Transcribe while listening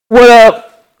What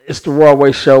up? It's the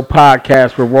Rawway Show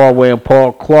podcast with Rawway and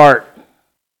Paul Clark.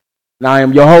 Now I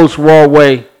am your host,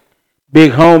 Rawway,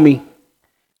 big homie.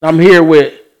 I'm here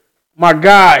with my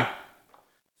guy,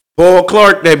 Paul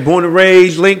Clark, that born and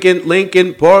raised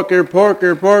Lincoln, Parker.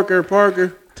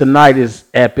 Tonight is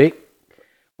epic.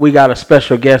 We got a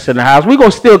special guest in the house. We're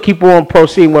going to still keep on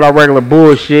proceeding with our regular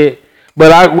bullshit.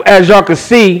 But as y'all can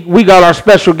see, we got our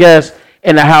special guest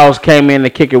in the house, came in to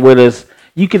kick it with us.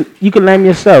 You can name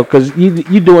yourself because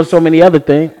you doing so many other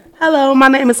things. Hello, my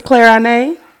name is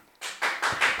Claresa.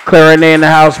 Claresa in the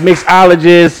house,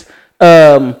 mixologist,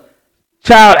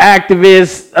 child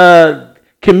activist,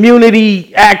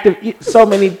 community active, so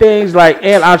many things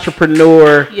and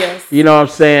entrepreneur. Yes. You know what I'm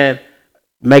saying?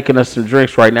 Making us some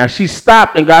drinks right now. She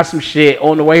stopped and got some shit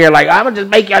on the way here. Like, I'm going to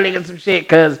just make y'all niggas some shit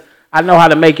because I know how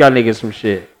to make y'all niggas some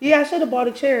shit. Yeah, I should have bought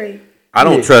a cherry. I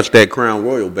don't trust that Crown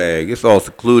Royal bag. It's all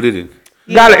secluded and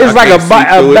It's like a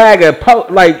bag of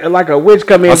like a witch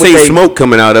come in. I see smoke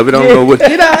coming out of it. I don't know what. It's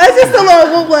just a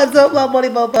little what's up, little buddy,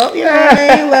 bop. You know what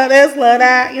I mean? Love this, love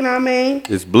that. You know what I mean?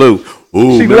 It's blue.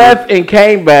 Ooh, she left and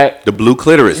came back. The blue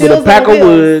clitoris with a pack of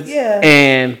woods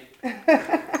and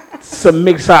some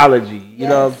mixology. You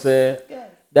know what I'm saying?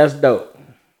 Yes. That's dope.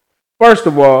 First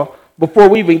of all, before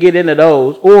we even get into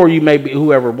those, or you may be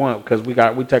whoever wants, because we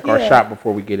take our shot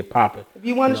before we get it popping. If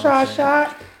you want to try a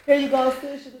shot, here you go,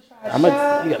 sis. You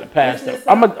gotta pass that.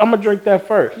 I'm gonna drink that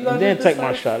first, and then take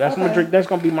my shot. That's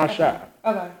gonna be my shot.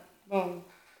 Okay. Boom.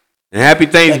 And happy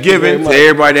Thanksgiving to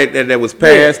everybody that was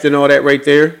passed and all that right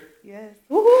there. Yes.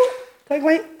 Woo-hoo.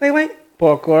 Clink.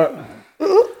 Paul Clark.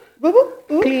 Ooh.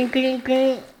 Clean.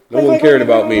 No one cared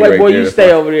about me Playboy, right there. You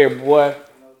stay over there, boy.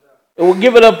 We'll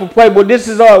give it up for Playboy. This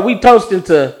is all we toasting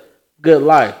to good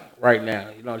life right now.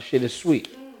 You know, shit is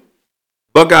sweet.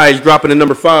 Buckeyes dropping to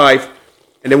number 5,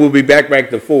 and then we'll be back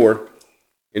to 4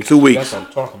 in 2 weeks. That's what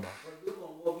I'm talking about.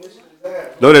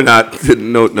 No, they're not.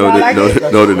 No, they're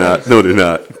not. No, they're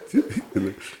not.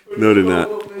 No, they're not.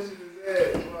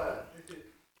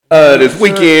 This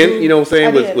weekend, you know what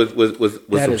I'm saying,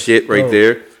 was some shit right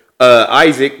there.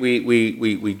 Isaac,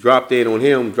 we dropped in on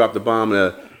him, dropped the bomb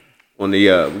on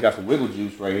the we got some wiggle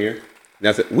juice right here. And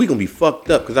I said, we gonna be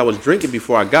fucked up because I was drinking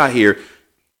before I got here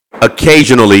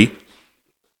occasionally.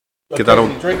 Because I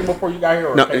don't drinking before you got here.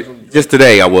 Or no, just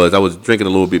today I was drinking a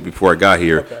little bit before I got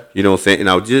here. Okay. You know what I'm saying? And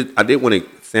I did want to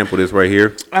sample this right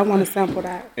here. I want to sample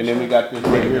that. And then we got this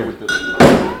right here with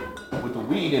the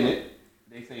weed in it.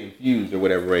 They say infused or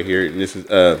whatever right here. And this is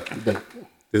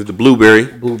the blueberry.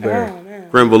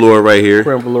 Creme velour right here.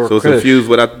 So it's infused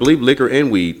with, I believe, liquor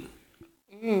and weed.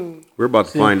 We're about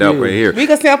to find out right here. We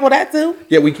can sample that too.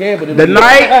 Yeah, we can. But the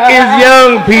night is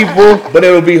young, people. But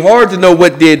it'll be hard to know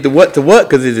what did the what to what,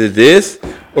 because is it this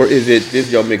or is it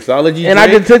this your mixology? And drink? I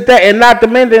just took that and not to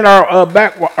mention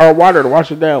our water to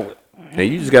wash it down with. And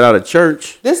you just got out of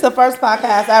church. This is the first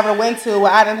podcast I ever went to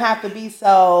where I didn't have to be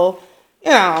so,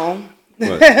 Well,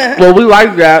 we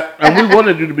like that, and we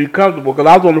wanted you to be comfortable because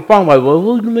I was on the phone like, well,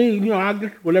 what do you need? I'll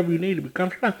get whatever you need to be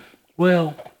comfortable.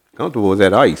 Well, comfortable is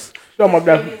that ice. Show my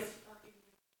that.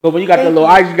 But when you got the little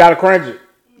ice, you gotta crunch it.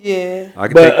 Yeah.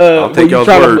 I'll take y'all's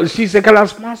word. She said, "Can I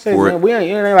say, man, we ain't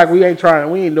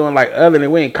doing like other than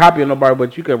we ain't copying nobody,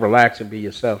 but you can relax and be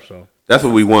yourself." So that's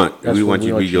what we want. We want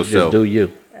you to be yourself. Just do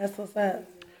you. That's what's up.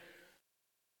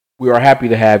 We are happy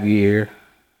to have you here.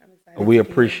 And we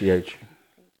appreciate you.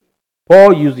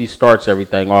 Paul usually starts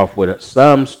everything off with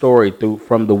some story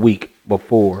from the week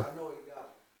before.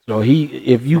 So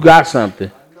if you got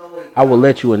something, I will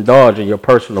let you indulge in your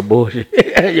personal bullshit,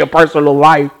 your personal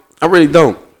life. I really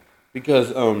don't,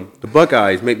 because the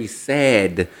Buckeyes make me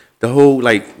sad. The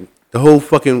whole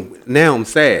fucking now I'm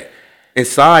sad.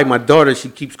 Inside, my daughter, she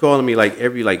keeps calling me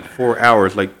every 4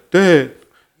 hours, Dad.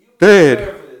 I'm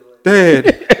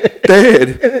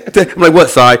like, what,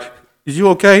 Si? Is you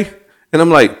okay? And I'm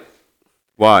like,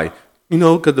 why?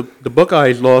 Because the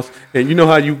Buckeyes lost, and you know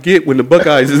how you get when the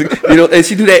Buckeyes is, and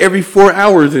she do that every 4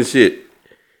 hours and shit.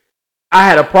 I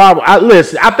had a problem.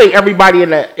 Listen, I think everybody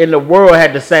in the world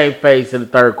had the same face in the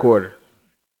third quarter.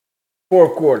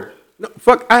 Fourth quarter. No,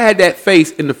 fuck, I had that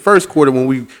face in the first quarter when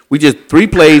we just 3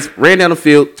 plays, ran down the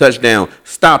field, touchdown,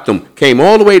 stopped them, came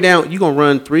all the way down. You going to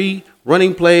run 3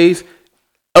 running plays,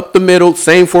 up the middle,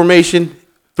 same formation,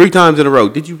 3 times in a row.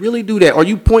 Did you really do that? Are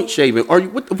you point shaving? Are you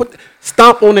what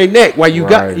stomp on their neck while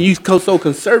you so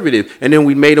conservative? And then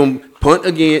we made them punt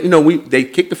again. They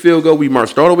kicked the field goal. We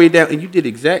marched all the way down, and you did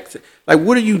exact.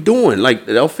 What are you doing?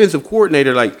 The offensive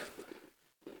coordinator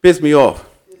pissed me off.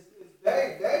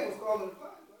 They was calling the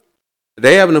play.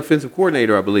 They have an offensive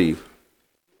coordinator, I believe.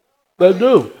 They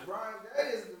do. Brian Day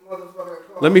is the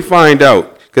motherfucker. Let me find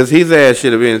out. Because his ass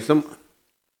should have been some.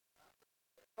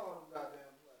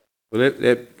 Well,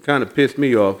 that kind of pissed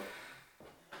me off.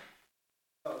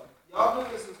 Y'all knew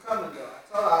this was coming,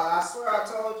 though. I swear I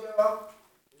told y'all.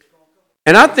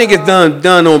 And I think it's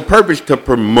done on purpose to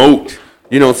promote,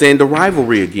 you know what I'm saying, the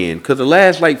rivalry again. Because the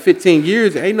last, 15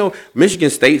 years, ain't no... Michigan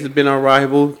State has been our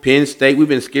rival. Penn State, we've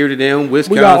been scared of them.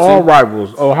 Wisconsin. We got all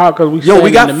rivals. Oh, how? Because we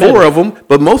we got 4 of them,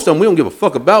 but most of them we don't give a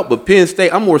fuck about. But Penn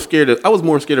State, I was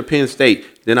more scared of Penn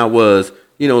State than I was,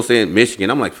 you know what I'm saying, Michigan.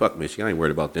 I'm like, fuck Michigan. I ain't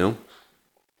worried about them.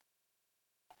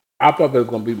 I thought they was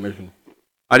going to beat Michigan.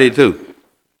 I did too.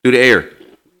 Through the air.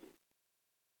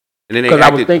 And then because I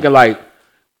was thinking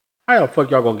how the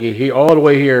fuck y'all gonna get here all the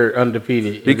way here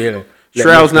undefeated?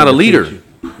 Stroud's not a leader.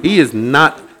 He is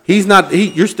not. He's not.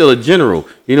 You're still a general.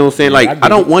 You know what I'm saying? I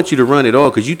don't want you to run it all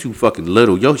because you too fucking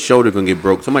little. Your shoulder gonna get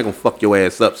broke. Somebody gonna fuck your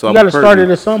ass up. So you gotta start it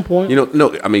at some point.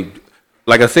 No. I mean,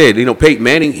 like I said, Peyton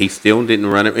Manning, he still didn't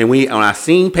run it. And when I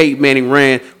seen Peyton Manning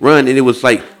run, and it was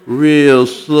real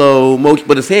slow motion,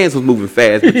 but his hands was moving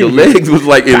fast, but your legs was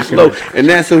in slow. And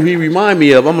that's what he remind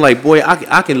me of. I'm like, boy,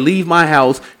 I can leave my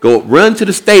house, go run to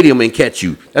the stadium and catch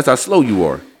you. That's how slow you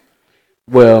are.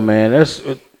 Well, man,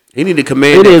 he need to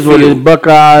command. It is what it is.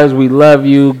 Buckeyes, we love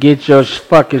you. Get your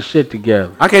fucking shit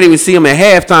together. I can't even see him at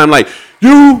halftime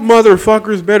you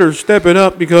motherfuckers better step it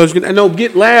up because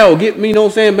get loud, get me, you know what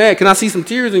I'm saying, mad. Can I see some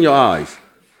tears in your eyes?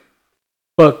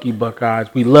 Fuck you,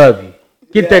 Buckeyes. We love you.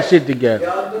 Get that shit together.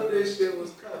 Y'all knew this shit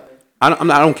was coming.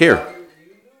 I don't care. You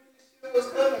knew this shit was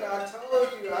coming. I told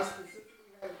you. I specifically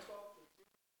had to talk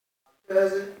to my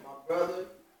cousin, my brother.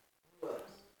 Who else?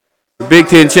 The Big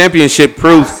Ten championship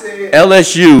proves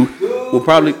LSU will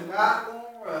probably.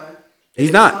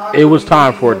 He's not. It was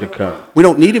time for it to come. We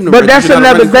don't need him to. But that's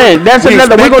another day. We're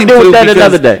gonna deal with that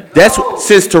another day. That's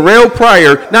since Terrell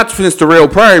Pryor,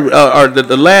 or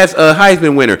the last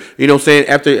Heisman winner. You know what I'm saying?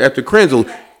 After Krenzel,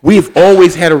 we've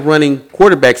always had a running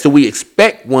quarterback, so we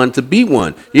expect one to be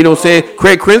one. You know what I'm saying?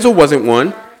 Craig Krenzel wasn't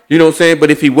one. You know what I'm saying? But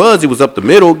if he was, it was up the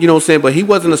middle. You know what I'm saying? But he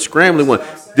wasn't a scrambling one.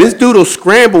 This dude will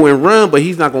scramble and run, but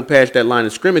he's not going to pass that line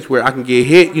of scrimmage where I can get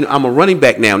hit. I'm a running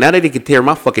back now. Now that they can tear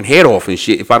my fucking head off and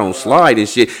shit if I don't slide and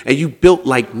shit. And you built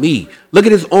like me. Look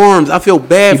at his arms. I feel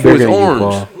bad for his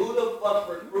arms. Who the fuck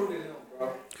recruited him,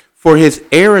 bro? For his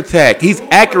air attack. He's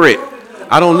accurate.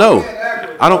 I don't know.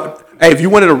 Hey, if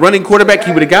you wanted a running quarterback,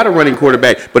 he would have got a running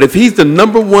quarterback. But if he's the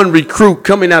number one recruit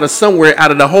coming out of somewhere, out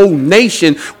of the whole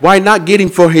nation, why not get him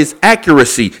for his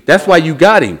accuracy? That's why you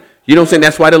got him. You know what I'm saying?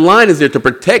 That's why the line is there to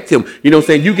protect him. You know what I'm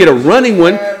saying? You get a running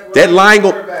one, that line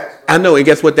I know, and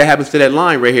guess what? That happens to that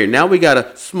line right here. Now we got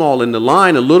to small in the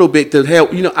line a little bit to help.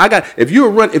 If you're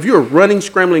a running,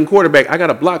 scrambling quarterback, I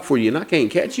got a block for you, and I can't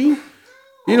catch you.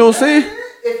 You know what I'm saying?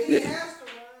 If he has to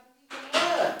run, he can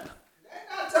run. They're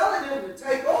not telling him to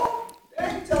take off. They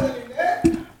ain't telling him that.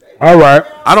 All right.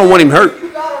 I don't want him hurt.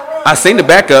 I seen the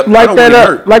backup. Like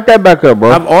that backup,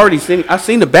 bro. I've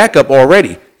seen the backup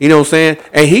already. You know what I'm saying?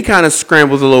 And he kind of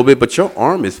scrambles a little bit, but your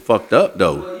arm is fucked up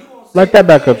though. Like that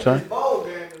backup, son.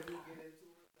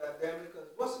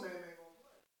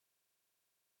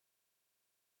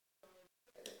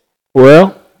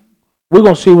 Well, we're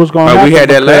gonna see what's gonna happen. We had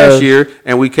that last year,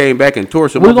 and we came back and tore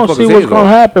some. We're gonna see what's gonna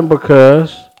happen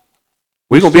because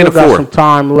we're gonna be in the 4. Some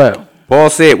time left. Paul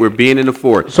said we're being in the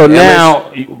 4. So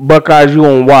now, Buckeyes, you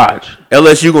gonna watch?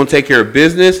 LSU gonna take care of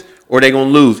business, or they gonna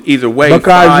lose. Either way,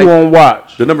 Buckeyes, you gonna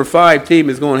watch? The number 5 team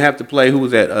is gonna have to play. Who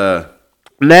was that?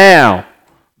 Now,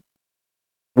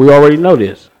 we already know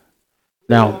this.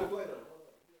 Now,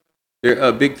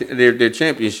 their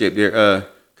championship, their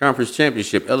conference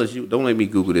championship. LSU. Don't let me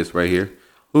Google this right here.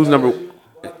 Who's number?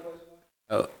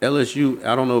 LSU.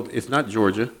 I don't know. It's not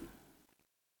Georgia.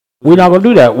 We're not gonna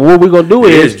do that. What we're gonna do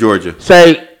is Georgia.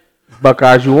 Say,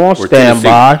 Buckeyes, you on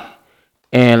standby,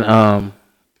 and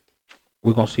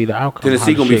we're gonna see the outcome.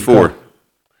 Tennessee gonna be 4.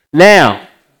 Now,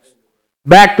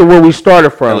 back to where we started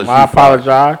from. LSU I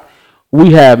apologize. 5.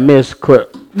 We have Miss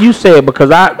Clip. You said because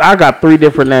I got 3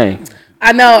 different names.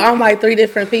 I know I'm like 3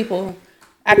 different people.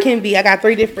 I got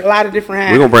a lot of different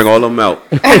hats. We're gonna bring all of them out.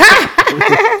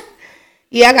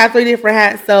 Yeah, I got 3 different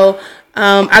hats. So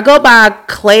I go by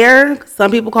Claire.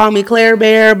 Some people call me Claire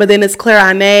Bear, but then it's Claire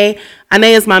Ine. Ine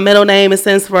is my middle name. It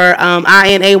stands for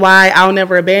INAY. I'll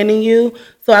never abandon you.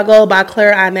 So I go by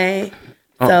Claire Ine.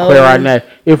 So, Claire Ine.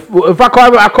 If I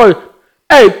call you,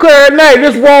 hey, Claire Ine,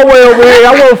 this Walway over here.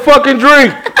 I want a fucking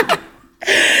drink.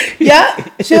 Yeah,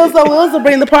 Chills on Wheels will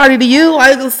bring the party to you.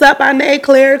 What's up, Ine,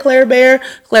 Claire Bear,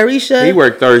 Clarisha. He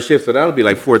worked 3rd shift, so that'll be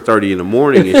like 4:30 in the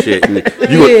morning and shit. And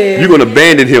you're gonna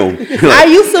abandon him. I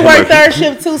used to work 3rd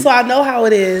shift too, so I know how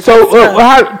it is. So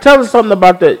tell us something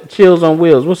about the Chills on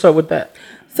Wheels. What's up with that?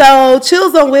 So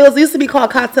Chills on Wheels used to be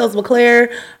called Cocktails with Claire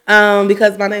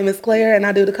because my name is Claire and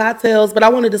I do the cocktails. But I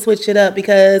wanted to switch it up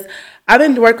because I've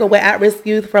been working with at-risk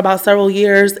youth for about several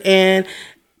years, and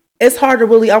it's hard to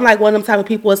really, I'm like one of them type of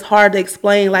people, it's hard to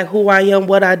explain like who I am,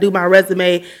 what I do, my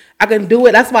resume. I can do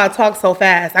it. That's why I talk so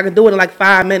fast. I can do it in like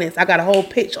 5 minutes. I got a whole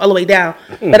pitch all the way down.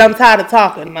 But I'm tired of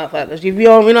talking, motherfuckers. You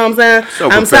know what I'm saying?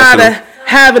 I'm tired of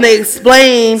having to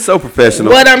explain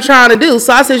what I'm trying to do.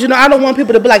 So I said, I don't want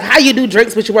people to be like, how you do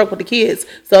drinks but you work with the kids.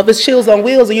 So if it's Chills on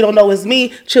Wheels and you don't know it's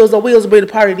me, Chills on Wheels will bring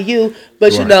the party to you.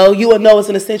 But you will know it's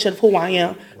an extension of who I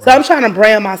am. So I'm trying to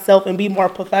brand myself and be more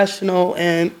professional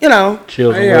and,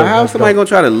 Chills on Wheels. How's somebody going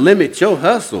to try to limit your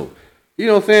hustle? You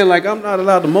know what I'm saying? Like, I'm not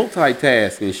allowed to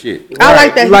multitask and shit. I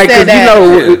like that he said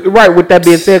that. Right, with that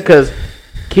being said, because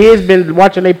kids been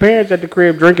watching their parents at the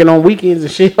crib drinking on weekends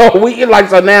and shit all weekend. Like,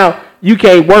 so now you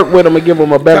can't work with them and give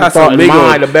them a better thought in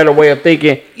mind, a better way of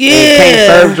thinking. Yeah. And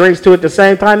can't serve drinks too at the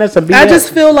same time. That's a BS. I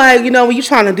just feel like, when you're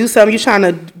trying to do something, you're trying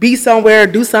to be somewhere,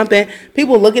 do something,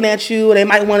 people looking at you, they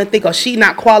might want to think, oh, she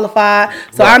not qualified.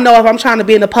 So I know if I'm trying to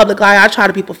be in the public eye, I try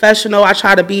to be professional. I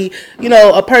try to be,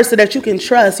 a person that you can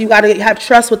trust. You got to have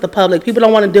trust with the public. People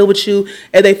don't want to deal with you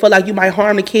if they feel like you might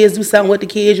harm the kids, do something with the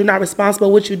kids. You're not responsible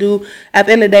for what you do. At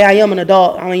the end of the day, I am an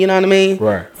adult. I mean, you know what I mean?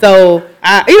 Right. So,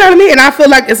 you know what I mean? And I feel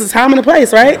like it's a time and a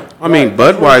place, right? I mean,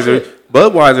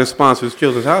 Budweiser sponsors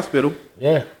Children's Hospital.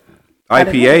 Yeah.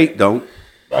 IPA don't.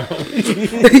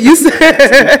 You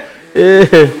said.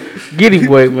 Get him,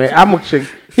 boy, man. I'm a chick.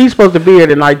 He's supposed to be here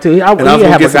tonight too. I was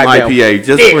gonna get some IPA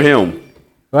just for him.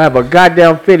 I have a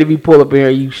goddamn fit if he pull up here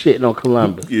and you shitting on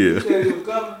Columbus. Yeah.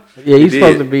 Yeah, he's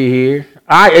supposed to be here.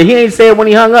 He ain't said when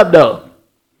he hung up though.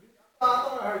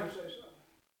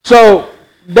 So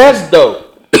that's dope.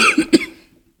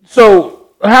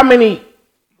 So how many,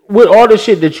 with all the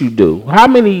shit that you do, how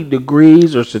many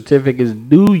degrees or certificates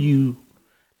do you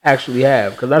actually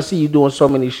have? Because I see you doing so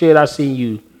many shit. I see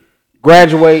you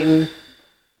graduating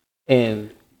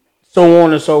and so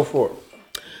on and so forth.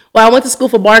 Well, I went to school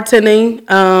for bartending,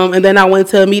 and then I went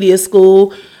to media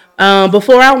school.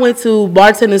 Before I went to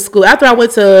bartending school, after I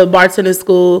went to bartending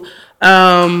school,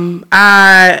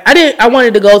 I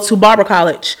wanted to go to barber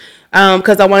college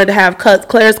because I wanted to have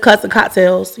Claire's Cuts and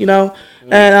Cocktails,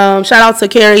 And shout out to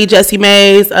Carrie, Jesse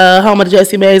Mays, home of the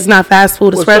Jesse Mays. It's not fast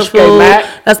food, it's fresh food.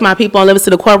 That's my people on Living to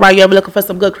the Court right. You ever looking for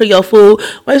some good Creole food?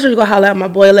 Make sure you go holler at my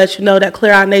boy, let you know that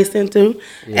Claire sent through.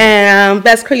 Yeah. And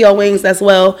that's Creole Wings as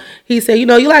well. He said, you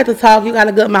like to talk, you got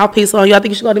a good mouthpiece on you. I think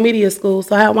you should go to media school.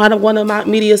 So I wound up going to my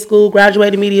media school,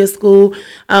 graduated media school.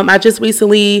 I just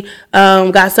recently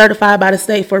got certified by the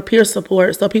state for peer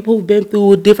support. So people who've been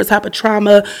through different type of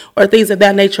trauma or things of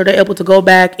that nature, they're able to go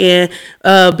back and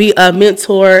be a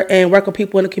mentor and work with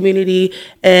people in the community.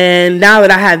 And now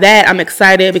that I have that, I'm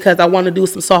excited because I want to do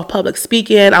some soft public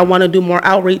speaking. I want to do more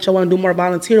outreach. I want to do more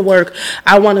volunteer work.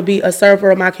 I want to be a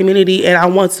server of my community, and I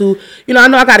want to, I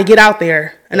know I got to get out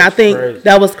there. And I think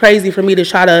that was crazy for me to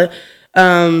try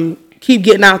to keep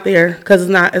getting out there because it's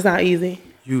not easy.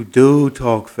 You do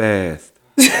talk fast.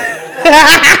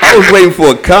 I was waiting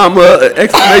for a comma, an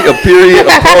exclamation, a period,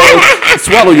 a pause,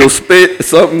 swallow your spit,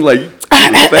 something like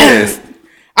fast.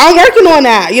 I'm working on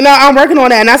that. I'm working on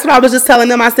that. And that's what I was just telling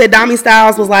them. I said Dami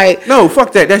Styles was like, no,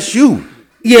 fuck that. That's you.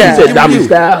 Yeah. You said Dami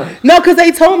Styles. No, because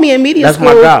they told me in media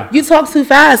school, you talk too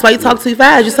fast. Why you talk too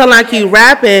fast? You sound like you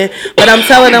rapping. But I'm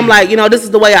telling them, like, this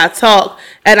is the way I talk.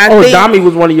 And I think Dami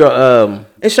was one of your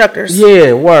instructors.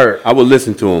 Yeah, word. I would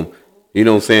listen to him. You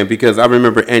know what I'm saying? Because I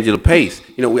remember Angela Pace.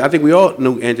 I think we all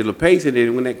knew Angela Pace. And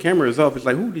then when that camera is off, it's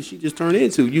like, who did she just turn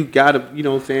into? You got to, you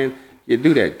know what I'm saying? You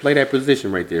do that. Play that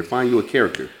position right there. Find you a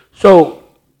character. So,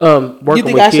 working you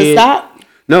think with I should stop?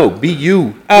 No, be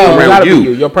you around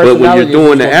you. Your but when you're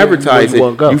doing the advertising,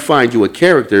 you find you a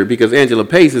character because Angela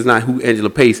Pace is not who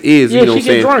Angela Pace is. Yeah, you know she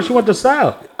get drunk. She went to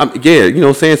South. Yeah, you know what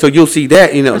I'm saying? So you'll see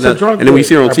that, and then when you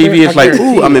see her on TV, it's like,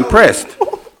 ooh, I'm impressed.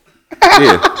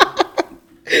 Yeah.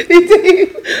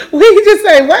 We just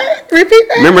say what? Repeat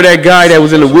that. Remember that guy that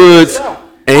was in the woods,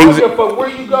 and he was. Where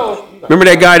you go? Remember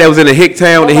that guy that was in a hick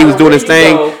town, and he was doing his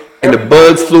thing, and the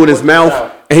bugs flew in his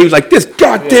mouth, and he was like, "This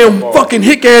goddamn fucking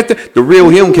hick ass." The real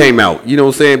him came out. You know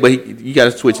what I'm saying? But you got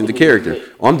to switch into character.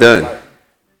 Oh, I'm done.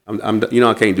 I'm.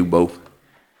 I can't do both.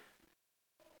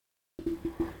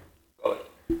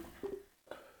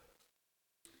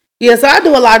 Yeah, so I do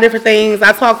a lot of different things.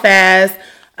 I talk fast,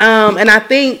 and I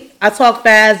think I talk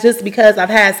fast just because I've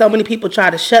had so many people try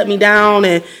to shut me down,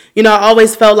 and I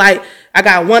always felt like I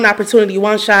got one opportunity,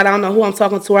 one shot. I don't know who I'm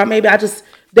talking to, or maybe I just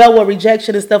dealt with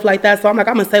rejection and stuff like that. So I'm like,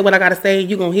 I'm gonna say what I gotta say, and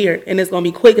you're gonna hear it, and it's gonna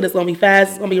be quick, and it's gonna be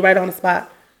fast, it's gonna be right on the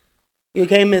spot. You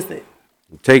can't miss it.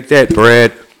 Take that,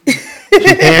 Brad.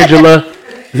 Angela.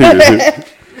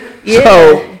 Yeah.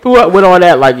 So with all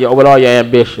that, like with all your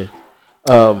ambition,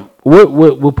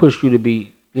 what pushed you to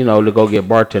be, to go get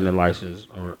bartending license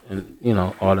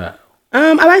and all that?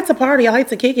 I like to party. I like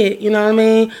to kick it. You know what I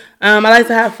mean? I like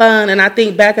to have fun. And I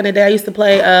think back in the day, I used to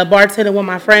play bartending with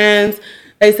my friends.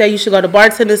 They said you should go to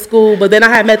bartending school. But then I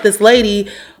had met this lady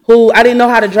who I didn't know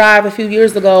how to drive a few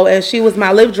years ago. And she was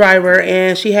my Lyft driver.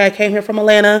 And she came here from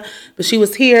Atlanta. But she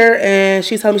was here. And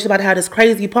she told me she's about to have this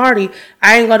crazy party.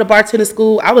 I ain't go to bartending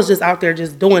school. I was just out there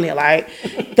just doing it. Like,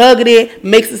 thugging it,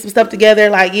 mixing some stuff together.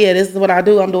 Like, yeah, this is what I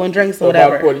do. I'm doing drinks or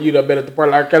whatever. You done been at the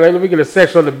party. Like, let me get a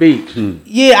sex on the beach.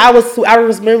 Yeah, I was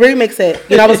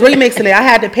remixing it. I was remixing it. I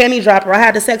had the panty dropper. I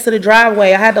had the sex in the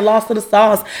driveway. I had the lost in the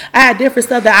sauce. I had different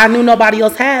stuff that I knew nobody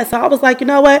else had. So I was like, you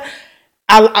know what?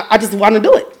 I just want to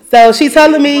do it. So she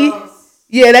telling me,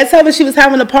 yeah, that time when she was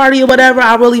having a party or whatever,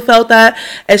 I really felt that.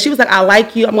 And she was like, I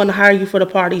like you. I'm going to hire you for the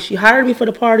party. She hired me for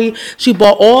the party. She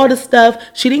bought all the stuff.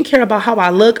 She didn't care about how I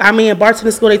look. I mean, in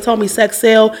bartending school, they told me sex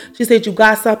sale. She said, you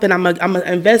got something. I'm going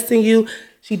to invest in you.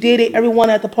 She did it. Everyone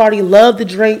at the party loved the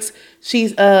drinks. She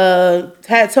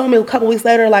had told me a couple weeks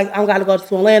later, like, I'm going to go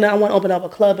to Atlanta. I want to open up a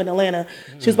club in Atlanta.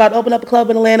 She was about to open up a club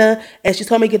in Atlanta, and she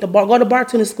told me go to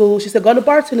bartending school. She said, go to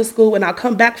bartending school, and I'll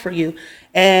come back for you.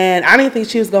 And I didn't think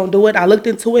she was going to do it. I looked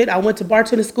into it. I went to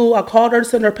bartending school. I called her to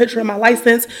send her a picture of my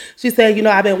license. She said,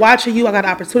 I've been watching you. I got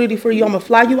an opportunity for you. I'm going to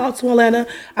fly you out to Atlanta.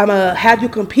 I'm going to have you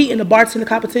compete in the bartending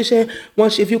competition.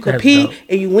 If you compete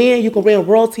and you win, you can win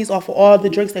royalties off of all the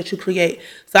drinks that you create.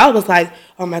 So I was like,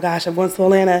 oh my gosh, I'm going to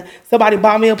Atlanta. Somebody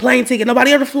bought me a plane ticket.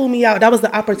 Nobody ever flew me out. That was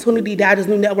the opportunity that I just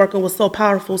knew networking was so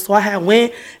powerful. So I had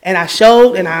went and I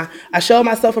showed, and I showed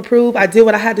myself approved. I did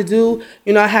what I had to do.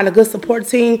 I had a good support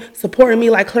team supporting me,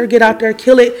 like, Claire, get out there,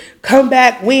 kill it, come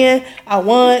back, win. I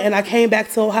won, and I came back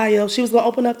to Ohio. She was going to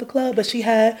open up the club, but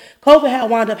COVID had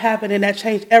wound up happening. That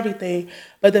changed everything.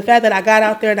 But the fact that I got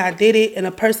out there and I did it, and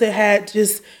a person had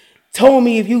just told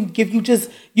me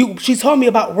she told me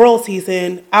about royalties,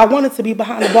 and I wanted to be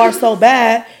behind the bar so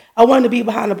bad.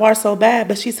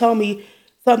 But she told me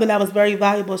something that was very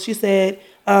valuable. She said,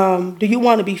 do you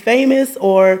want to be famous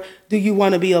or do you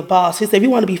want to be a boss? She said, if you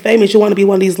want to be famous, you want to be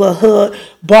one of these little hood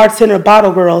bartender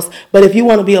bottle girls. But if you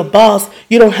want to be a boss,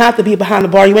 you don't have to be behind the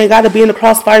bar. You ain't got to be in the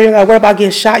crossfire. You ain't got to worry about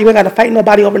getting shot. You ain't got to fight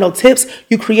nobody over no tips.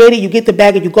 You create it, you get the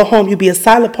bag, and you go home. You be a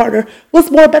silent partner. What's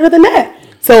more better than that?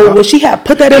 So when she had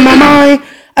put that in my mind,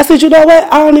 I said, you know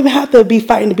what? I don't even have to be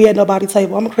fighting to be at nobody's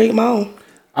table. I'm going to create my own.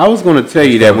 I was going to tell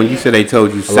you that when you said they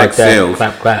told you sex sales.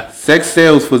 Clap. Sex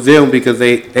sales for them because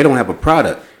they don't have a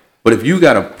product. But if you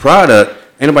got a product,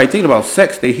 ain't nobody thinking about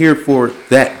sex. They here for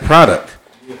that product.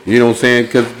 You know what I'm saying?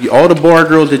 Because all the bar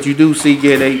girls that you do see,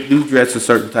 they do dress a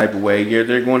certain type of way. Yeah,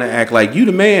 they're going to act like you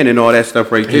the man and all that stuff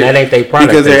right there. And that ain't their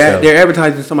product. Because they're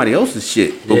advertising somebody else's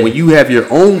shit. But when you have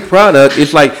your own product,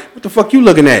 it's like, what the fuck you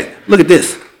looking at? Look at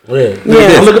this. Look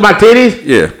at my titties.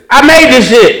 Yeah. I made this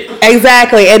shit.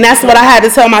 Exactly, and that's what I had to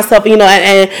tell myself,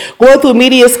 and going through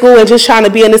media school and just trying to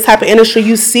be in this type of industry,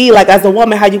 you see, like, as a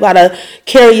woman, how you gotta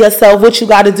carry yourself, what you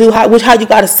gotta do, how you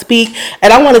gotta speak.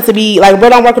 And I wanted to be like,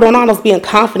 what I'm working on now is being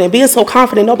confident, being so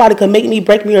confident nobody can make me,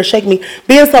 break me, or shake me,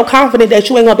 being so confident that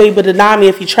you ain't gonna be able to deny me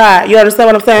if you try. You understand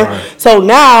what I'm saying? Right. So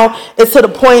now it's to the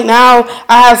point now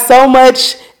I have so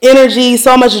much energy,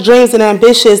 so much dreams and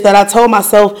ambitions that I told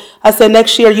myself, I said,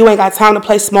 next year you ain't got time to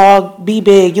play small, be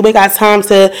big. You ain't got time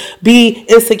to be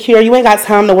insecure. You ain't got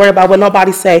time to worry about what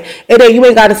nobody say. And then you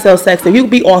ain't got to sell sex. If you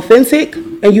be authentic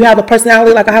and you have a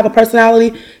personality like I have a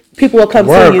personality, people will come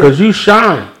to you. Because you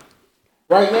shine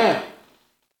right now.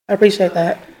 I appreciate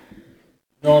that.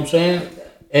 You know what I'm saying?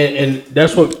 And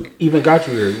that's what even got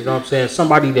you here. You know what I'm saying?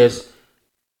 Somebody that's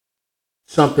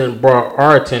something brought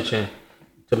our attention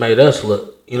to make us look.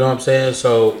 You know what I'm saying?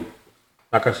 So,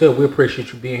 like I said, we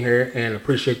appreciate you being here and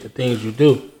appreciate the things you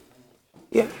do.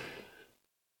 Yeah.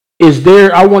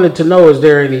 I wanted to know, is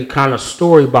there any kind of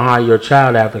story behind your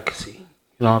child advocacy? You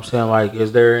know what I'm saying? Like,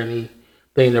 is there anything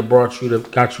that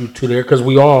got you to there? Because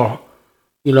we all,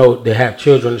 they have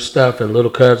children and stuff and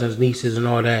little cousins, nieces and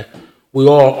all that. We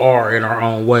all are in our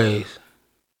own ways.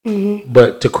 Mm-hmm.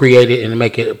 But to create it and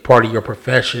make it a part of your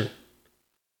profession,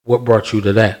 what brought you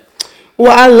to that?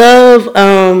 Well, I love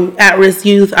at-risk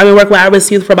youth. I've been working with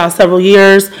at-risk youth for about several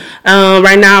years.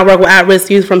 Right now, I work with at-risk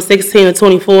youth from 16 to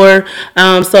 24.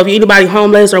 So if you're anybody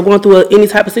homeless or going through any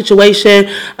type of situation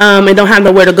and don't have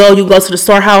nowhere to go, you can go to the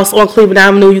storehouse on Cleveland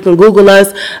Avenue. You can Google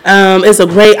us. It's a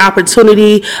great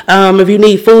opportunity. If you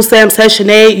need food stamps, Section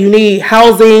 8, you need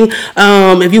housing.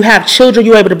 If you have children,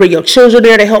 you're able to bring your children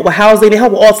there. They help with housing. They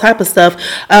help with all type of stuff.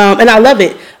 And I love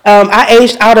it. I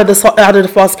aged out of the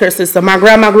foster care system. My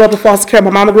grandma grew up in foster care. My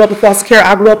mama grew up in foster care.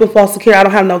 I grew up in foster care. I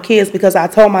don't have no kids because I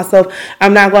told myself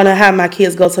I'm not going to have my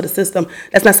kids go to the system.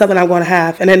 That's not something I'm going to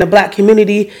have. And in the black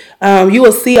community, you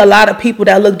will see a lot of people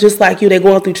that look just like you. They're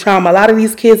going through trauma. A lot of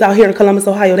these kids out here in Columbus,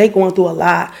 Ohio, they're going through a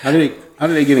lot. How did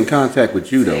they get in contact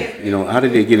with you, though? You know, how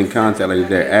did they get in contact? Like, is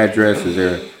there address? Is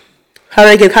there... How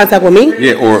did they get in contact with me?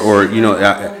 Yeah, or you know,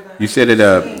 you said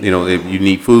that, you know, if you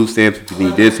need food stamps, if you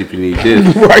need this, if you need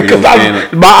this. Right, because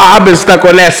I've been stuck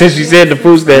on that since you said the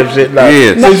food stamp shit. Like,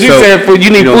 yeah. Since you said you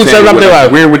need food stamps, I'm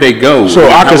like, where would they go? So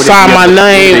I can sign my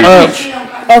name up.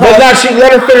 But now she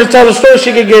let her finish telling the story.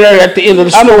 She can get her at the end of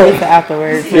the story. I'm gonna wait for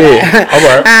afterwards. Yeah. All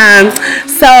right.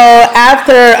 So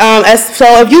after,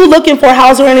 so if you looking for a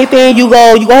house or anything, you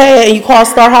go ahead and you call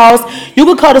Star House. You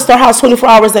can call the Star House 24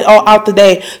 hours out the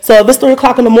day. So if it's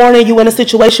 3:00 in the morning, you in a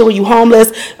situation where you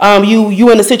homeless. You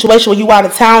in a situation where you out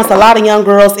of town. It's a lot of young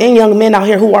girls and young men out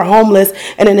here who are homeless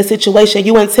and in a situation.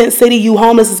 You in Tent City. You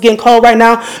homeless. It's getting cold right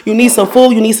now. You need some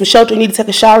food. You need some shelter. You need to take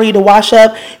a shower. You need to wash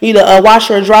up. You need a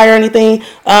washer or dryer or anything.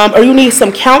 Or you need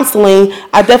some counseling,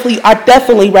 I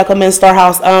definitely recommend Star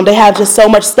House. They have just so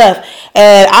much stuff,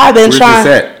 and I've been trying.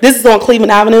 This is on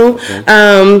Cleveland Avenue, okay.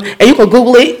 And you can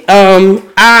Google it.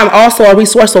 I'm also a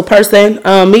resourceful person.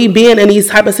 Me being in these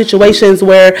type of situations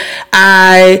where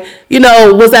I,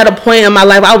 was at a point in my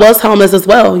life I was homeless as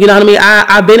well. You know what I mean?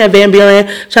 I've been at Van Buren.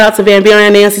 Shout out to Van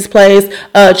Buren, Nancy's Place,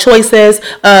 Choices.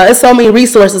 It's so many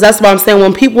resources. That's why I'm saying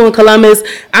when people in Columbus,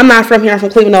 I'm not from here. I'm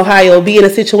from Cleveland, Ohio. Be in a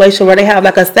situation where they have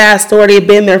like a sad story. They've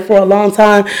been there for a long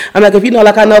time. I'm like,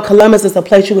 if I know Columbus is a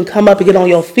place you can come up and get on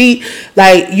your feet.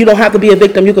 Like, you don't have to be a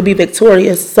victim. You can be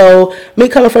victorious. So me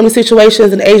coming from these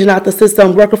situations and aging out the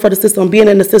system, working for the system, being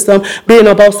in the system, being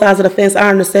on both sides of the fence, I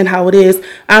understand how it is.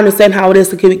 I understand how it is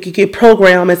to get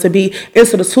programmed and to be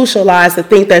institutionalized to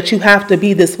think that you have to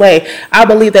be this way. I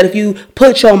believe that if you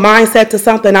put your mindset to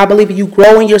something, I believe if you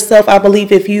grow in yourself, I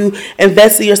believe if you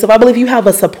invest in yourself, I believe you have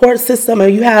a support system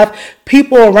and you have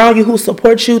people around you who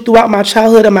support you. Throughout my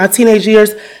childhood and my teenage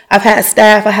years, I've had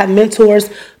staff, I had mentors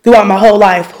throughout my whole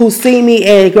life who see me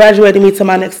and graduated me to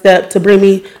my next step to bring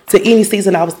me to any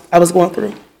season I was going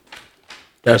through.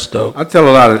 That's dope. I tell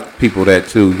a lot of people that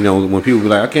too. When people be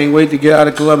like, I can't wait to get out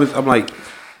of Columbus, I'm like,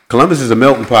 Columbus is a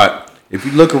melting pot. If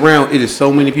you look around, it is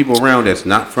so many people around that's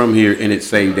not from here, and it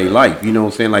saved their life. You know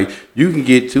what I'm saying? Like, you can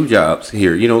get 2 jobs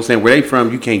here. You know what I'm saying? Where they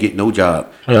from, you can't get no job.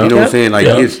 Yeah. You know what I'm saying? Like,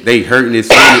 they hurting this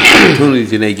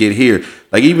opportunities and they get here.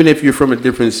 Like, even if you're from a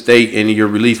different state and you're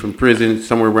released from prison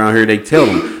somewhere around here, they tell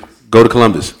them, go to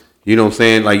Columbus. You know what I'm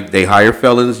saying? Like, they hire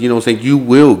felons. You know what I'm saying? You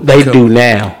will. They do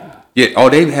now. Yeah. Oh,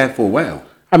 they've had for a while.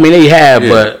 I mean, they have,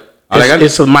 but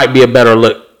it might be a better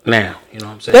look now. You know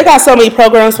what I'm saying? They got so many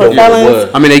programs for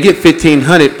felons. I mean, they get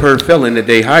 $1,500 per felon that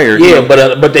they hire. Yeah,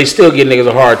 but they still give niggas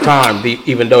a hard time,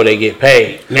 even though they get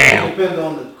paid now. It depends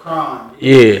on the crime.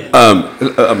 Yeah.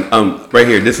 Right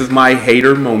here. This is my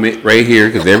hater moment right here,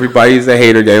 because everybody's a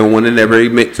hater. They don't want to never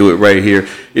admit to it right here.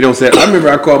 You know what I'm saying? I remember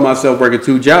I called myself working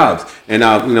 2 jobs, and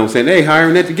I, you know what I'm saying, they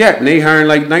hiring at the Gap, and they hiring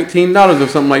like $19 or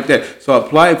something like that. So I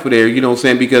applied for there, you know what I'm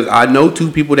saying, because I know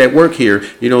 2 people that work here,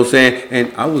 you know what I'm saying,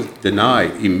 and I was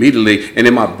denied immediately. And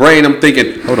in my brain, I'm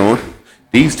thinking, hold on,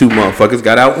 these 2 motherfuckers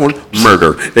got out on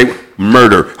murder. They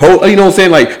murder. You know what I'm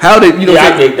saying? Like, how did, you know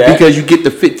what I'm saying? Because you get the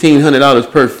 $1,500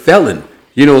 per felon.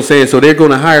 You know what I'm saying? So they're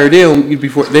going to hire them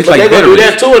before. They're like going to do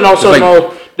that too, and also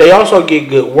they also get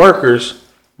good workers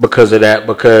because of that.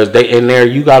 Because they in there,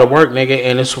 you got to work, nigga,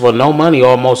 and it's for no money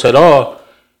almost at all.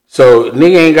 So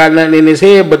nigga ain't got nothing in his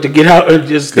head but to get out and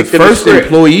just stick to the script. First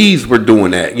employees were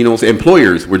doing that. You know what I'm saying?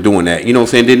 Employers were doing that. You know what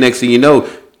I'm saying? Then next thing you know,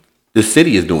 the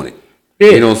city is doing it. Yeah.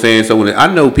 You know what I'm saying? So when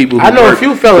I know people who a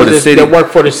few fellas that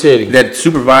work for the city. That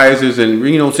supervisors and,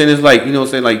 you know what I'm saying, it's like, you know what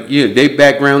I'm saying, like, yeah, their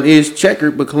background is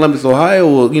checkered, but Columbus,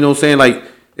 Ohio, you know what I'm saying, like,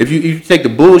 if you take the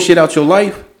bullshit out your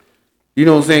life, you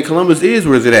know what I'm saying, Columbus is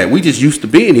where it's at. We just used to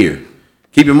being here.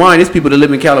 Keep in mind, there's people that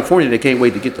live in California that can't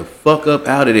wait to get the fuck up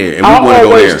out of there, and we want to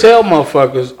go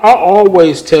there. I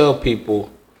always tell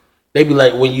people, they be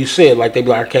like, when you said, like, they be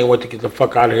like, I can't wait to get the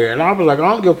fuck out of here. And I was like, I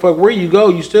don't give a fuck where you go.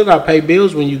 You still got to pay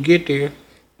bills when you get there.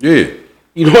 Yeah.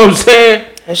 You know what I'm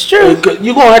saying? That's true.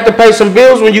 You're going to have to pay some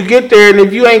bills when you get there. And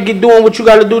if you ain't doing what you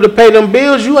got to do to pay them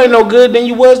bills, you ain't no good than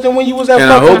you was when you was at fucking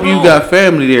home. And I hope you got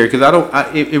family there,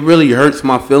 because it really hurts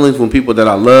my feelings when people that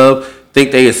I love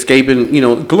think they escaping, you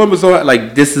know, Columbus,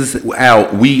 like, this is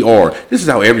how we are. This is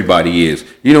how everybody is.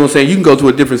 You know what I'm saying? You can go to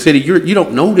a different city. You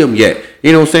don't know them yet.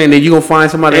 You know what I'm saying? Then you're going to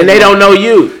find somebody. And they don't know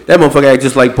you. That motherfucker act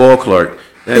just like Paul Clark.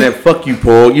 And that fuck you,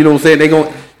 Paul. You know what I'm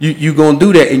saying? You gonna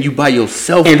do that, and you by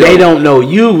yourself. And they don't know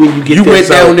you when you get you there. went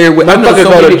down there with. Motherfuckers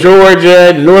go to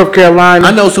Georgia, North Carolina.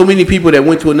 I know so many people that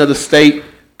went to another state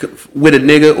with a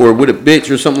nigga or with a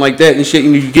bitch or something like that and shit.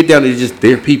 And you get down there, it's just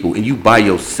their people, and you by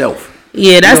yourself.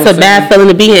 Yeah, that's a bad feeling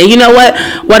to be in. You know what?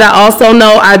 What I also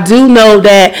know, I do know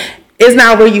that it's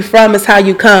not where you from, it's how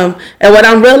you come. And what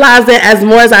I'm realizing as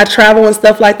more as I travel and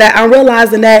stuff like that, I'm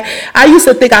realizing that I used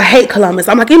to think I hate Columbus.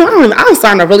 I'm like, I'm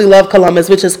starting to really love Columbus,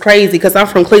 which is crazy because I'm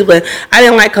from Cleveland. I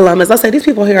didn't like Columbus. I said, these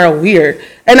people here are weird.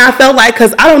 And I felt like,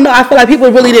 because I don't know, I feel like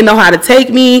people really didn't know how to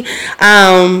take me.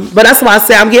 But that's why I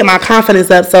say I'm getting my confidence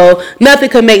up. So nothing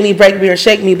could make me, break me, or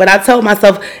shake me. But I told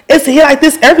myself, it's here like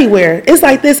this everywhere. It's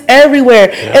like this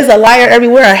everywhere. Yeah. It's a liar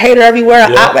everywhere, a hater everywhere,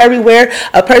 an op everywhere,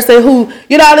 a person who,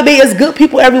 you know what I mean? It's good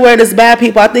people everywhere, there's bad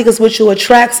people. I think it's what you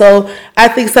attract. So I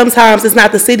think sometimes it's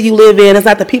not the city you live in, it's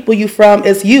not the people you from,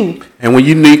 it's you. And when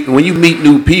you meet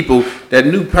new people, that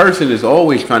new person is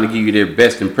always trying to give you their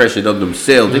best impression of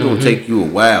themselves. They're gonna take you a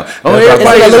while. Oh,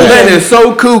 everybody's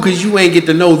so cool because you ain't get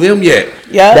to know them yet.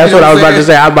 Yeah, that's what I was about to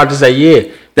say. I was about to say,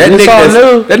 yeah. That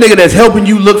nigga that's helping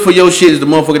you look for your shit is the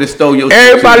motherfucker that stole your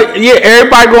shit.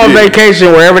 Everybody go on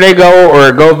vacation wherever they go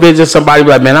or go visit somebody. Be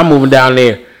like, man, I'm moving down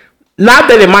there. Not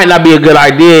that it might not be a good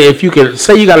idea if you could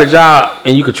say you got a job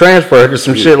and you could transfer to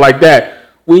some shit like that.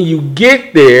 When you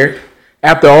get there,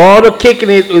 after all the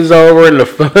kicking it is over and the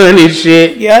fun and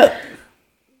shit,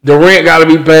 the rent got to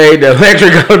be paid, the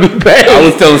electric got to be paid. I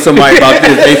was telling somebody about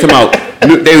this.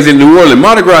 They was in New Orleans,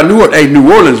 Mardi Gras, New Orleans. Hey,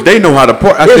 New Orleans, they know how to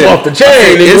party. It's off the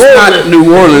chain. It's not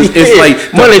New Orleans. It's like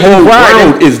the whole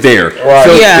world is there. Right.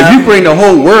 So if you bring the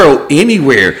whole world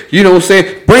anywhere, you know what I'm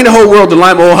saying? Bring the whole world to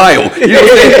Lima, Ohio. You know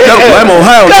what I'm saying? No, Lima,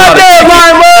 Ohio. Goddamn,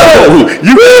 Lima!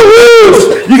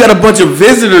 You got a bunch of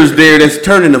visitors there that's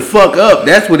turning the fuck up.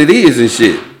 That's what it is and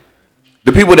shit.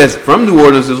 The people that's from New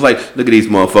Orleans is like, look at these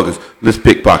motherfuckers. Let's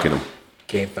pickpocket them.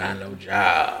 Can't find no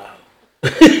job.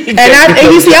 and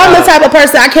you see, I'm the type of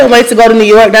person, I can't wait to go to New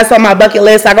York. That's on my bucket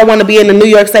list. I don't want to be in the New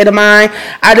York state of mind.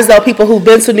 I just know people who've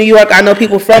been to New York. I know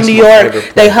people from New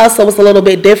York. They hustle was a little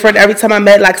bit different. Every time I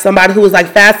met like somebody who was like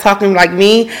fast talking like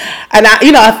me, and a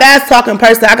fast talking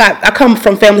person. I come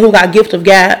from family who got gift of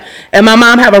gab, and my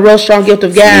mom have a real strong gift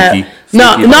of gab.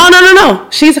 No.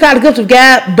 She's got a gift of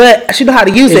gab, but she know how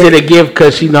to use it. Is it a gift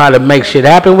because she know how to make shit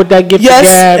happen with that gift of gab?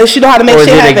 Yes, and she know how to make shit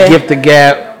happen. Or is it a gift of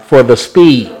gab for the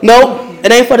speed? Nope.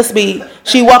 It ain't for the speed.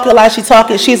 She walking like she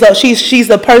talking. She's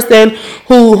a person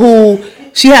who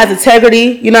she has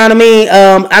integrity. You know what I mean?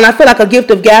 And I feel like a gift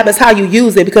of gab is how you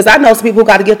use it, because I know some people who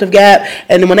got a gift of gab,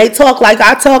 and when they talk like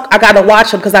I talk, I gotta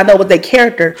watch them because I know what their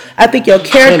character. I think your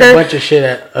character. A bunch of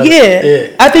shit.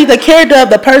 Yeah. I think the character of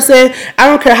the person. I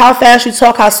don't care how fast you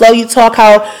talk, how slow you talk,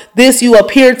 how this you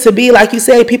appear to be. Like you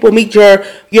say, people meet your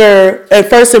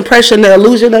first impression, the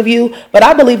illusion of you. But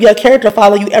I believe your character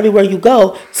follow you everywhere you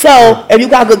go. So if you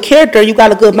got good character, you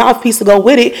got a good mouthpiece to go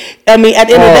with it. I mean, at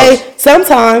the end of the day,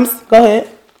 sometimes. Go ahead.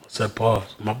 I said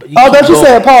pause. You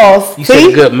said pause. You said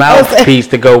a good mouthpiece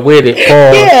to go with it.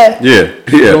 Pause.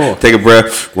 Yeah. Take a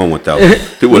breath.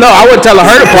 1,000. No, I wouldn't tell her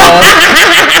to pause.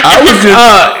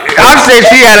 I said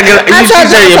she had a good. She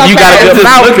said if you got a good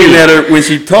mouthpiece. Looking at her when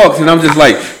she talks, and I'm just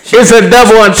like, it's a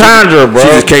double entendre, bro. She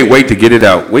just can't wait to get it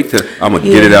out. I'm gonna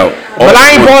get it out. But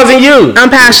I ain't pausing you. I'm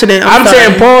passionate. I'm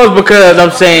saying pause because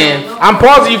I'm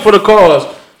pausing you for the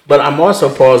cause, but I'm also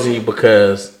pausing you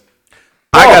because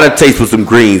I got a taste for some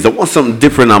greens. I want something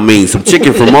different. Some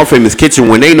chicken from Our Famous Kitchen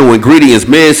when they know ingredients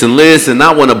miss and list, and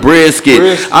I want a brisket.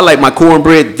 I like my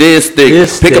cornbread this thick.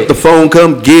 Pick up the phone,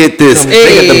 come get this.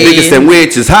 They got the biggest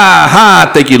sandwiches. Hi.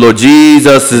 Thank you, Lord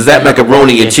Jesus. Is that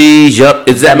macaroni and cheese? Yup.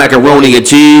 Is that macaroni and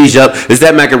cheese? Yup. Is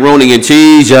that macaroni and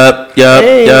cheese? Yup.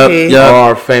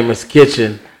 Our Famous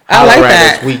Kitchen. I like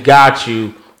that. We got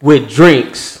you with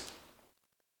drinks.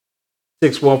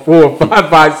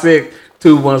 614-556.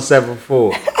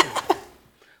 2174.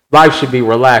 Life should be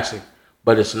relaxing,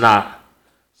 but it's not.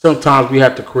 Sometimes we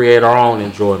have to create our own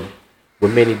enjoyment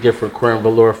with many different creme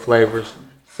velour flavors,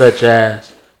 such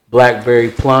as blackberry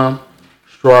plum,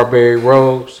 strawberry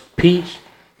rose, peach,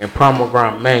 and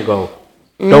pomegranate mango.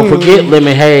 Don't forget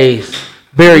lemon haze,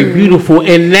 very beautiful,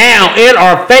 and now in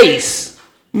our face.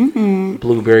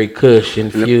 Blueberry Kush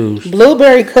infused.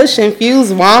 Blueberry Kush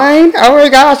infused wine? Oh my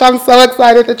gosh, I'm so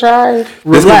excited to try.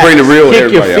 This can bring the real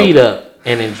kick your feet up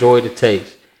and enjoy the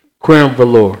taste. Creme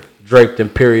velour, draped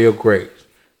imperial grapes.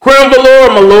 Creme velour,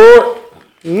 my lord.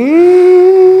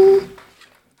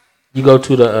 You go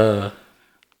to the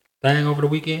thing over the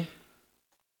weekend?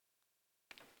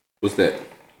 What's that?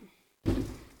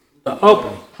 The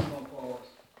open.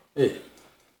 Yeah.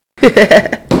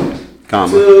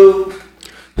 Comma.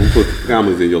 put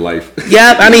commas in your life.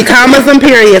 Yep, I need commas and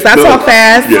periods. I talk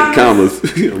fast. Yeah, commas.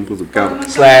 I'm gonna put some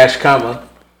commas. / comma.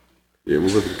 Yeah,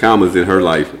 we'll put some commas in her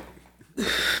life.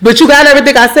 But you got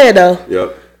everything I said though.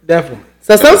 Yep. Definitely.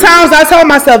 So sometimes I tell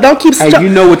myself, don't keep. Hey, you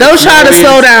know what don't try to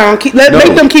slow down.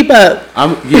 Make them keep up.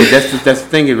 That's the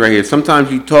thing is right here.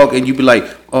 Sometimes you talk and you be like,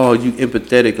 oh, you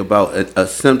empathetic about a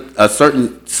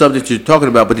certain subject you're talking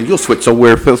about, but then you'll switch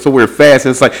somewhere fast,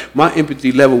 and it's like my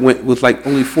empathy level was like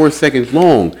only 4 seconds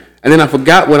long, and then I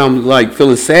forgot what I'm like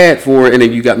feeling sad for, and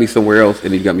then you got me somewhere else,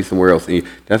 and then you got me somewhere else, and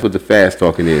that's what the fast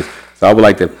talking is. So I would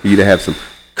like for you to have some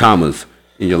commas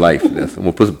in your life. I'm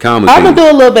gonna put some commas. I'm gonna do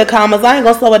a little bit commas. I ain't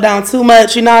gonna slow it down too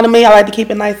much. You know what I mean? I like to keep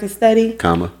it nice and steady.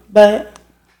 Comma. But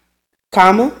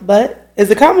is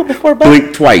it comma before but?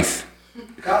 Blink twice.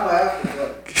 Comma after what?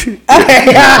 Okay.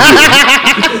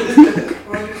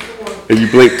 And you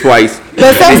blink twice.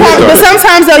 But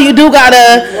sometimes though, you do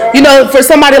gotta, for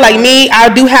somebody like me, I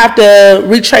do have to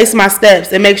retrace my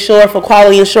steps and make sure for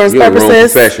quality insurance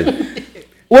purposes. You're in the wrong profession.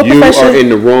 What you profession? are in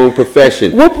the wrong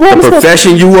profession. What the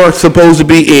profession you are supposed to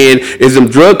be in is them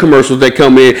drug commercials that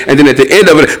come in, and then at the end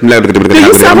of it, do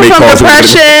you suffer from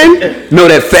depression? No,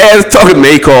 that fast talking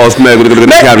may cause nausea.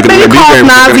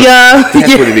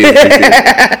 That's what it is.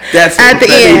 That's at the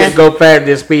end. Just go fast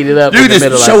and speed it up. You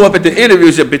just show up at the interview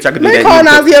and say, "Bitch, I can do that." May cause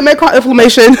nausea, may cause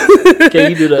inflammation. Can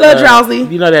you do the little drowsy?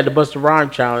 You know that the Busta Rhyme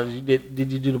challenge?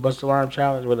 Did you do the Busta Rhyme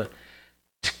challenge with a?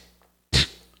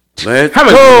 Let's go.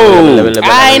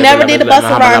 I never did the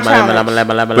Busta Rhyme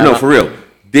challenge. But no, for real.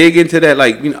 Dig into that,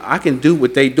 I can do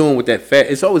what they doing with that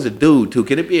fat. It's always a dude too.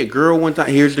 Can it be a girl one time?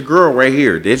 Here's the girl right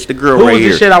here. This the girl right here. Who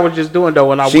was the shit I was just doing though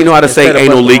when I She know how to say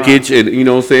anal leakage and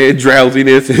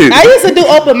drowsiness. I used to do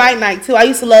open mic night too. I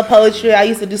used to love poetry. I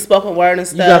used to do spoken word and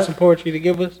stuff. You got some poetry to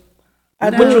give us?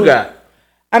 What you got?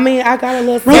 I mean, I got a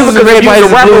little. Because if you was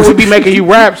a rapper, we'd be making you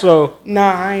rap. So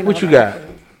I ain't. What you got?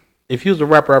 If you was a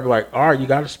rapper, I'd be like, all right, you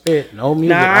got to spit. No music.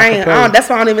 Nah, I ain't. That's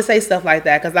why I don't even say stuff like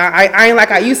that. Because I ain't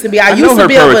like I used to be. I used to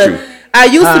be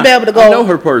able to go. I know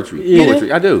her poetry.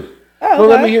 I do. Oh, well,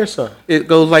 let me hear some. It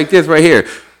goes like this right here.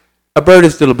 A bird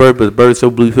is still a bird, but the bird is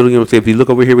so blue. You know what I'm saying? If you look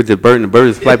over here with the bird, and the bird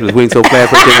is flapping his wings so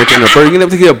fast right there, the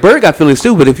bird, a bird got feelings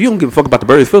too, but if you don't give a fuck about the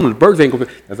bird's feelings, the birds ain't going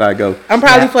to. That's how it goes. I'm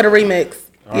probably for the remix.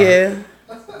 All yeah.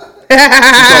 She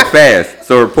talk fast,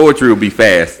 so her poetry will be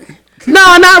fast.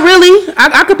 No, not really.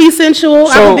 I could be sensual.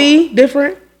 I could be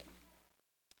different.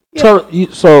 Yeah. So you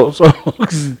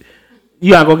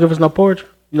not gonna give us no poetry?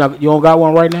 You don't got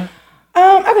one right now?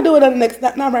 I could do it on the next.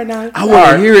 Not right now. I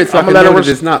want to hear it. So I'm gonna let her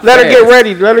get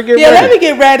ready. Let her get ready. Yeah, let me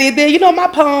get ready. Then my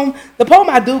poem. The poem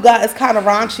I do got is kind of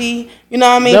raunchy. You know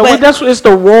what I mean? No, but it's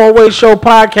the Raw Way Show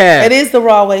podcast. It is the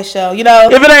Raw Way Show. If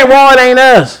it ain't raw, it ain't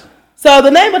us. So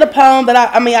the name of the poem that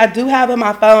I do have in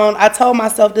my phone, I told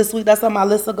myself this week, that's on my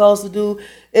list of goals to do,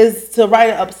 is to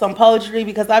write up some poetry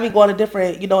because I be going to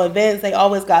different, events.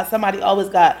 Somebody always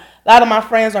got, a lot of my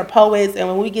friends are poets, and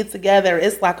when we get together,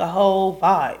 it's like a whole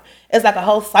vibe. It's like a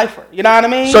whole cipher. You know what I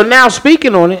mean? So now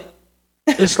speaking on it,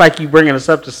 it's like you bringing us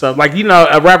up to something. Like,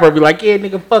 a rapper would be like, yeah,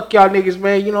 nigga, fuck y'all niggas,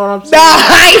 man. You know what I'm saying? No,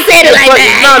 I ain't saying it like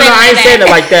that. No, I ain't saying it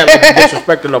like that. Like,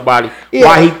 disrespecting nobody. Yeah.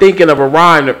 Why he thinking of a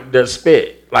rhyme to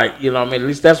spit? Like, you know what I mean? At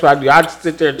least that's what I do. I just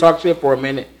sit there and talk shit for a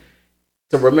minute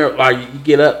to remember, like, you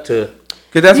get up to.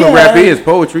 Because that's what rap is,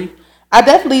 poetry. I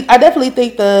definitely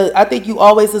think you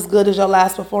always as good as your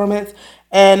last performance.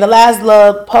 And the last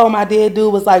poem I did do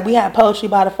was we had Poetry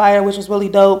by the Fire, which was really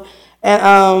dope.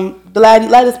 And the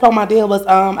latest poem I did was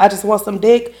I Just Want Some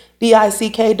Dick,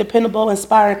 DICK, dependable,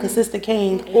 inspiring, consistent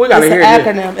king. We gotta hear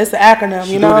acronym. It's an acronym,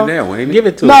 you know. Give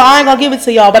it to No, I ain't gonna give it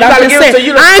to y'all, but I'm just saying. I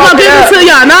ain't gonna give it to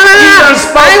y'all. No.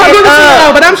 I ain't gonna give it to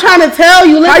y'all, but I'm trying to tell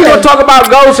you. Listen. How you gonna talk about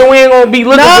ghosts and we ain't gonna be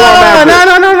looking for them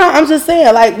after? No. I'm just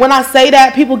saying, when I say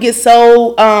that, people get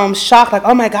so shocked, like,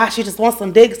 oh my gosh, you just want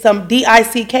some dick, some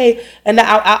DICK. And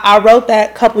I wrote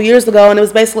that a couple years ago, and it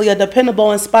was basically a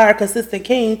dependable, inspired, consistent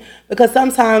king. Because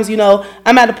sometimes,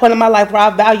 I'm at a point in my life where I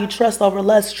value trust over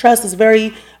lust. Trust is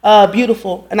very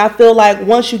beautiful. And I feel like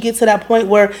once you get to that point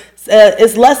where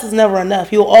it's less is never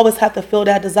enough. You'll always have to feel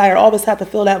that desire, always have to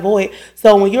feel that void.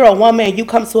 So when you're a woman, you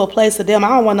come to a place of, damn, I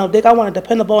don't want no dick. I want a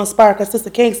dependable, inspired,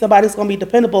 consistent king. Somebody who's going to be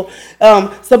dependable.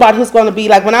 Somebody who's going to be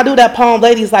when I do that poem,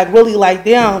 ladies really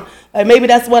damn, maybe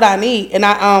that's what I need. And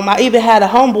I even had a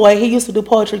homeboy. He used to do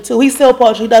poetry too. He still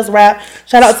poetry. He does rap.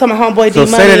 Shout out to my homeboy D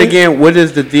Money. So say that again. What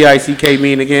does the DICK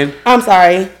mean again? I'm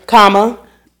sorry. Comma.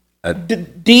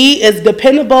 D is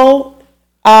dependable.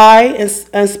 I is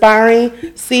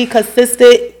inspiring. C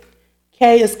consistent.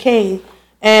 K is king.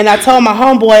 And I told my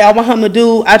homeboy I want him to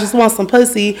do, I just want some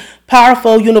pussy,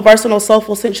 powerful, universal,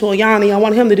 soulful, sensual yanni. I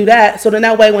want him to do that. So then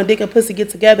that way when dick and pussy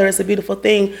get together, it's a beautiful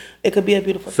thing. It could be a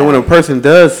beautiful thing. So when a person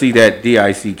does see that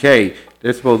DICK,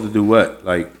 they're supposed to do what?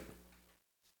 Like,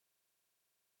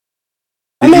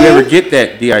 did you ever get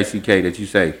that DICK that you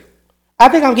say? I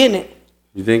think I'm getting it.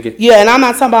 You think it? Yeah, and I'm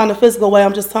not talking about in the physical way.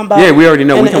 I'm just talking about. Yeah, we already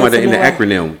know. We're talking about that in the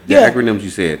acronym. The acronyms you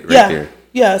said right there.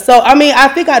 Yeah, so I mean, I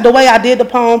think the way I did the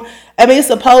poem, I mean, it's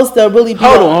supposed to really be.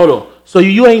 Hold on. So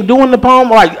you ain't doing the poem?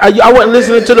 Like I wasn't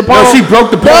listening to the poem. No, she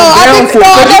broke the poem down for.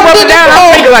 She broke it down.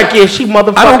 I'm thinking like, yeah, she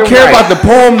motherfucking. I don't care about the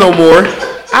poem no more.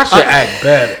 I should act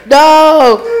better.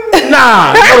 No.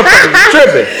 Nah, motherfucker's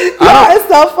tripping. It's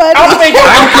so funny. I don't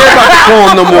care about the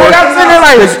poem no more. I'm sitting there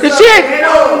like,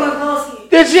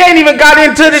 she ain't even got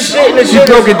into the shit. She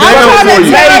broke it down for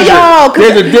you.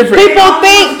 There's a difference. People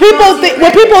think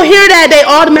when people hear that, they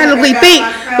automatically think.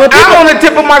 I'm on the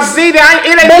tip of my seat.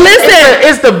 But listen,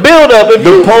 it's the build up.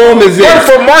 The poem is this.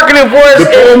 For marketing for us.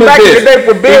 The poem back is in the day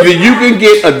for this. Either you can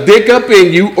get a dick up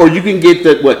in you, or you can get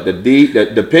the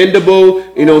dependable.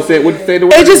 You know what I'm saying? What you say the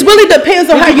word? It just really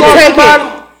depends on how you take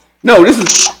it. No, this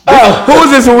is. Who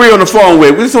is this? Who we on the phone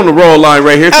with? This is on the raw line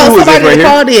right here. So who is this right here?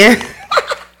 Called in.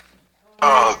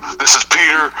 This is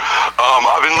Peter.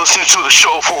 I've been listening to the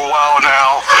show for a while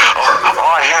now.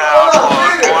 I have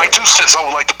my 2 cents I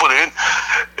would like to put in,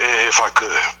 if I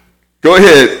could. Go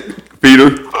ahead, Peter.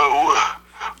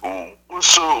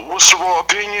 What's the raw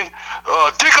opinion?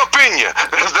 Dick opinion.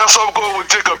 That's what I'm going with.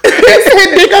 Dick opinion.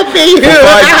 Dick opinion.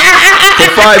 For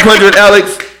 500,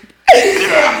 Alex.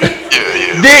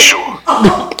 Yeah, Dick. sure.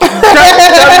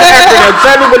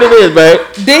 Tell me what it is, babe.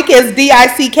 Dick is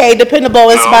DICK, dependable,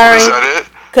 inspiring, Is that it?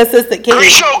 consistent king.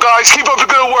 Great show, guys. Keep up the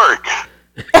good work.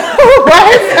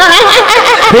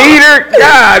 Peter,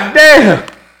 god damn.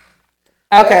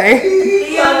 Okay.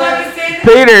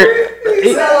 Peter.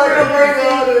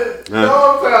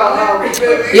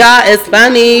 Y'all, it's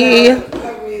funny.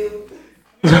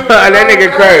 That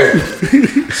nigga crazy.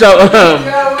 So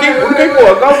keep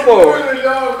going, go forward.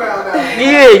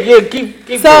 Yeah,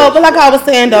 keep So, going. but like I was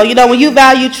saying though, when you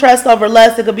value trust over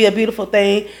lust, it could be a beautiful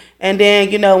thing. And then,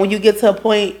 when you get to a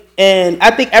point, and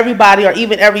I think everybody, or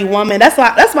even every woman, that's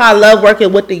why I love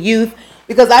working with the youth,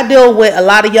 because I deal with a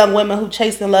lot of young women who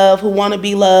chasing love, who want to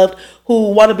be loved,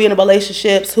 who want to be in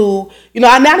relationships, who,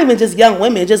 I'm not even just young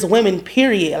women, just women,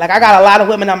 period. Like, I got a lot of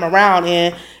women I'm around,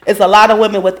 and it's a lot of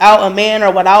women without a man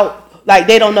or without, like,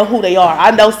 they don't know who they are. I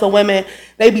know some women,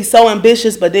 they be so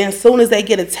ambitious, but then as soon as they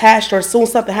get attached or as soon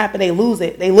as something happens, they lose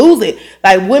it.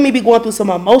 Like, women be going through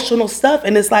some emotional stuff,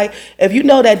 and it's like, if you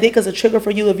know that dick is a trigger for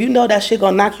you, if you know that shit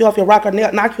gonna knock you off your rocker,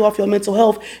 knock you off your mental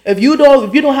health, if you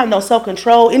don't have no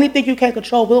self-control, anything you can't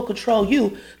control will control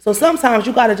you. So sometimes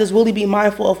you gotta just really be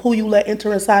mindful of who you let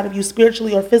enter inside of you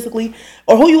spiritually or physically,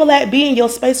 or who you let be in your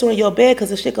space or in your bed, because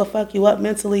the shit could fuck you up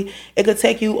mentally. It could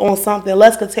take you on something.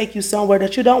 Lust could take you somewhere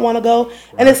that you don't want to go. Right.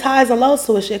 And it's highs and lows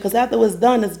to a shit, because after it's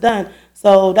done, it's done.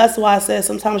 So that's why I said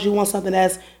sometimes you want something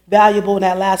that's valuable and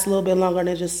that lasts a little bit longer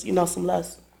than just, some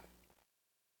lust.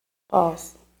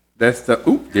 Pause. That's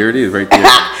there it is right there.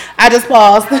 I just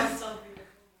paused.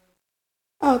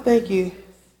 Oh, thank you.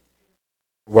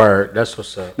 Word, that's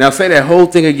what's up. Now say that whole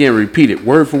thing again, repeat it,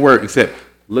 word for word, except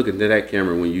look into that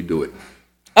camera when you do it.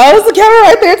 Oh, it's the camera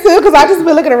right there too, because I just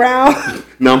been looking around.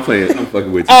 No, I'm playing. I'm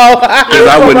fucking with you. Oh. Because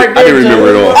I didn't remember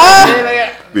it all.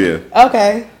 Yeah.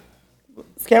 Okay.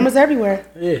 There's cameras everywhere.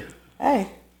 Yeah.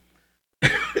 Hey.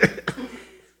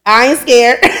 I ain't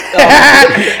scared.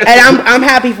 And I'm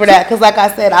happy for that, because like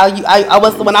I said, I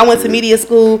was, when I went to media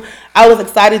school, I was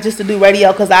excited just to do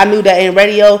radio, because I knew that in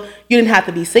radio you didn't have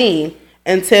to be seen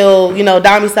until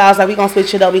Dami Styles like, we gonna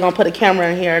switch it up, we gonna put a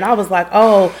camera in here, and I was like,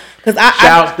 oh, because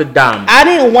shouts to Dami. I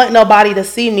didn't want nobody to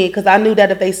see me, because I knew that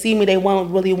if they see me, they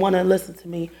won't really want to listen to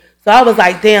me. So I was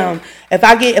like, damn, if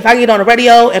I get on the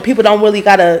radio and people don't really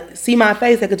gotta see my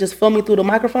face, they could just film me through the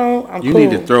microphone. I'm You cool. need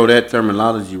to throw that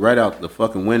terminology right out the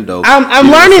fucking window.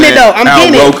 I'm learning it though. I'm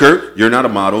getting Al it. Roker, you're not a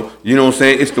model. You know what I'm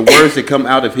saying? It's the words that come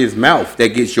out of his mouth that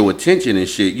gets your attention and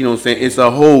shit. You know what I'm saying? It's a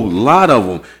whole lot of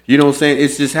them. You know what I'm saying?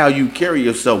 It's just how you carry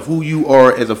yourself, who you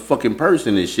are as a fucking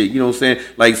person and shit. You know what I'm saying?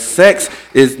 Like, sex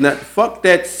is not, fuck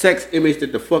that sex image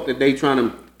that the fuck that they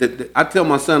trying to, I tell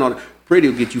my son on pretty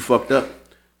will get you fucked up.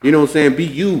 You know what I'm saying? Be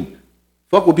you.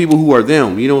 Fuck with people who are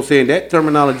them. You know what I'm saying? That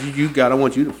terminology you got, I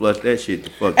want you to flush that shit the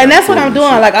fuck out. And that's what I'm doing.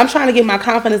 Like, I'm trying to get my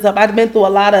confidence up. I've been through a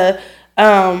lot of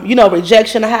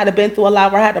rejection. I had been through a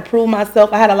lot where I had to prove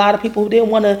myself. I had a lot of people who didn't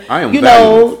want to,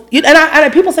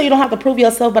 and people say you don't have to prove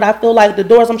yourself, but I feel like the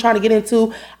doors I'm trying to get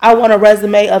into, I want a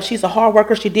resume of she's a hard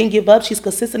worker. She didn't give up. She's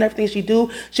consistent in everything she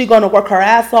do. She's going to work her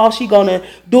ass off. She's going to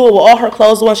do it with all her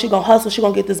clothes on. She's going to hustle. She's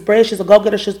going to get this bread. She's a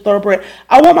go-getter. She's thoroughbred.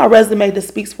 I want my resume to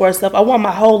speak for herself. I want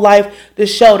my whole life to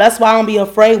show. That's why I don't be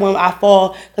afraid when I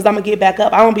fall, because I'm going to get back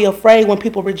up. I don't be afraid when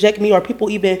people reject me or people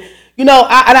even,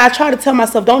 I try to tell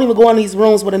myself, don't even go in these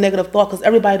rooms with a negative thought, because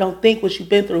everybody don't think what you've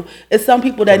been through. It's some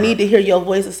people that need to hear your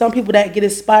voice. It's some people that get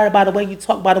inspired by the way you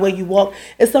talk, by the way you walk.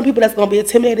 It's some people that's going to be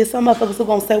intimidated. Some motherfuckers are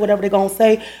going to say whatever they're going to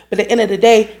say. But at the end of the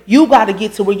day, you got to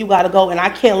get to where you got to go. And I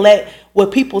can't let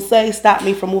what people say stop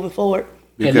me from moving forward.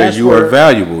 Because you are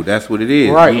valuable. That's what it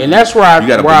is. Right. And that's where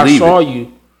I saw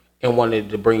you and wanted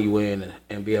to bring you in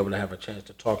and be able to have a chance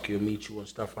to talk to you and meet you and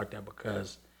stuff like that,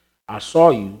 because I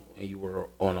saw you and you were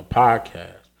on a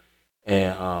podcast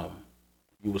and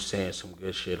you were saying some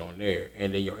good shit on there,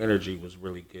 and then your energy was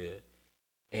really good,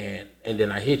 and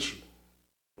then I hit you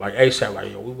like ASAP,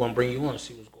 like, yo, we want to bring you on and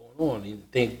see what's going on.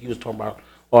 And think you was talking about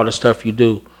all the stuff you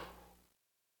do.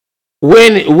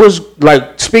 When it was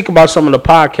like, speak about some of the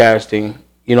podcasting,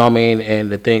 you know what I mean,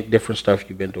 and the different stuff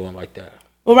you've been doing like that.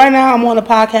 Well, right now I'm on a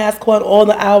podcast called On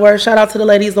the Hour. Shout out to the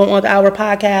ladies on the Hour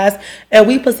podcast, and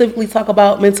we specifically talk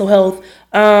about mental health.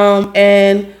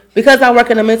 And because I work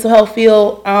in the mental health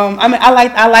field, I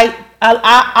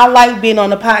like being on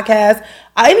the podcast.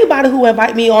 Anybody who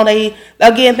invite me on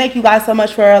again, thank you guys so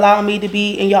much for allowing me to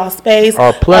be in y'all space.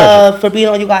 Our pleasure. For being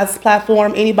on you guys'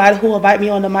 platform. Anybody who invite me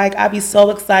on the mic, I'd be so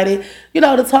excited,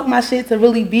 to talk my shit, to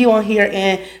really be on here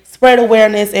and spread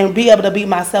awareness and be able to be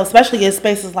myself, especially in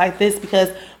spaces like this,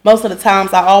 because most of the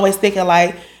times I always thinking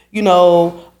like,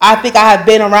 I think I have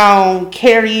been around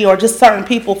Carrie or just certain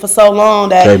people for so long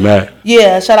that, K-Mac.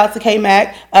 Yeah, shout out to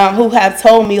K-Mac, who have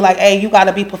told me like, hey, you got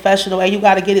to be professional, hey, you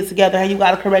got to get it together, hey, you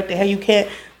got to correct it, hey, you can't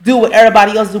do what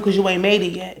everybody else do because you ain't made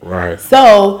it yet. Right.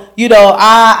 So,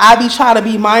 I be trying to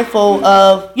be mindful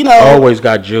of, Always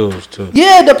got jewels too.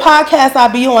 Yeah, the podcast I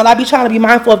be on, I be trying to be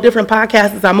mindful of different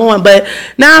podcasts I'm on. But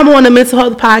now I'm on the mental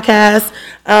health podcast,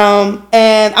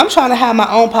 and I'm trying to have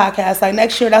my own podcast. Like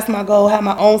next year, that's my goal, have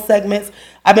my own segments.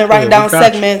 I've been writing down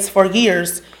segments for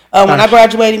years. When I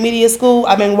graduated media school,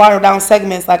 I've been writing down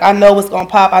segments. Like I know what's gonna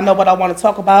pop. I know what I want to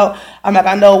talk about.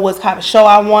 I know what kind of show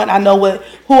I want. I know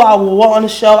who I will want on the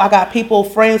show. I got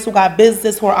friends who got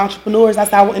business, who are entrepreneurs.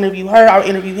 That's how I will interview her. I will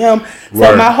interview him.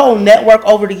 So my whole network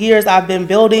over the years I've been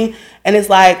building, and it's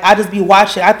like I just be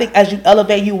watching. I think as you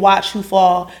elevate, you watch who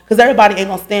fall, because everybody ain't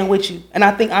gonna stand with you. And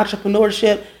I think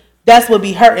entrepreneurship, that's what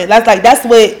be hurting. That's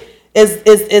what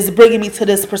is bringing me to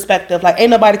this perspective. Like, ain't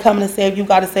nobody coming to save you. You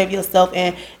got to save yourself.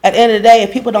 And at the end of the day,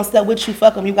 if people don't step with you,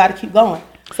 fuck them. You got to keep going.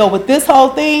 So with this whole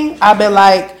thing, I've been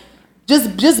like,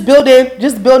 just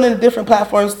building different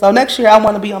platforms. So next year, I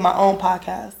want to be on my own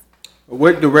podcast.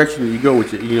 What direction do you go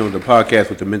with the podcast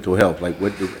with the mental health? Like,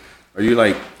 are you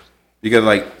like? Because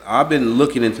like I've been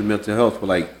looking into mental health for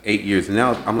like 8 years, and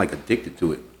now I'm like addicted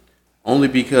to it. Only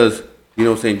because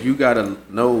you gotta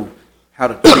know how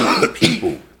to treat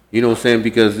people. You know what I'm saying?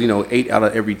 Because, 8 out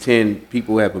of every 10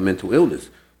 people have a mental illness.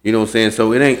 You know what I'm saying?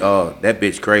 So it ain't, that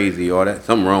bitch crazy or that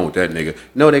something wrong with that nigga.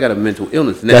 No, they got a mental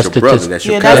illness, and that's your brother. That's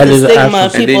your cousin. That's the stigma.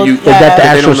 And then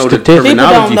they don't know the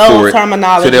terminology for it.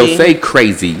 Terminology. So they'll say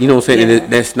crazy. You know what I'm saying? Yeah.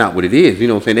 And that's not what it is. You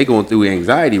know what I'm saying? They going through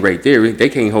anxiety right there. They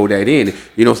can't hold that in.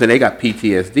 You know what I'm saying? They got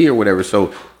PTSD or whatever.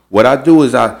 So what I do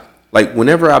is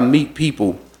whenever I meet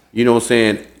people, you know what I'm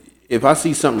saying, if I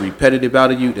see something repetitive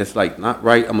out of you that's like not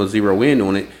right, I'm gonna zero in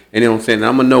on it, and you know what I'm saying.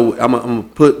 I'm gonna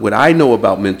put what I know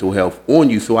about mental health on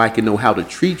you, so I can know how to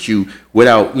treat you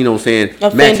without,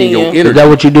 matching your energy. Is that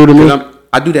what you do to me?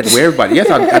 I do that to everybody. Yes,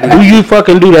 I do. Do you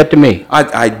fucking do that to me?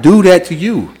 I do that to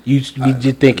you. You just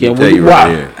thinking, let me tell you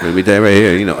right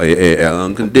here.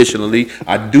 Unconditionally,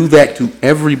 I do that to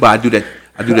everybody.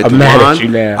 I do that to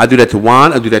Juan. I do that to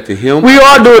Juan. I do that to him. We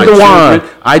all do it to Juan.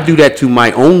 I do that to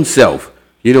my own self.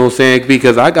 You know what I'm saying?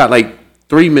 Because I got like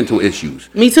 3 mental issues.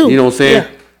 Me too. You know what I'm saying?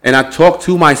 Yeah. And I talk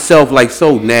to myself like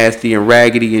so nasty and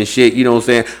raggedy and shit. You know what I'm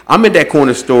saying? I'm in that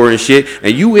corner store and shit,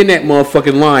 and you in that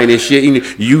motherfucking line and shit.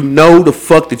 And you know the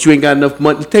fuck that you ain't got enough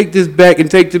money to take this back and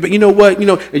take this back. You know what? And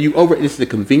you this is a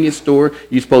convenience store.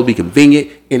 You're supposed to be convenient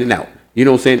in and out. You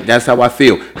know what I'm saying? That's how I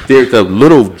feel. There's a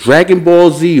little Dragon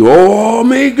Ball Z,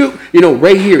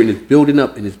 right here, and it's building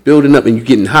up, and you're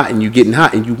getting hot,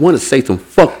 and you want to say some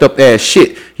fucked up ass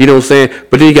shit. You know what I'm saying?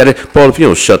 But then you got to, Paul, if you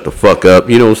don't shut the fuck up,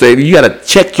 you know what I'm saying? You got to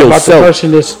check yourself. About the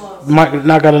person that's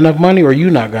not got enough money, or you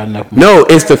not got enough money? No,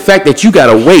 it's the fact that you got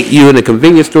to wait. You're in a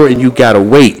convenience store, and you got to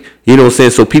wait. You know what I'm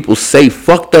saying? So people say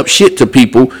fucked up shit to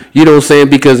people, you know what I'm saying,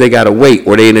 because they gotta wait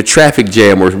or they in a traffic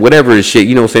jam or whatever and shit.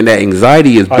 You know what I'm saying? That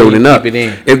anxiety is building up.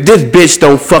 If this bitch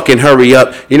don't fucking hurry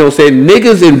up, you know what I'm saying?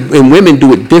 Niggas and women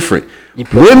do it different.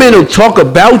 Women will talk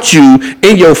about you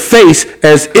in your face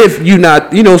as if you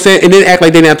not, you know what I'm saying, and then act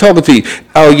like they're not talking to you.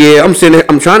 Oh yeah, I'm sitting there,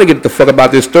 I'm trying to get the fuck about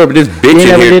this story, but this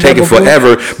bitch in here taking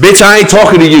forever. Bitch, I ain't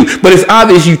talking to you, but it's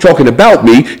obvious you talking about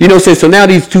me. You know what I'm saying? So now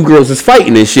these two girls is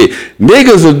fighting and shit.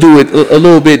 Niggas will do it a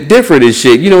little bit different and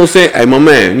shit. You know what I'm saying? Hey, my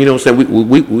man, you know what I'm saying?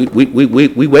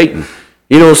 We waiting.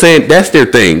 You know what I'm saying? That's their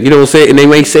thing. You know what I'm saying? And they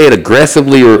may say it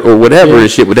aggressively or whatever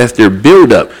and shit, but that's their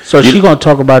build up. So she gonna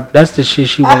talk about, that's the shit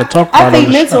she wanna talk about. I think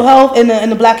mental health in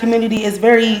the black community is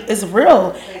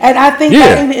real. And I think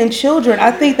that even in children,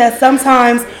 I think that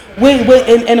sometimes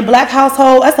in a black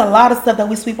household, that's a lot of stuff that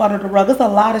we sweep under the rug. It's a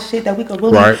lot of shit that we could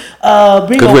really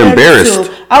bring awareness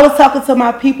to. I was talking to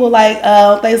my people like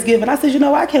Thanksgiving. I said, you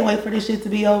know, I can't wait for this shit to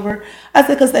be over. I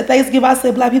said, because at Thanksgiving, I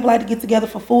said, black people like to get together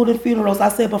for food and funerals. I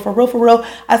said, but for real,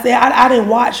 I said, I didn't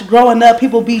watch growing up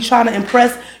people be trying to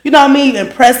impress, you know what I mean,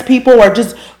 impress people or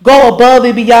just go above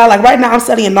and beyond. Like right now, I'm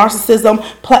studying narcissism,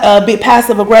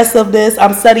 passive aggressiveness.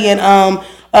 I'm studying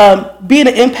being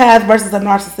an empath versus a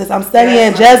narcissist. I'm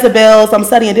studying Jezebels. I'm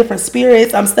studying different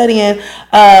spirits. I'm studying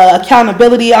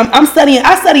accountability. I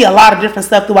study a lot of different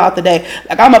stuff throughout the day.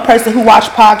 Like I'm a person who watch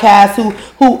podcasts,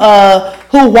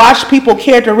 who watch people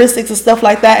characteristics and stuff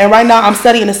like that. And right now I'm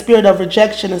studying the spirit of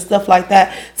rejection and stuff like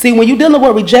that. See, when you're dealing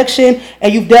with rejection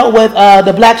and you've dealt with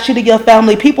the black sheep of your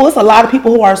family, it's a lot of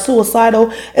people who are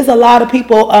suicidal. It's a lot of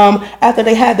people after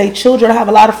they had their children. I have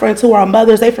a lot of friends who are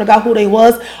mothers. They forgot who they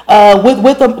was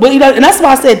with them. You know, and that's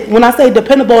why I said, when I say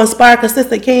dependable, inspired,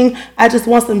 consistent king, I just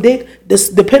want some dick. This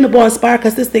dependable, inspired,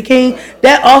 consistent king,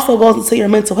 that also goes into your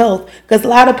mental health. Because a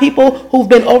lot of people who've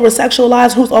been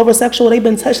over-sexualized, who's over-sexual, they've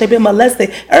been touched, they've been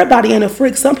molested. Everybody ain't a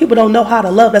freak. Some people don't know how to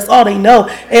love. That's all they know.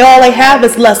 All they have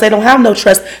is lust. They don't have no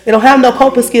trust. They don't have no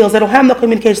coping skills. They don't have no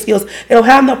communication skills. They don't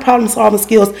have no problem-solving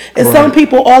skills. And some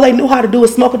people, all they knew how to do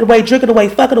is smoke it away, drink it away,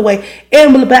 fuck it away.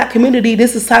 In the black community,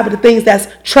 this is type of the things that's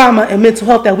trauma and mental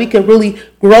health that we can really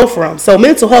grow from. So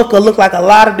mental health could look like a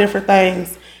lot of different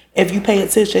things if you pay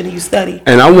attention and you study.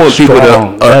 And I want people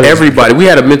to, everybody, we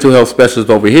had a mental health specialist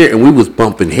over here and we was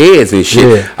bumping heads and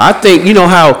shit. Yeah. I think, you know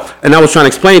how, and I was trying to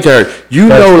explain to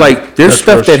her, like there's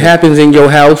stuff that happens in your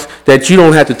house that you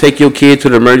don't have to take your kid to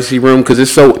the emergency room because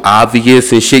it's so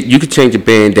obvious and shit. You could change a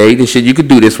Band-Aid and shit. You could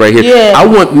do this right here. Yeah. I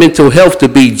want mental health to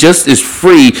be just as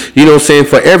free, you know what I'm saying,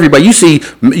 for everybody. You see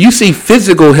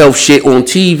physical health shit on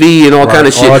TV and all kind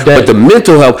of shit, but the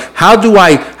mental health, how do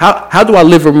I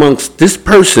live amongst this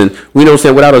person, you know what I'm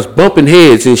saying, without us bumping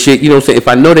heads and shit, you know what I'm saying, if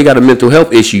I know they got a mental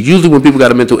health issue. Usually when people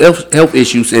got a mental health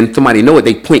issues and somebody know it,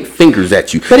 they point fingers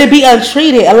at you. But it be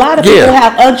untreated. A lot of people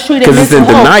have untreated mental health. Because it's in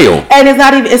denial. And it's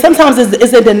not even, and sometimes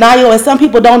it's in denial, and some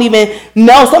people don't even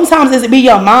know. Sometimes it be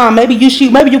your mom. Maybe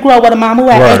you grew up with a mom who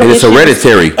had anger issues. It's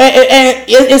hereditary. And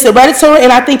it's hereditary,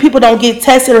 and I think people don't get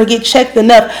tested or get checked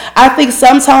enough. I think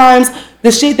sometimes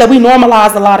the shit that we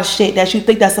normalize, a lot of shit that you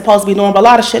think that's supposed to be normal, a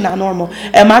lot of shit not normal.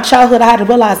 In my childhood, I had to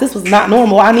realize this was not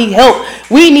normal. I need help.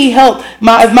 We need help. If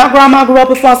my grandma grew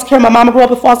up in foster care, my mama grew up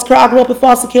in foster care, I grew up in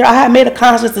foster care, I had made a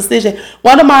conscious decision.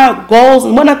 One of my goals,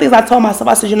 and one of the things I told myself,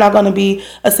 I said, you're not going to be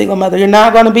a single mother. You're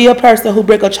not going to be a person who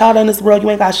bring a child in this world.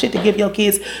 You ain't got shit to give your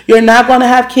kids. You're not going to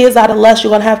have kids out of lust. You're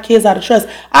going to have kids out of trust.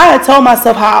 I had told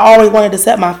myself how I always wanted to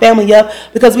set my family up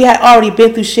because we had already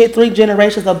been through shit, 3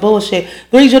 generations of bullshit,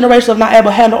 3 generations of not able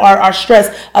to handle our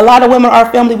stress. A lot of women, our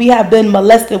family, we have been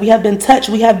molested, we have been touched,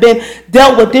 we have been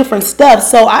dealt with different stuff.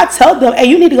 So I tell them, hey,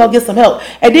 you need to go get some help.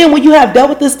 And then when you have dealt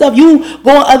with this stuff, you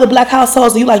go in other black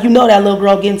households and you know that little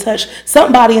girl getting touched.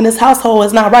 Somebody in this household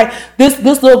is not right. This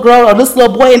little girl or this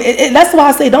little boy, and that's why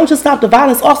I say don't just stop the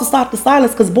violence, also stop the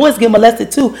silence, because boys get molested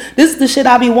too. This is the shit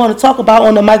I be wanting to talk about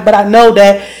on the mic, but I know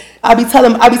that I be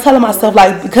telling myself,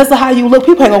 like, because of how you look,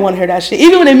 people ain't gonna want to hear that shit.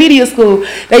 Even in media school,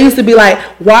 they used to be like,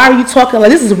 why are you talking like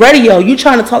this is radio? You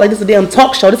trying to talk like this is a damn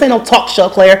talk show. This ain't no talk show,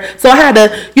 Claire. So I had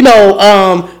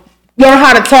to, learn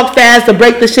how to talk fast to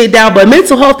break the shit down. But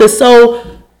mental health is so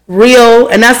real,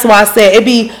 and that's why I said it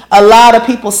be a lot of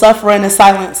people suffering in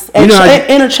silence and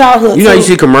inner childhood. You know, you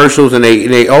see commercials and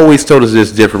they always told us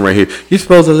this different right here. You're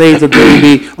supposed to lay the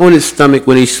baby on his stomach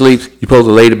when he sleeps. You're supposed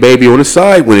to lay the baby on his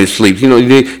side when he sleeps. You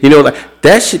know, like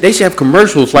that shit. They should have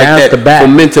commercials like that for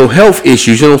mental health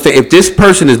issues. You know what I'm saying? If this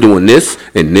person is doing this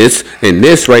and this and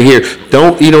this right here,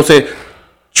 don't, you know what I'm saying?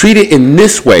 Treat it in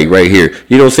this way right here,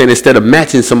 you know what I'm saying, instead of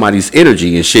matching somebody's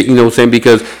energy and shit, you know what I'm saying,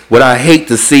 because what I hate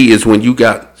to see is when you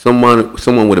got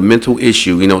someone with a mental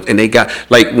issue, and they got,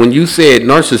 like when you said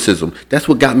narcissism, that's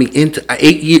what got me into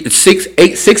 8 years,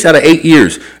 6 out of 8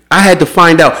 years. I had to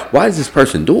find out, why is this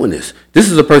person doing this? This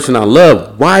is a person I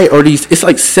love. Why are these? It's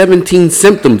like 17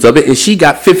 symptoms of it, and she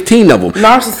got 15 of them.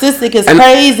 Narcissistic is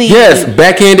crazy. Yes,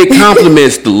 backhanded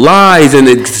compliments, the lies, and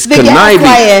the conniving.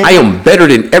 I am better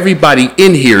than everybody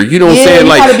in here. You know what I'm saying?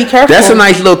 Like, be careful. That's a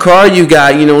nice little car you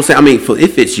got. You know what I'm saying? I mean,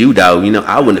 if it's you, though,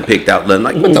 I wouldn't have picked out nothing.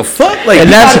 Like, what the fuck? Like, and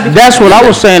that's what I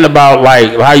was saying about,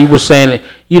 like, how you were saying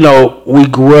it. We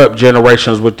grew up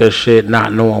generations with this shit,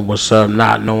 not knowing what's up,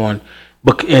 not knowing.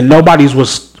 And nobody's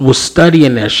was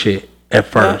studying that shit at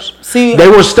first. See, they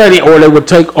were studying, or they would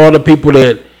take all the people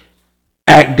that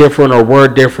act different or were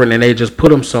different, and they just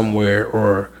put them somewhere,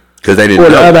 or because they didn't know.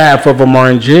 The other half of them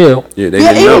are in jail. Yeah,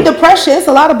 didn't even know. Depression. It's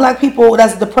a lot of black people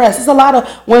that's depressed. It's a lot of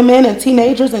women and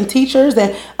teenagers and teachers,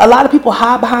 and a lot of people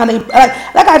hide behind it.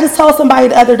 Like I just told somebody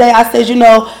the other day. I said,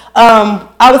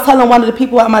 I was telling one of the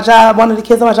people at my job, one of the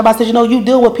kids at my job, I said, you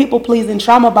deal with people pleasing,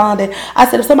 trauma bonding. I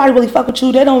said, if somebody really fuck with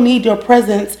you, they don't need your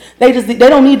presence. They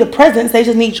don't need the presence. They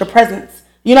just need your presence.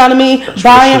 You know what I mean?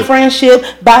 Buying friendship,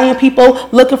 buying people,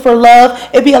 looking for love.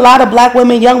 It'd be a lot of black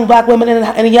women, young black women in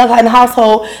a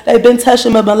household that've been touched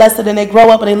and molested, and they grow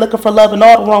up and they looking for love in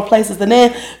all the wrong places. And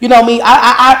then, me,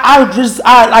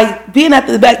 I like being at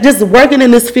the back, just working in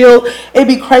this field. It'd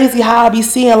be crazy how I be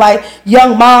seeing like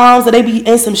young moms, and they be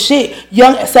in some shit,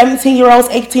 young 17-year-olds,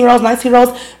 18-year-olds,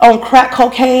 19-year-olds on crack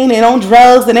cocaine and on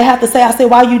drugs, and they have to say, I say,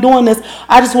 why are you doing this?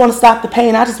 I just want to stop the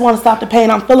pain. I just want to stop the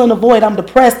pain. I'm feeling the void. I'm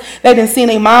depressed. They didn't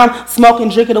see their mom smoking,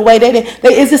 drinking away.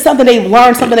 It's just something they've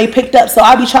learned, something they picked up. So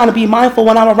I be trying to be mindful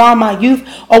when I'm around my youth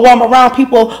or when I'm around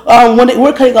people.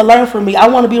 Where can they learn from me? I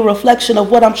want to be a reflection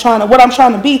of what I'm trying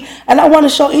to be, and I want to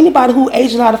show anybody who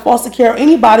aging out of foster care, or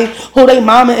anybody who they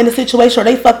mama in a situation or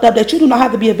they fucked up, that you do not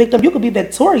have to be a victim. You can be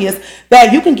victorious.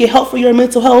 That you can get help for your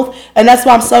mental health, and that's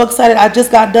why I'm so excited. I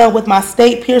just got done with my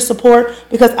state peer support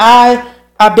because I've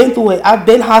been through it. I've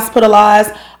been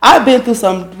hospitalized. I've been through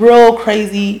some real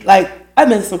crazy I've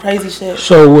been some crazy shit.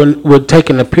 So when we're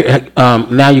taking the peer,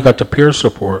 now you got the peer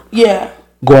support. Yeah.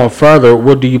 Going further,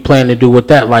 what do you plan to do with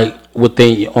that? Like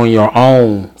on your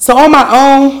own? So on my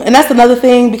own, and that's another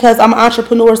thing because I'm an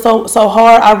entrepreneur so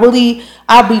hard.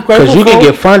 I'll be grateful. Because you can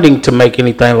get funding to make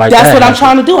anything like that. That's what I'm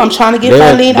trying to do. I'm trying to get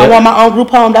funding. I want my own group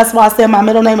home. That's why I said my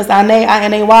middle name is Inay,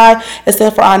 I-N-A-Y. It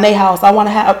stands for Inay House. I want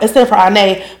to have, it stands for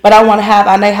Inay, but I want to have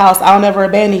Inay House. I'll never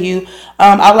abandon you.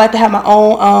 I would like to have my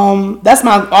own, that's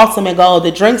my ultimate goal.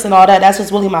 The drinks and all that, that's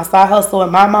just really my side hustle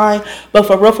in my mind. But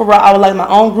for real, I would like my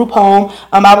own group home.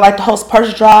 I would like to host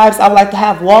purse drives. I would like to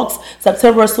have walks.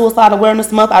 September is Suicide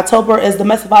Awareness Month. October is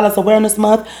Domestic Violence Awareness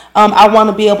Month. I want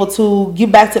to be able to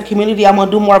give back to the community. I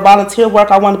want to do more volunteer work.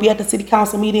 I want to be at the city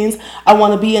council meetings. I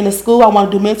want to be in the school. I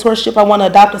want to do mentorship. I want to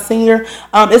adopt a senior.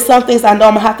 It's some things I know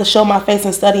I'm going to have to show my face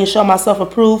and study and show myself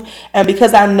improve. And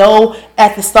because I know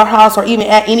at the Star House or even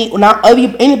at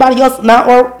anybody else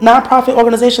non-profit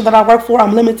organization that I work for,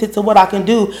 I'm limited to what I can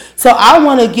do. So I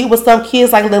want to get with some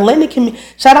kids like Linden.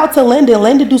 Shout out to Linden.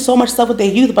 Linden do so much stuff with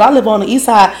their youth, but I live on the east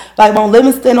side, like on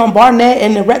Livingston, on Barnett,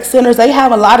 and the rec centers. They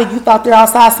have a lot of youth out there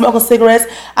outside smoking cigarettes.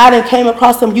 I done came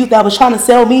across some youth that was trying to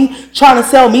sell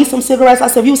me some cigarettes. I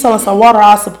said, if you selling some water,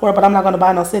 I'll support, but I'm not going to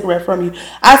buy no cigarette from you.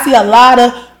 I see a lot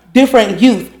of different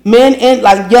youth, men and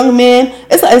like young men.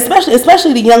 It's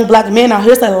especially the young black men out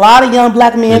here. There's a lot of young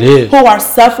black men who are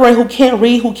suffering, who can't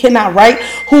read, who cannot write,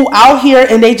 who out here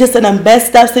and they just in a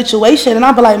messed up situation. And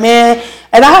I be like, man,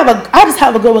 and I just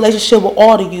have a good relationship with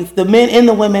all the youth, the men and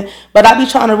the women. But I be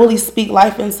trying to really speak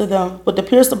life into them. But the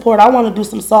peer support, I want to do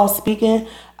some soft speaking.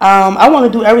 I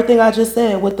want to do everything I just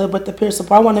said with the peer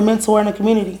support. I want to mentor in the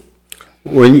community.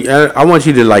 I want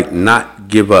you to not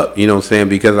give up, you know what I'm saying?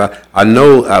 Because I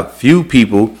know a few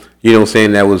people, you know what I'm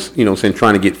saying, that was, you know what I'm saying,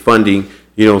 trying to get funding,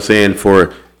 you know what I'm saying,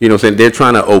 for, you know what I'm saying, they're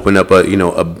trying to open up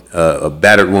a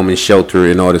battered woman shelter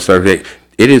and all this stuff. It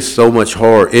is so much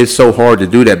hard. It's so hard to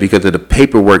do that because of the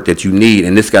paperwork that you need,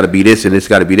 and this got to be this and this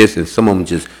got to be this, and some of them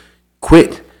just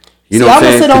quit. You know what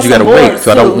I'm saying? Because you got to wait.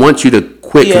 So I don't want you to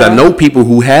quit because I know people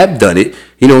who have done it,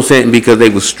 you know what I'm saying, because they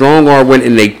were strong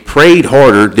and they prayed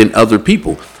harder than other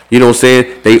people. You know what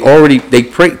I'm saying?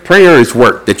 Prayer is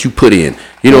work that you put in.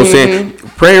 You know what I'm saying?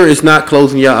 Prayer is not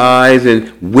closing your eyes and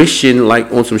wishing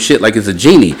like on some shit like it's a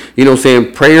genie. You know what I'm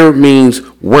saying? Prayer means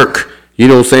work. You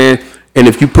know what I'm saying? And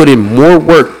if you put in more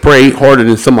work, pray harder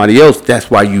than somebody else,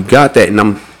 that's why you got that. And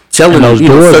I'm telling those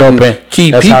doors open.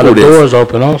 Key That's people how the this. doors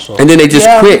open also. And then they just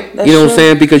quit. that's You know what I'm true.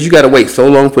 saying? Because you got to wait so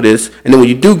long for this. And then when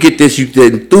you do get this, the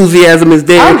enthusiasm is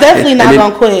there. I'm definitely not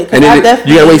going to quit. And then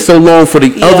you got to wait so long for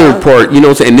the other part. You know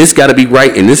what I'm saying? And this got to be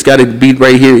right. And this got to be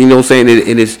right here. You know what I'm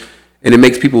saying? And it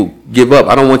makes people give up.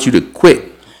 I don't want you to quit.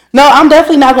 No, I'm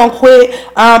definitely not gonna quit.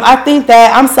 I think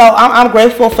that I'm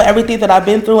grateful for everything that I've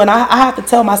been through, and I have to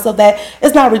tell myself that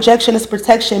it's not rejection, it's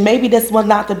protection. Maybe this was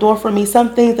not the door for me.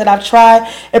 Some things that I've tried,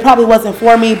 it probably wasn't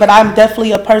for me, but I'm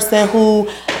definitely a person who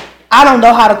I don't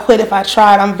know how to quit if I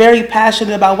tried. I'm very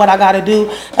passionate about what I gotta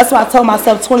do. That's why I told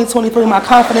myself 2023, my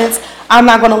confidence. I'm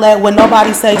not gonna let what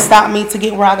nobody say stop me to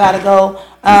get where I gotta go.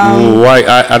 Why?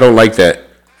 I don't like that.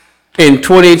 In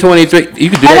 2023, you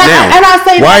can do that now. And I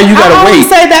say why that, you gotta wait? I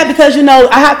say that because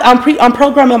I'm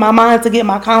programming my mind to get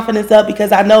my confidence up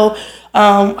because I know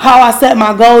how I set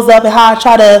my goals up and how I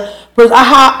try to.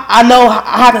 I know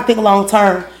how to think long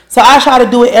term. So I try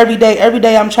to do it every day. Every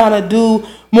day I'm trying to do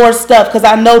more stuff because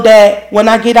I know that when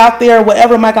I get out there,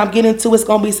 whatever mic I'm getting to, it's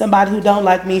gonna be somebody who don't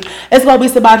like me. It's gonna be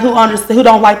somebody who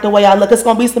don't like the way I look. It's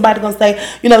gonna be somebody gonna say,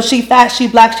 she fat, she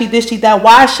black, she this, she that.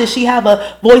 Why should she have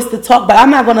a voice to talk? But I'm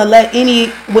not gonna let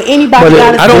anybody.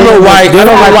 I don't know why. I don't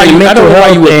know why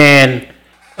you and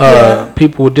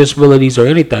people with disabilities or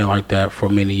anything like that for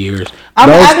many years.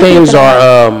 Those things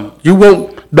are you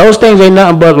won't. Those things ain't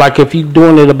nothing but like if you're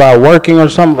doing it about working or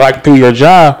something like through your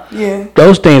job. Yeah.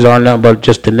 Those things aren't nothing but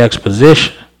just the next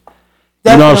position.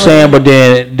 Definitely. You know what I'm saying? But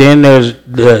then there's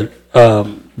the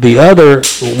other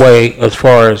way as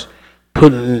far as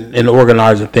putting and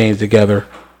organizing things together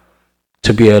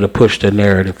to be able to push the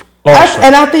narrative.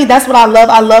 And I think that's what I love.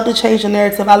 I love to change the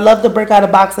narrative. I love to break out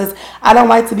of boxes. I don't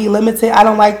like to be limited. I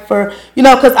don't like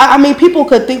because I mean, people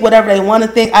could think whatever they want to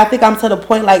think. I think I'm to the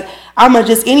point like I'm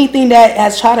just anything that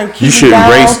has tried to keep me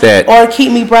down or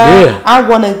keep me brown. Yeah. I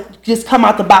want to just come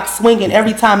out the box swinging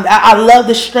every time. I love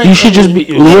the strength. You should just be.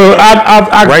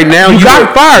 Right now, you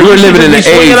got fired. You're living in an age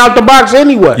swinging out the box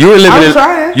anyway. You're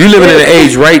living in an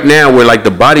age right now where like the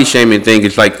body shaming thing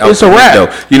is like it's a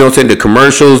wrap. You know what I'm saying? The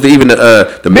commercials, even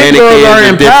the mannequins are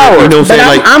empowered. You know what I'm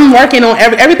saying? I'm working on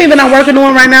everything that I'm working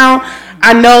on right now.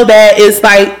 I know that it's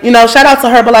like, shout out to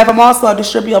Herbalife. I'm also a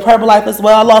distributor of Herbalife as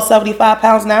well. I lost 75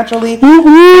 pounds naturally.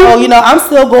 Mm-hmm. So, I'm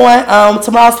still going.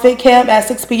 Tomorrow's Fit Camp at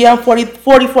 6 p.m.,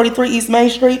 4043 East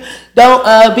Main Street.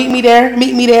 Don't beat me there.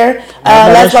 Meet me there.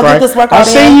 Let's go get this workout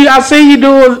in. I see you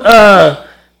doing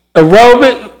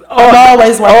aerobic. I'm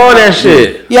always working. All that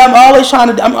shit. Yeah,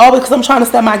 because I'm trying to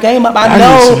step my game up. I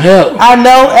know. Need some help. I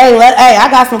know. Hey,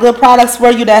 I got some good products for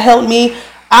you that help me.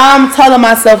 I'm telling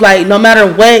myself like no matter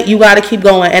what, you got to keep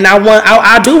going, and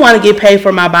I do want to get paid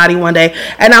for my body one day,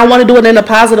 and I want to do it in a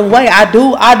positive way. I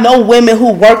know women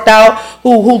who worked out,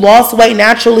 who lost weight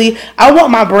naturally. I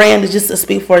want my brand to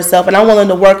speak for itself, and I'm willing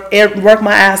to work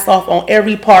my ass off on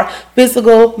every part,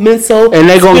 physical, mental, and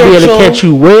they're gonna be able to catch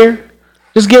you where.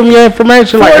 Just give me your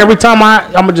information. Like every time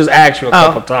I'm gonna just ask you a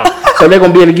couple times. So they're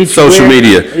gonna be able to get you social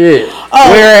media. Yeah.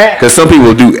 Where at? Because some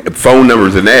people do phone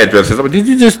numbers and addresses. I'm like, did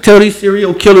you just tell these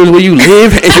serial killers where you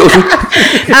live? You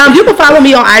can follow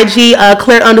me on IG,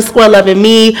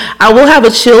 Claire_loving_me. I will have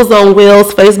a Chills on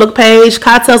Wheels Facebook page.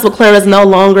 Cocktails with Claire is no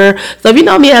longer. So if you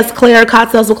know me as Claire,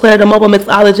 Cocktails with Claire, the mobile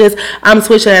mixologist, I'm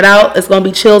switching it out. It's gonna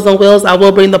be Chills on Wheels. I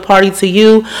will bring the party to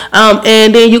you.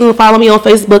 And then you can follow me on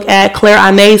Facebook at Claire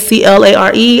Inay,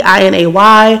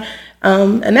 CLAREINAY.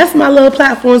 And that's my little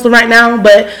platforms right now.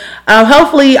 But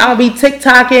hopefully I'll be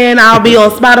TikToking. I'll be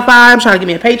on Spotify. I'm trying to get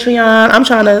me a Patreon. I'm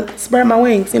trying to spread my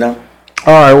wings, All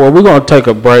right. Well, we're going to take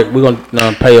a break. We're going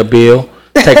to pay a bill,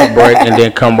 take a break, and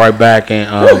then come right back.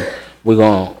 And we're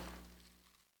going to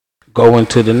go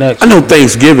into the next. I know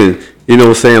Thanksgiving, you know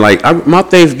what I'm saying? Like, my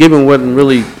Thanksgiving wasn't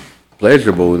really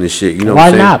pleasurable in this shit. You know what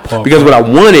I'm saying? Why not, Paul? Because what I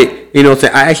wanted, you know what I'm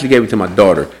saying? I actually gave it to my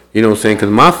daughter. You know what I'm saying? Because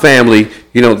my family,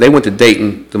 they went to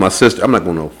Dayton to my sister. I'm not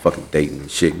going to no fucking Dayton and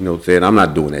shit. You know what I'm saying? I'm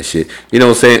not doing that shit. You know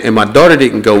what I'm saying? And my daughter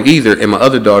didn't go either. And my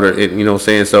other daughter, you know what I'm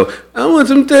saying? So I want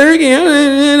some turkey.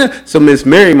 So Miss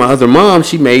Mary, my other mom,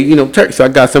 she made, turkey. So I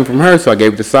got some from her. So I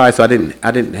gave it to Cy. So I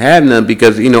didn't have none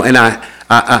because, and I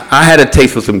had a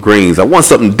taste for some greens. I want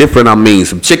something different.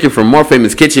 Some chicken from More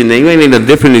Famous Kitchen. They ain't no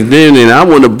different than and I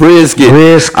want a brisket.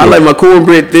 I like my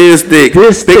cornbread this thick. Pick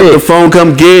up the phone,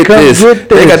 come get this.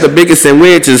 They got the biggest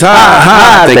sandwiches.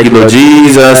 Thank you, Lord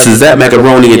Jesus. Is that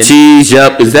macaroni and cheese?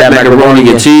 Yup. Is that macaroni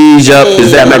and cheese? Yup.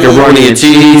 Is that macaroni and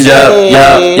cheese? Yup.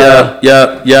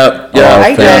 I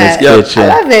like that. Kitchen. I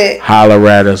love it. Holler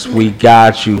at us. We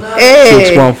got you.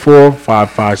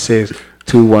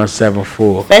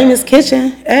 614-556-2174. Famous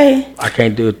Kitchen. Hey. I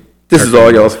can't do it. This is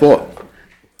all y'all's fault.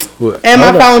 And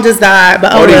my phone just died.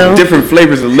 But all well. these different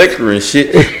flavors of liquor and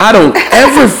shit. I don't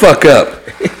ever fuck up.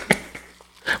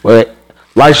 But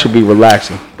life should be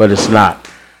relaxing, but it's not.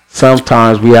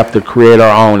 Sometimes we have to create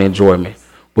our own enjoyment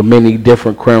with many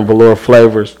different creme velour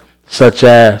flavors, such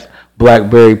as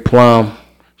blackberry plum,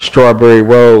 strawberry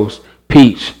rose,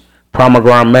 peach,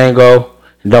 pomegranate mango,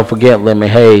 and don't forget lemon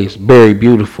haze, berry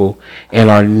beautiful, and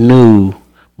our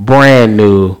brand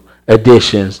new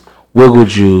additions, wiggle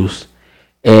juice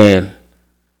and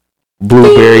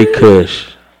blueberry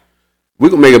kush. We're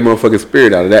going to make a motherfucking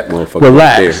spirit out of that motherfucker.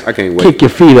 Relax. Right, I can't wait. Kick your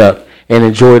feet up and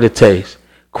enjoy the taste.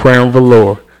 Creme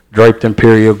velour, draped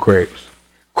imperial grapes.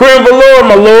 Creme velour,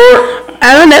 my lord.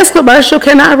 And the next commercial,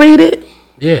 can I read it?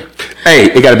 Yeah.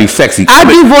 Hey, it got to be sexy. I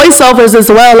do voiceovers as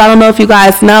well. I don't know if you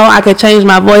guys know. I can change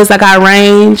my voice. I got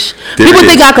range. People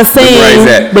think I can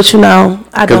sing, but you know,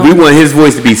 I don't. Because we want his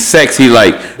voice to be sexy,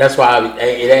 like. That's why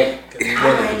it ain't. Because we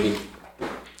want it to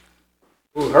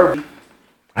be. Ooh, Herbie.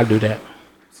 I do that.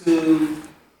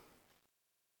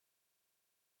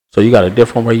 So you got a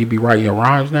different way you be writing your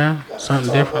rhymes now?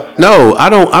 Something different? No, I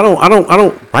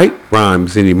don't write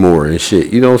rhymes anymore and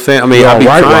shit. You know what I'm saying? I mean, You I don't be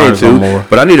write trying rhymes to, no more.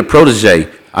 but I need a protege.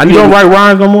 You don't write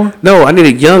rhymes no more? No, I need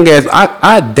a young ass.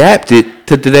 I adapted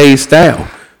to today's style.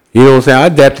 You know what I'm saying? I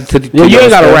adapted to the. Yeah, you ain't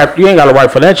gotta rap. You ain't gotta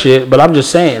write for that shit. But I'm just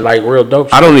saying, like real dope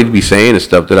shit. I don't need to be saying the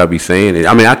stuff that I be saying.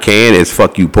 I mean, I can. It's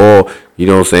fuck you, Paul. You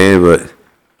know what I'm saying? But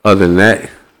other than that,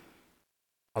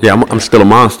 yeah, I'm still a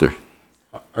monster.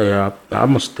 Yeah,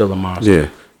 I'm still a monster. Yeah.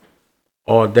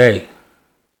 All day.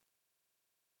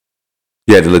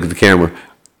 You had to look at the camera.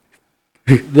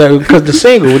 Because the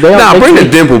single. Bring the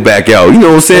dimple back out. You know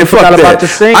what I'm saying? Fuck that. About the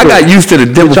single. I got used to the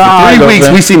dimple for 3 weeks.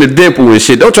 We seen the dimple and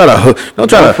shit. Don't try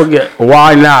to forget.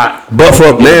 Why not? Buff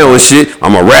up now and shit.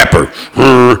 I'm a rapper.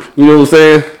 You know what I'm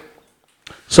saying?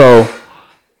 So.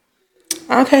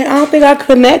 Okay, I don't think I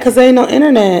connect because there ain't no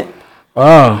internet.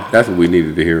 Oh. That's what we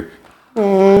needed to hear.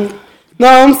 No,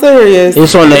 I'm serious.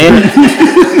 It's on the internet.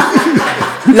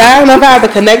 I don't know if I have to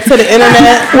connect to the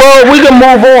internet. Well, we can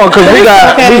move on because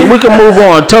we can move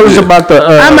on. Tell us about the.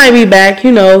 I might be back.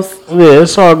 You know. Yeah,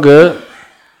 it's all good.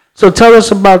 So tell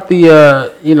us about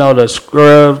the the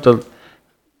scrubs, the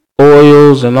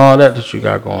oils, and all that you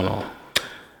got going on.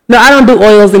 No, I don't do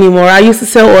oils anymore. I used to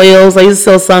sell oils. I used to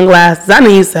sell sunglasses. I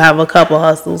used to have a couple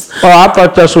hustles. Oh, I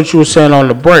thought that's what you were saying on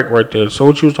the break right there. So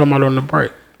what you was talking about on the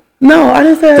break? No, I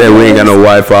didn't say that. We ain't got no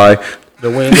Wi-Fi. The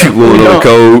we ain't got no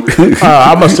code.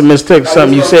 I must have mistaken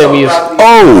something you said.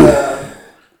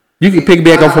 You can pick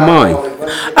back up for mine.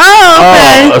 Oh,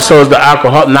 okay. So it's the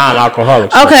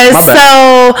non-alcoholic. Okay,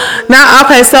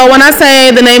 so when I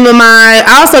say the name of I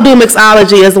also do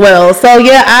mixology as well. So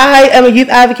yeah, I am a youth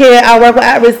advocate. I work with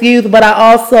at-risk youth, but I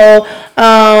also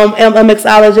am a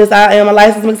mixologist. I am a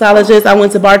licensed mixologist. I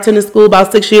went to bartending school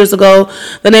about 6 years ago.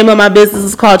 The name of my business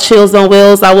is called Chills on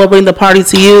Wheels. I will bring the party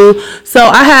to you. So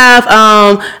I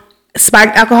have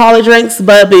spiked alcoholic drinks,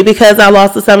 but because I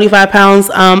lost the 75 pounds,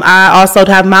 I also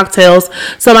have mocktails.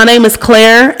 So my name is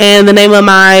Claire, and the name of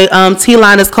my tea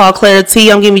line is called Claire Tea.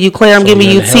 I'm giving you Claire. I'm giving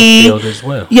you tea. As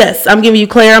well. Yes, I'm giving you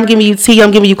Claire. I'm giving you tea.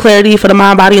 I'm giving you clarity for the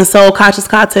mind, body, and soul conscious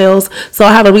cocktails. So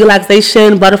I have a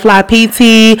relaxation butterfly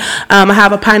PT. I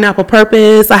have a pineapple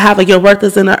purpose. I have a your worth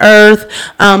is in the earth.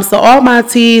 So all my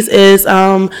teas is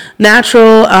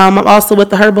natural. I'm also with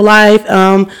the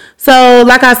Herbalife. So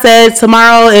like I said,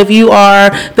 tomorrow, if you are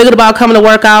thinking about coming to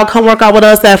work out, come work out with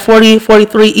us at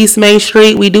 4043 East Main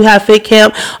Street. We do have Fit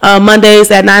Camp Mondays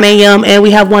at 9 a.m. and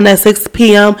we have one at 6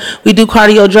 p.m. We do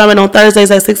cardio drumming on Thursdays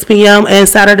at 6 p.m. and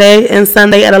Saturday and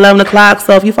Sunday at 11 o'clock.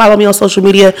 So if you follow me on social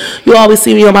media, you always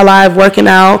see me on my live working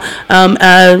out.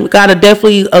 Got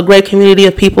definitely a great community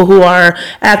of people who are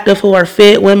active, who are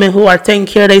fit, women who are taking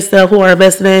care of themselves, who are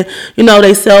investing in,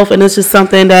 themselves, and it's just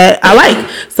something that I like.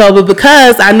 So, but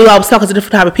because I knew I was talking to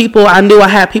different type of people, I knew I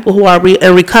had people who are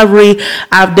in recovery.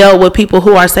 I've dealt with people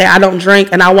who are saying I don't drink,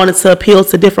 and I wanted to appeal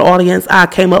to different audience. I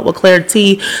came up with Claire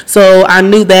Tea. So I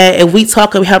knew that if we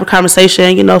talk and we have a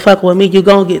conversation, fuck with me, you're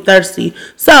going to get thirsty.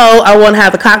 So I want to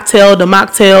have the cocktail, the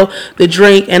mocktail, the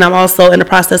drink, and I'm also in the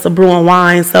process of brewing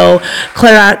wine. So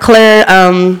Claire,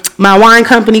 my wine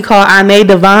company called Ane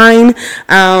Divine.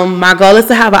 My goal is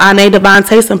to have an Ane Divine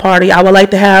tasting party. I would like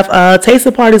to have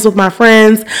tasting parties with my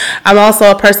friends. I'm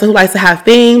also a person who likes to have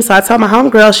themes. So I told my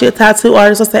homegirl, she a tattoo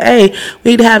artist. I said, hey,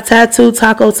 we need to have tattoo,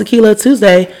 taco, tequila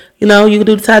Tuesday. You can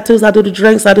do the tattoos, I do the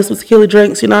drinks, I do some tequila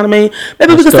drinks, you know what I mean?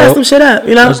 Maybe we can set some shit up,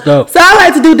 That's dope. So I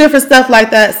like to do different stuff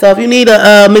like that. So if you need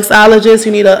a mixologist,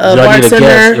 you need a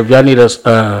bartender. If y'all need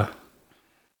a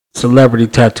celebrity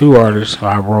tattoo artist.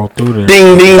 I rolled through there.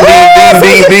 Ding, ding, ding,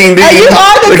 ding, ding, ding. You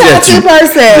are the tattoo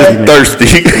person.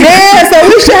 Thirsty. Yeah, so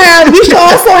we should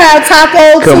also have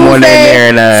Taco Come on in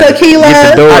there and tequila.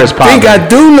 Get the doors I think I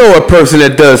do know a person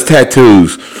that does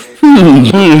tattoos. Well,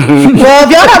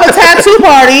 if y'all have a tattoo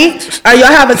party or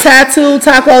y'all have a tattoo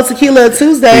taco tequila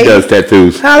Tuesday, He does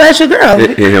tattoos. how that's your girl?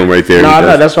 Him right there.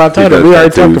 No, that's what I told him. We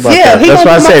already talked about Yeah, that. That's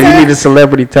why I said you tat- need a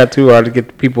celebrity tattoo artist to get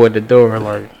the people at the door.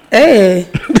 Like, Hey,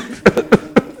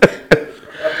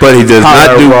 But he does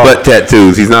not do butt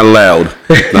tattoos. He's not allowed.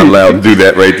 Not allowed to do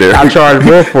that right there. I charge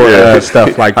more for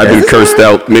stuff like that. I've been cursed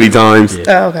out many times.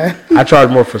 oh, okay. I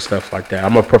charge more for stuff like that.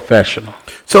 I'm a professional.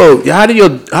 So how do your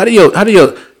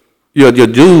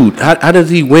dude? How does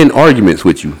he win arguments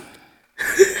with you?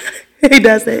 He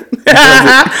does it.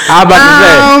 How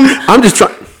about to say? I'm just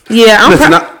trying. Yeah, I'm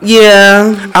Listen,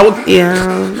 yeah. I would.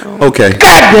 Yeah. Okay.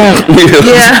 Yeah.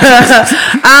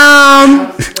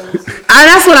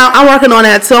 That's what I'm working on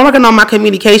that too. I'm working on my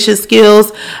communication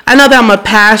skills. I know that I'm a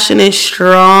passionate,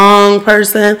 strong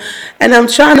person, and I'm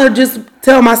trying to just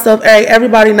tell myself, hey,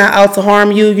 everybody not out to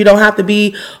harm you. You don't have to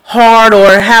be hard or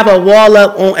have a wall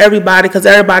up on everybody because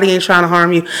everybody ain't trying to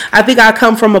harm you. I think I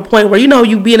come from a point where,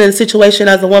 you being in a situation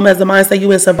as a woman, as a mindset, you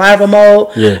in survival mode.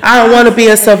 Yeah. I don't want to be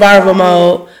in survival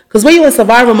mode. Because when you're in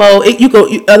survival mode,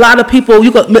 a lot of people,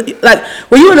 like,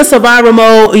 when you're in a survival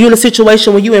mode, you're in a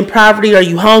situation where you're in poverty, or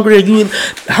you hungry, or you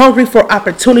hungry for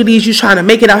opportunities, you trying to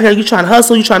make it out here, you trying to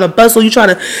hustle, you trying to bustle, you trying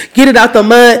to get it out the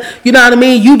mud, you know what I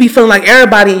mean? You be feeling like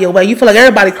everybody in your way. You feel like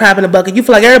everybody crab in the bucket. You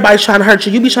feel like everybody's trying to hurt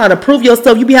you. You be trying to prove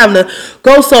yourself. You be having to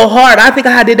go so hard. I think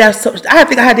I did that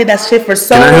shit for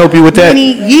so Can I help you with that?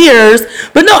 many years.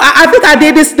 But no, I think I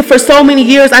did this for so many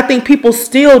years. I think people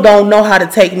still don't know how to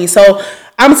take me. So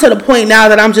I'm to the point now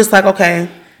that I'm just like, okay.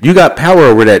 You got power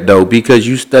over that though because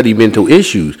you study mental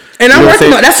issues. And I'm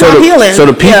working on that's what I'm healing. So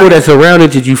the people that's around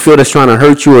it, did you feel that's trying to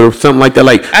hurt you or something like that?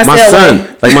 Like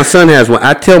my son has one.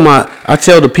 I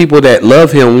tell the people that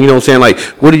love him, you know what I'm saying, like,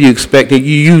 what do you expect?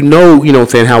 You know what I'm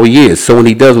saying, how he is. So when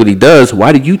he does what he does,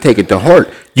 why do you take it to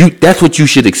heart? That's what you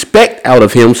should expect out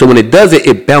of him. So when it does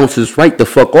it bounces right the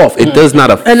fuck off. It does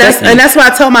not affect you. And that's why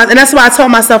I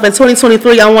told myself in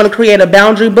 2023 I want to create a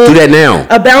boundary book. Do that now.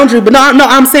 A boundary, but no,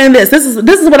 I'm saying this. This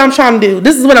is what I'm trying to do.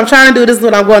 This is what I'm trying to do. This is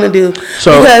what I'm going to do.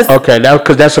 So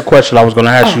because that's a question I was going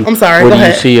to ask you. I'm sorry. Where go do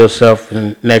ahead. you see yourself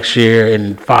in next year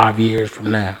and 5 years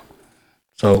from now?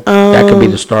 So that could be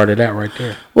the start of that right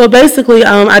there. Well, basically,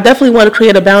 I definitely want to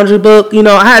create a boundary book.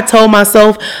 I had told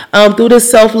myself through this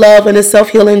self-love and this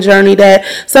self-healing journey that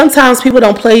sometimes people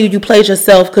don't play you, you played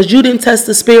yourself because you didn't test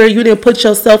the spirit. You didn't put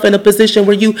yourself in a position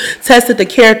where you tested the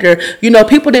character.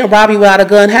 People didn't rob you without a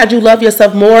gun. Had you loved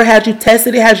yourself more, had you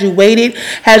tested it, had you waited,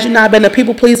 had you not been a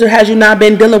people pleaser, had you not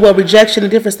been dealing with rejection and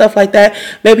different stuff like that,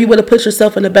 maybe you would have put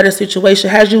yourself in a better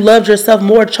situation. Had you loved yourself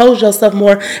more, chose yourself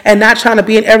more, and not trying to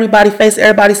be in everybody's face,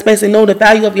 everybody's space, and know the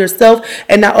value of yourself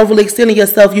and not overly extending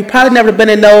yourself, you probably never been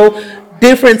in no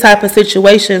different type of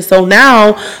situation. So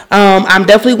now I'm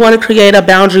definitely want to create a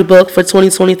boundary book for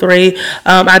 2023.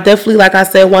 I definitely, like I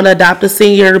said, want to adopt a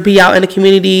senior, be out in the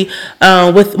community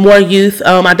with more youth.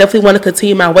 I definitely want to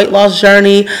continue my weight loss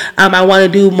journey. I want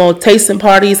to do more tasting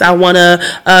parties. I want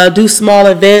to do small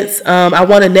events. I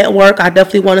want to network. I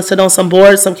definitely want to sit on some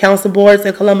boards, some council boards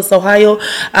in Columbus, Ohio.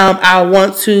 I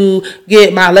want to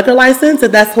get my liquor license,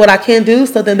 if that's what I can do,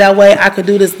 so then that way I could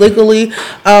do this legally.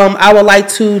 I would like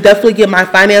to definitely get my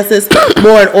finances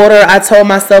more in order. I told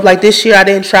myself, like, this year I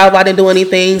didn't travel, I didn't do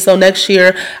anything, so next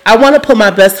year I want to put my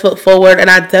best foot forward, and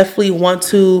I definitely want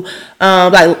to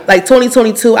like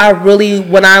 2022,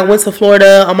 when I went to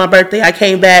Florida on my birthday, I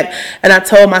came back and I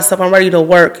told myself I'm ready to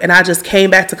work, and I just came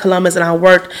back to Columbus and I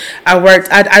worked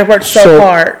so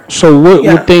hard. So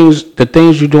what things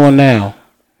you're doing now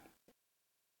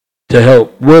to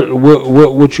help, where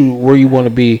you want to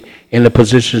be in the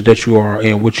positions that you are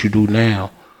in, what you do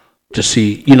now, to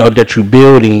see that you're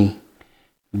building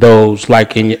those,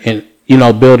 like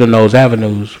building those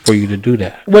avenues for you to do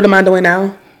that. What am I doing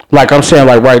now? Like I'm saying,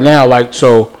 like right now, like,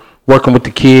 so working with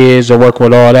the kids or working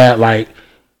with all that, like,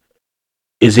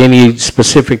 is any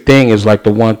specific thing is like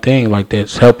the one thing like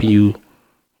that's helping you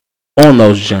on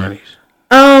those journeys?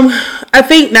 I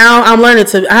think now I'm learning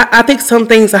I think some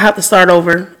things I have to start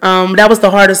over. That was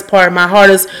the hardest part. My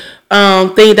hardest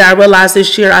thing that I realized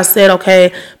this year. I said,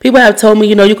 okay, people have told me,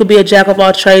 you could be a jack of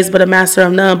all trades but a master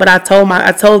of none. But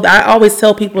I always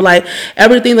tell people, like,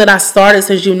 everything that I started,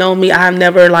 since you know me, I've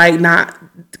never, like, not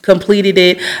completed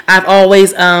it. I've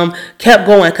always kept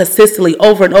going consistently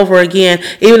over and over again.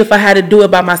 Even if I had to do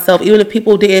it by myself, even if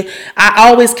people didn't, I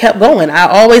always kept going. I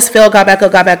always failed, got back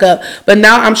up. But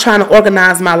now I'm trying to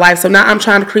organize my life. So now I'm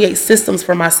trying to create systems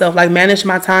for myself, like manage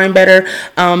my time better,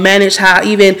 manage how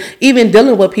even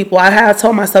dealing with people. I have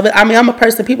told myself, I mean, I'm a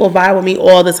person, people vibe with me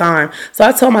all the time. So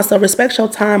I told myself, respect your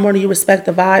time more than you respect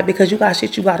the vibe, because you got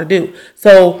shit you got to do.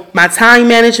 So my time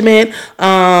management,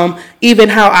 even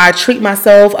how I treat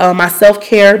myself, my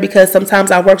self-care, because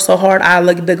sometimes I work so hard, I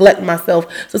neglect myself.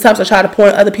 Sometimes I try to pour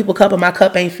in other people's cup and my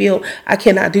cup ain't filled. I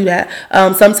cannot do that.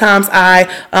 Sometimes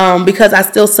because I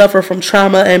still suffer from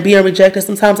trauma and being rejected,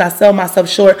 sometimes I sell myself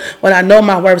short when I know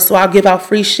my worth. So I'll give out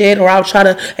free shit, or I'll try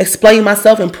to explain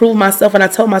myself, improve myself. And I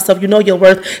tell myself, you know your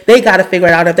worth. They got to figure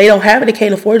it out. If they don't have it, they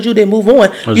can't afford you, then move on.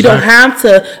 Exactly. You don't have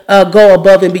to go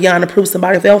above and beyond to prove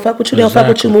somebody. If they don't fuck with you, they don't fuck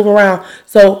with you, move around.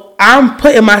 So I'm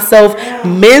putting myself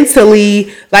mentally,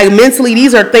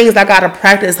 these are things I got to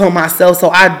practice on myself.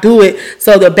 So I do it.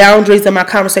 So the boundaries in my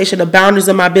conversation, the boundaries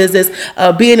in my business,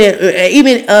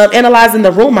 even analyzing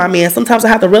the room I'm in. Sometimes I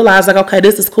have to realize, like, okay,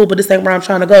 this is cool, but this ain't where I'm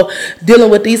trying to go.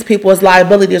 Dealing with these people as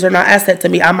liabilities are not asset to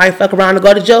me. I might fuck around and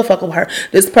go to jail, fuck with her.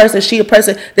 This person, she a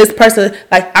person, this person,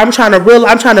 like, I'm trying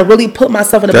to really put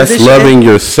myself in a position. That's loving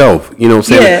yourself. You know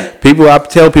what I'm saying? Yeah. I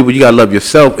tell people you got to love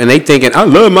yourself, and they thinking, I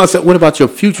love myself. What about your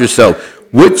future self?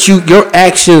 Your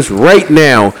actions right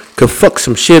now could fuck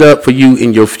some shit up for you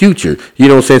in your future. You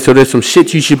know what I'm saying? So there's some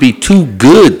shit you should be too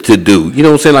good to do. You know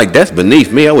what I'm saying? Like, that's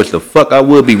beneath me. I wish the fuck I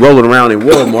would be rolling around in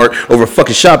Walmart over a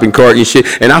fucking shopping cart and shit,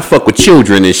 and I fuck with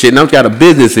children and shit, and I've got a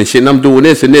business and shit, and I'm doing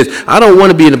this and this. I don't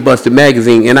want to be in a busted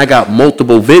magazine, and I got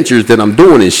multiple ventures that I'm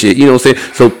doing and shit. You know what I'm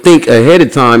saying? So think ahead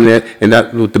of time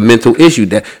that with the mental issue,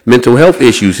 that mental health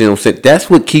issues, you know what I'm saying? That's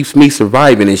what keeps me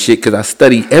surviving and shit, because I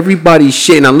study everybody's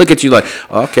shit, and I look at you like,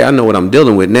 okay, I know what I'm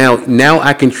dealing with. Now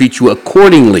I can treat you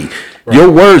accordingly. Right.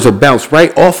 Your words will bounce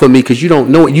right off of me because you don't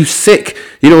know it. You sick.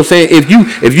 You know what I'm saying?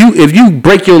 If you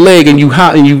break your leg and you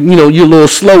hot and you're a little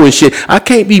slow and shit, I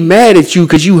can't be mad at you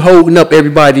because you holding up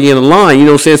everybody in a line. You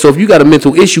know what I'm saying? So if you got a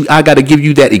mental issue, I got to give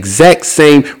you that exact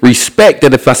same respect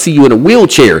that if I see you in a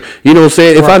wheelchair. You know what I'm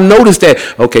saying? Right. If I notice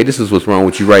that, okay, this is what's wrong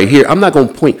with you right here, I'm not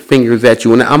gonna point fingers at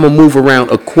you, and I'm gonna move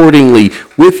around accordingly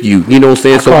with you. You know what I'm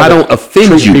saying? So I don't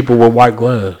offend you. People with white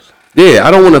gloves. Yeah,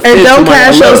 I don't want to offend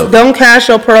And don't cast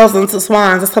your pearls into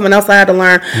swines. That's something else I had to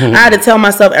learn. Mm-hmm. I had to tell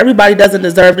myself, everybody doesn't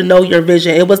deserve to know your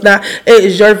vision. It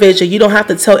is your vision. You don't have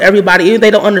to tell everybody. Even if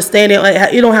they don't understand it,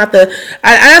 like, you don't have to.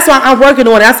 That's why I'm working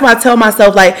on it. That's why I tell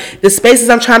myself, like, the spaces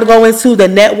I'm trying to go into, the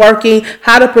networking,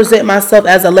 how to present myself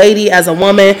as a lady, as a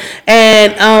woman,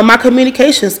 and my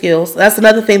communication skills. That's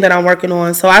another thing that I'm working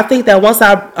on. So I think that once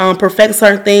I perfect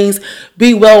certain things,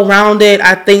 be well-rounded,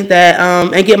 I think that,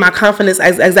 and get my confidence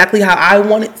exactly how I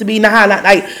want it to be. Not how,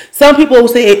 like, some people will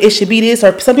say it should be this,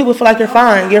 or some people feel like you're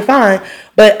fine.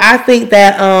 But I think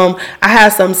that I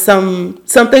have some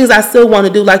things I still want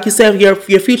to do. Like you said, your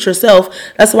future self.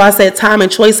 That's why I said time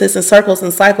and choices and circles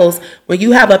and cycles. When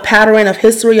you have a pattern of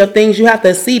history of things, you have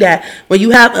to see that. When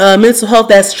you have mental health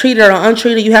that's treated or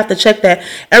untreated, you have to check that.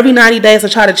 Every 90 days I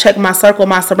try to check my circle,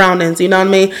 my surroundings. You know what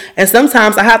I mean? And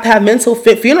sometimes I have to have mental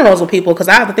funerals with people, because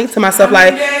I have to think to myself,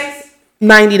 like,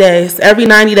 90 days. Every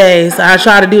 90 days, I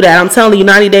try to do that. I'm telling you,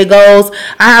 90-day goals.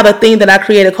 I have a thing that I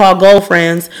created called Goal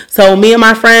Friends. So me and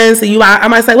my friends, I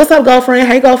might say, "What's up, girlfriend?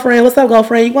 Hey, girlfriend. What's up,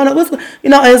 girlfriend? You wanna,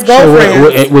 it's Goal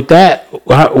Friends." With that,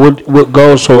 what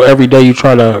goals? So every day you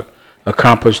try to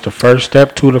accomplish the first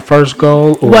step to the first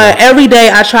goal? Or? Well, every day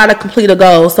I try to complete a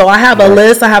goal. So I have a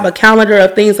list. I have a calendar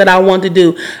of things that I want to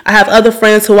do. I have other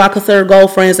friends who I consider goal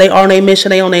friends. They are on their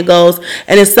mission. They on their goals.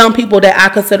 And it's some people that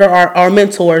I consider are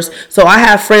mentors. So I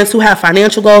have friends who have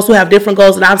financial goals, who have different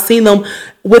goals, and I've seen them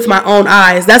with my own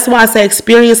eyes. That's why I say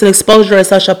experience and exposure is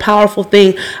such a powerful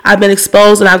thing. I've been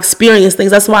exposed and I've experienced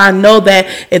things. That's why I know that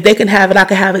if they can have it, I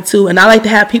can have it too. And I like to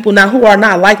have people now who are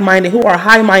not like-minded, who are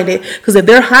high-minded. Because if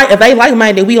they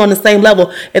like-minded, we on the same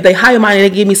level. If they high-minded,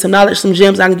 they give me some knowledge, some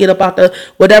gems I can get up out the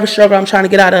whatever struggle I'm trying to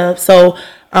get out of. So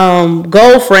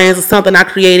Goal Friends is something I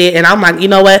created, and I'm like, you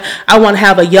know what?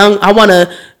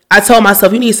 I told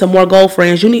myself, you need some more goal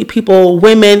friends. You need people,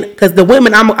 women, because the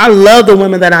women, I love the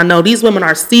women that I know. These women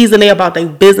are seasoned. They about their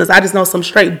business. I just know some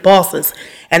straight bosses.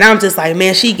 And I'm just like,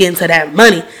 man, she getting to that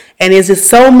money. And it's just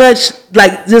so much,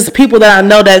 like, just people that I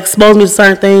know that expose me to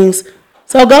certain things.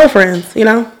 So goal friends,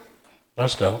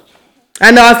 That's dope.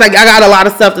 I know it's like, I got a lot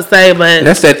of stuff to say, but.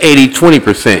 That's that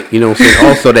 80-20%. You know what I'm saying?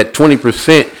 Also, that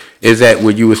 20% is that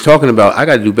what you was talking about. I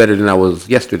got to do better than I was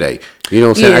yesterday. You know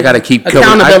what I'm saying? I got to keep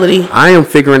accountability. I am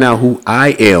figuring out who I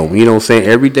am. You know what I'm saying?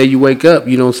 Every day you wake up,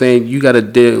 you know what I'm saying? You got to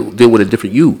deal with a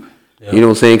different you. You know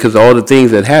what I'm saying? Because all the things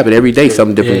that happen every day,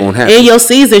 something different gonna happen. In your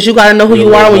seasons, you gotta know who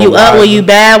you are. When you up, when you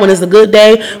bad, when it's a good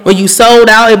day, when you sold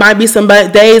out. It might be some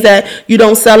days that you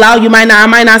don't sell out. I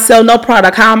might not sell no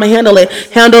product. How I'm gonna handle it?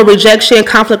 Handle rejection,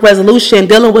 conflict resolution,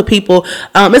 dealing with people.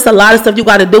 It's a lot of stuff you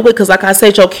got to do it because, like I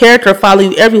said, your character follow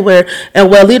you everywhere. And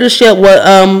with leadership, with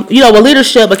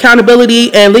leadership,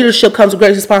 accountability, and leadership comes with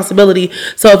great responsibility.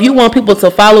 So if you want people to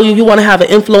follow you, you want to have an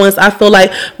influence. I feel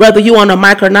like whether you on a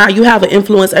mic or not, you have an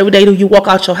influence every day. You walk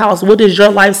out your house. What does your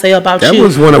life say about you? That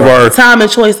was one of our time and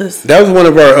choices. That was one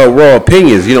of our raw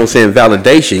opinions. You know what I'm saying?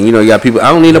 Validation. You know, you got people. I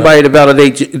don't need nobody to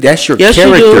validate you. That's your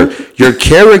character. Your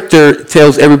character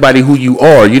tells everybody who you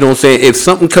are. You know what I'm saying? If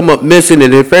something come up missing,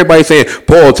 and if everybody's saying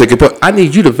Paul took it, I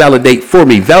need you to validate for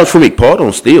me. Vouch for me. Paul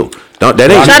don't steal. Shout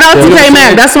out to K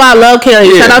Mac. That's why I love Kerry.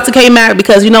 Yeah. Shout out to K Mac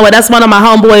because you know what? That's one of my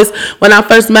homeboys. When I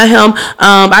first met him,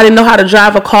 I didn't know how to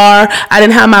drive a car. I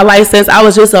didn't have my license. I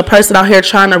was just a person out here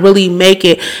trying to really make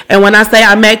it. And when I say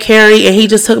I met Kerry and he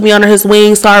just took me under his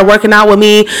wing, started working out with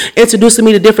me, introducing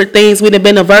me to different things. We'd have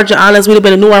been to Virgin Islands. We'd have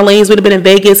been to New Orleans. We'd have been in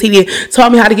Vegas. He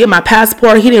taught me how to get my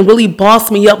passport. He didn't really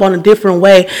boss me up on a different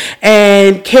way.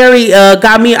 And Kerry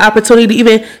got me an opportunity to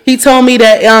even. He told me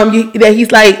that that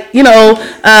he's like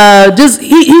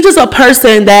he's just a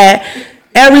person that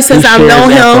ever since I've known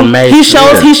him, he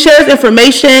shares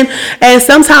information, and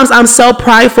sometimes I'm so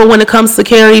prideful when it comes to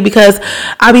Kerry because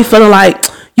I be feeling like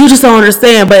you just don't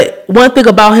understand. But one thing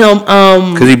about him,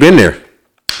 because he been there.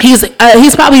 He's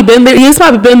probably been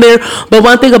there. But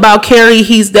one thing about Kerry,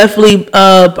 he's definitely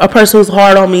a person who's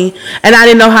hard on me, and I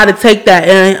didn't know how to take that.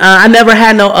 And I never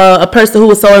had a person who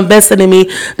was so invested in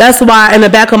me. That's why, in the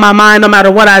back of my mind, no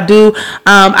matter what I do,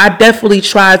 I definitely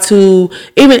try to,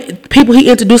 even people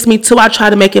he introduced me to, I try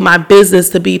to make it my business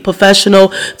to be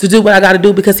professional, to do what I got to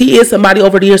do, because he is somebody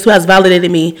over the years who has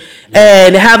validated me,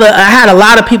 and I had a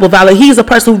lot of people validate. He's a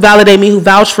person who validated me, who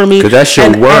vouched for me. Because that's your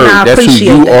word. That's who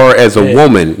you are as a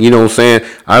woman. You know what I'm saying?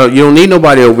 You don't need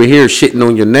nobody over here shitting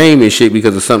on your name and shit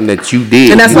because of something that you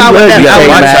did. And that's why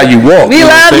that's how you walk. We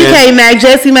love you, K-Mac.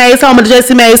 Jesse Mays, home of the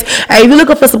Jesse Mays. Hey, if you're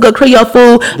looking for some good Creole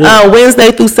food,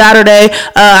 Wednesday through Saturday,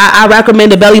 I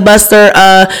recommend the Belly Buster.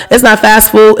 It's not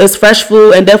fast food, it's fresh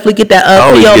food, and definitely get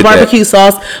that Creole barbecue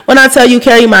sauce. When I tell you,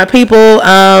 Carry my people,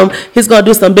 he's going to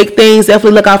do some big things.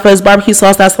 Definitely look out for his barbecue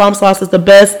sauce. That swamp sauce is the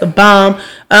best, the bomb.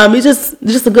 He's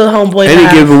just a good homeboy. And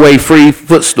he give away free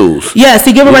footstools. Yes,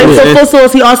 he give away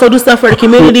footstools. He also do stuff for the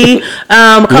community.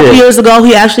 A couple years ago,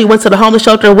 he actually went to the homeless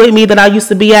shelter with me that I used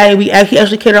to be at, and he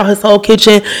actually catered out his whole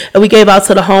kitchen, and we gave out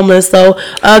to the homeless. So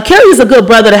Kerry's a good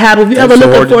brother to have. If you ever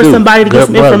looking for somebody to get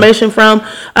some information from,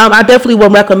 I definitely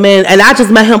would recommend. And I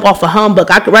just met him off of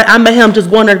Humbug. I met him just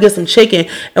going there to get some chicken,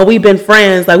 and we've been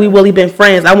friends. Like, we really been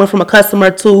friends. I went from a customer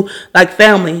to like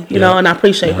family, you know, and I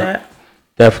appreciate that.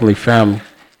 Definitely family.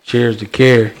 Cheers to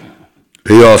Kerry.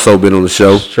 He also been on the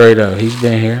show. Straight up. He's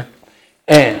been here.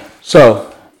 And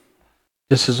so,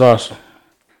 this is awesome.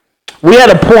 We at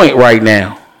a point right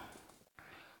now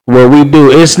where we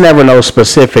do, it's never no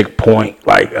specific point,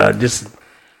 like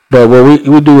but where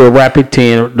we do a rapid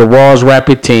 10, the Raw's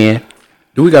rapid 10.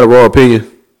 Do we got a raw opinion?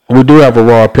 We do have a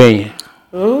raw opinion.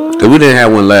 Because we didn't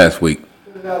have one last week.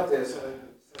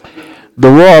 The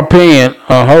raw opinion,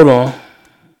 hold on.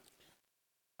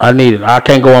 I need it. I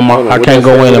can't go on I can't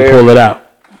go in and pull it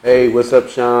out. Hey, what's up,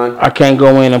 Sean? I can't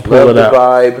go in and pull it out.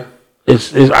 Vibe.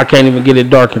 It's I can't even get it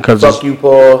darkened because fuck you,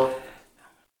 Paul.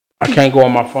 I can't go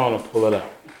on my phone and pull it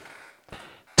out.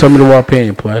 Tell me the raw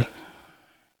opinion, play.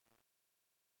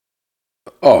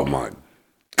 Oh my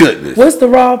goodness. What's the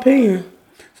raw opinion?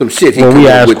 Some shit he we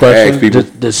asked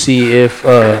questions to see if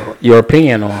your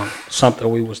opinion on something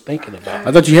we was thinking about.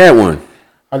 I thought you had one.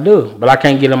 I do, but I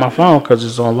can't get it on my phone because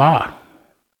it's on live.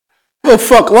 Well,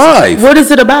 fuck live. What is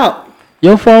it about?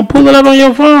 Your phone, pull it up on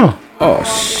your phone.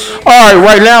 Oh, all right,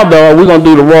 right now, though, we're going to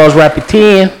do the Raw's Rapid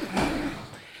 10.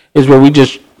 Is where we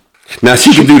just... Now,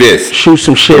 she can do this. Shoot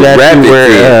some shit at you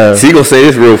where... she going to say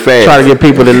this real fast. Try to get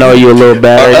people to know you a little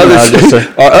better.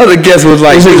 Our other guest was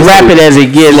like... It's as rapid as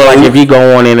it gets, like if you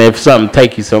go on and if something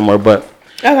take you somewhere. But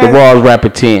the Raw's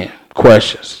Rapid 10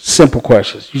 questions. Simple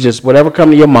questions. You just... Whatever come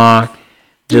to your mind,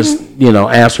 just,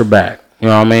 answer back. You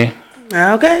know what I mean?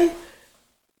 Okay.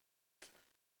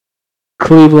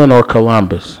 Cleveland or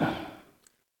Columbus?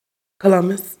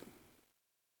 Columbus.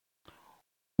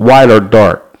 White or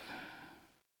dark?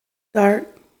 Dark.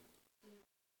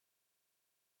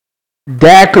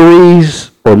 Daiquiris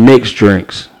or mixed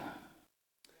drinks?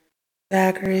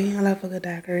 Daiquiri. I love a good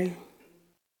daiquiri.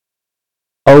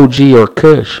 OG or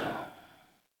Kush?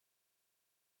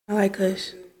 I like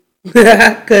Kush.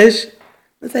 Kush.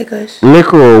 Let's say Kush.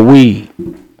 Liquor or weed?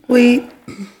 Weed.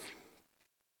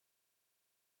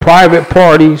 private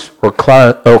parties or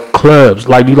clubs?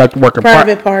 Like, do you like to work in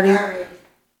Private parties.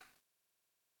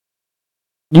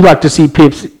 You like to see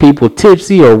people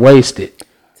tipsy or wasted?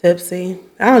 Tipsy.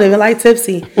 I don't even like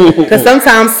tipsy. Because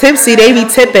sometimes tipsy, they be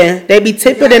tipping. They be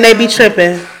tipping and they be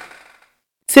tripping.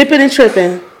 Tipping and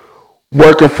tripping.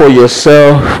 Working for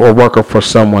yourself or working for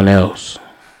someone else?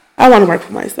 I want to work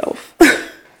for myself.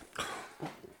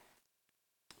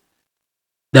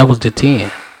 That was the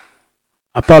 10.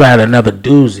 I thought I had another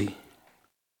doozy.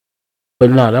 But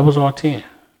no, that was all 10.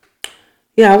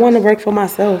 Yeah, I want to work for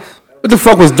myself. What the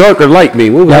fuck was dark or light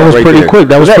mean? What was that was right pretty there? quick.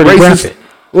 That was pretty graphic.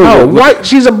 Oh, white.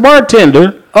 She's a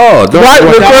bartender. Oh, white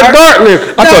liquor, dark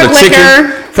liquor. I thought the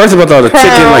chicken. First of all, I thought the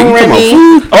chicken. Like you talking about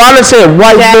food? Oh, I done said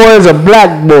white boys or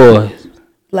black boys.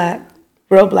 Black,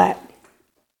 real black.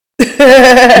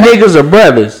 Niggas are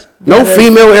brothers. No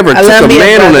female ever took a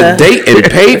man on a date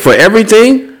and paid for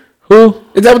everything. Who?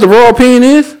 Is that what the raw opinion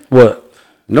is? What?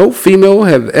 No female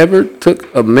have ever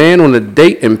took a man on a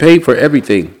date and paid for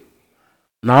everything.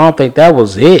 No, I don't think that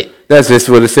was it. That's just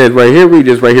what it said right here. Read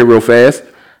this right here real fast.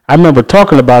 I remember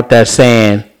talking about that,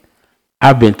 saying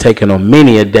I've been taken on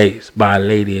many a dates by a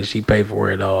lady and she paid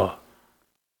for it all.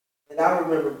 And I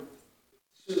remember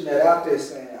shooting that out there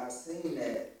saying I seen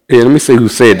that. Yeah, let me see who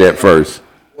said that first.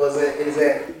 Is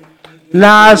that?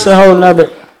 Nah, it's a whole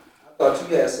nother. I thought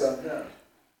you had something else.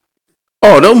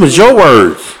 Oh, those was your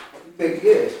words. You think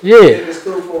yes? Yeah.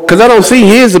 Because I don't see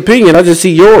his opinion. I just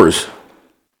see yours.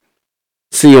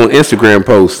 See on Instagram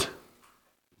post.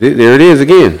 There it is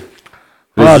again.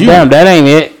 Oh, damn, that ain't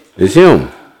it. It's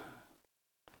him.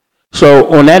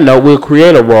 So on that note, we'll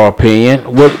create a raw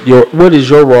opinion. What is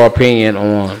your raw opinion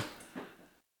on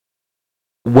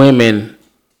women?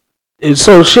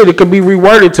 So shit, it could be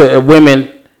reworded to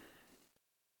women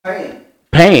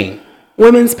paying.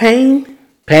 Women's pain?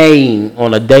 Paying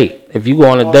on a date. If you go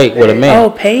on a date with a man. Oh,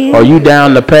 paying? Are you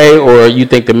down to pay or you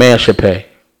think the man should pay?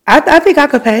 I think I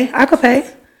could pay. I could pay.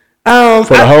 For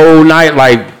the whole night,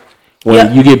 like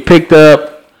when you get picked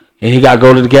up and he got to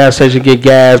go to the gas station get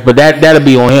gas, but that'll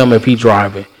be on him if he's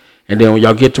driving. And then when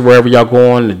y'all get to wherever y'all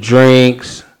going, the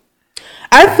drinks,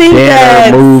 I think dinner,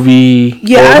 that movie,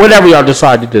 or whatever y'all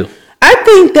decide to do. I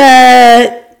think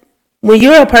that when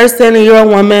you're a person and you're a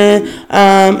woman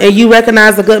and you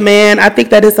recognize a good man, I think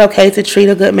that it's okay to treat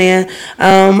a good man.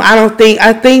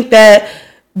 I think that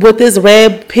with this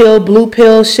red pill, blue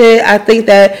pill shit, I think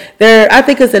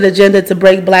it's an agenda to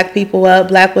break black people up,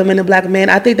 black women and black men.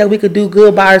 I think that we could do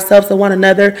good by ourselves and one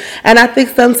another. And I think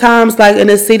sometimes, like in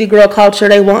this city girl culture,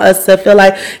 they want us to feel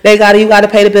like you gotta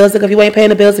pay the bills. Like if you ain't paying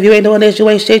the bills, if you ain't doing this, you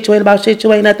ain't shit, you ain't about shit,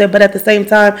 you ain't nothing. But at the same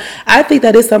time, I think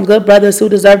that it's some good brothers who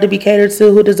deserve to be catered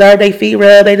to, who deserve their feet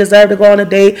rubbed, they deserve to go on a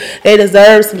date, they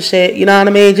deserve some shit. You know what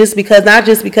I mean? Not just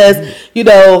because,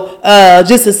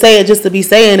 just to say it, just to be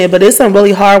saying it, but it's some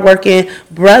really hard-working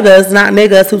brothers, not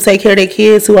niggas, who take care of their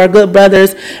kids, who are good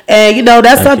brothers. And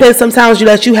that's something sometimes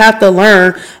that you have to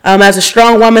learn as a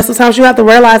strong woman. Sometimes you have to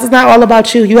realize it's not all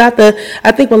about you. I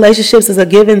think relationships is a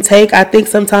give and take. I think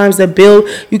sometimes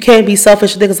you can't be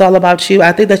selfish and think it's all about you.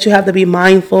 I think that you have to be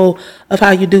mindful of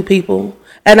how you do people.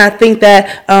 And I think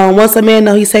that once a man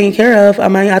knows he's taken care of,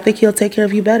 I think he'll take care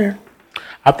of you better.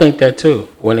 I think that too,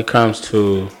 when it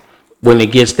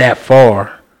gets that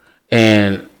far.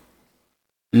 And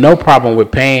no problem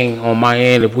with paying on my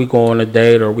end if we go on a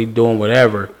date or we doing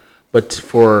whatever. But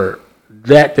for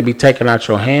that to be taken out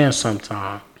your hands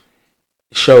sometimes,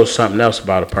 it shows something else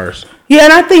about a person. Yeah,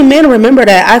 and I think men remember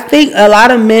that. I think a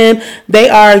lot of men, they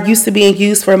are used to being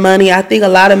used for money. I think a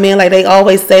lot of men, like they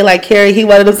always say, like Carrie, he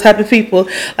one of those type of people.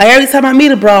 Like every time I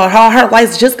meet a broad, her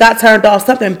lights just got turned off,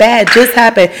 something bad just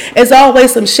happened. It's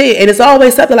always some shit, and it's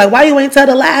always something like, why you ain't tell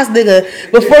the last nigga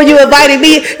before you invited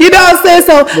me? You know what I'm saying?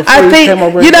 So I think,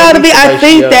 you know what I mean? I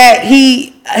think that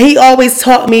he always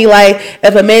taught me, like,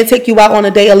 if a man take you out on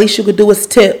a date, at least you could do is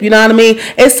tip. You know what I mean?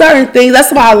 It's certain things.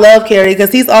 That's why I love Carrie,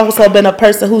 because he's also been a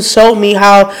person who showed me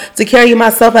how to carry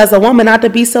myself as a woman, not to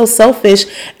be so selfish,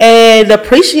 and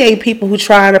appreciate people who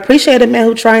try, and appreciate a man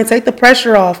who try and take the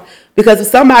pressure off. Because if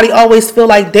somebody always feel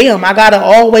like, damn, I gotta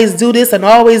always do this and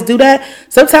always do that,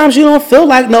 sometimes you don't feel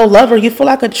like no lover. You feel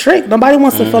like a trick. Nobody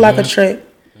wants to feel like a trick.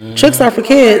 Tricks are for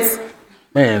kids.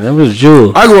 Man, that was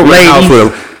Jules. I grew up in a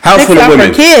house full of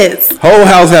women. Kids. Whole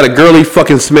house had a girly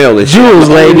fucking smell. And Jules,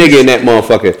 lady, nigga in that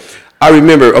motherfucker. I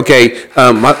remember,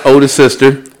 my oldest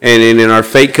sister and then our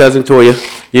fake cousin Toya.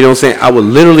 You know what I'm saying? I would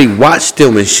literally watch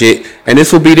them and shit, and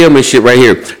this will be them and shit right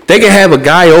here. They can have a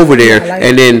guy over there,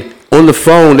 and then on the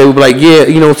phone they would be like, yeah,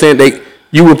 you know what I'm saying?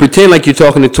 you would pretend like you're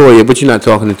talking to Toya, but you're not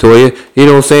talking to Toya. You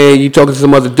know what I'm saying? You're talking to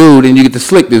some other dude, and you get to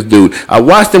slick this dude. I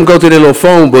watched them go through their little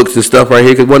phone books and stuff right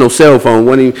here, because wasn't no cell phone.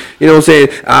 Wasn't even, you know what I'm saying?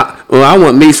 I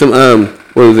want me some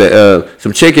what was that?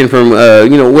 Some chicken from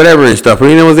whatever and stuff.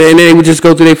 You know what I'm saying? And they would just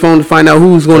go through their phone to find out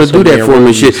who's going to do that for them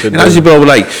and shit. And I just be over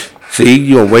like, see,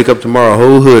 you gonna wake up tomorrow,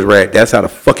 whole hood rat. That's how the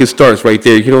fuck it starts right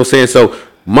there. You know what I'm saying? So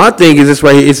my thing is this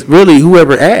right here. It's really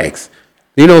whoever asks.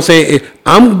 You know what I'm saying?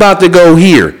 I'm about to go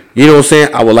here. You know what I'm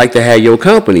saying? I would like to have your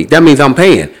company. That means I'm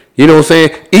paying. You know what I'm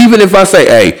saying? Even if I say,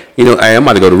 hey, hey, I'm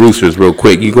about to go to Roosters real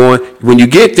quick. You going? When you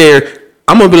get there,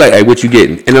 I'm gonna be like, hey, what you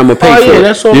getting? And I'm gonna pay for it.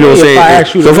 That's so you know what I'm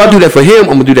saying? So if I do that for him,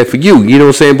 I'm gonna do that for you. You know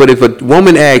what I'm saying? But if a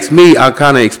woman asks me, I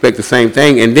kind of expect the same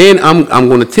thing, and then I'm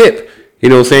gonna tip. You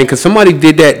know what I'm saying? Because somebody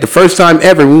did that the first time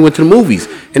ever. We went to the movies,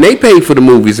 and they paid for the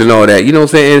movies and all that. You know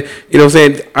what I'm saying? You know what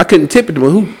I'm saying? I couldn't tip it.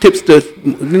 Who tips the,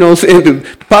 you know what I'm saying,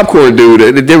 the popcorn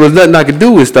dude? There was nothing I could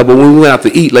do and stuff. But when we went out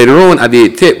to eat later on, I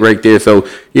did tip right there. So,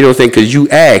 you know what I'm saying? Because you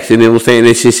asked, and you know what I'm saying?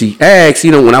 And since she asked,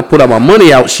 when I put all my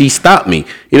money out, she stopped me.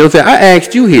 You know what I'm saying? I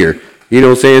asked you here. You know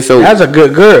what I'm saying? So that's a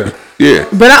good girl. Yeah.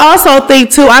 But I also think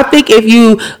too, if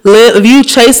you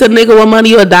chase a nigga with money,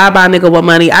 you'll die by a nigga with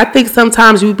money. I think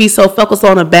sometimes you be so focused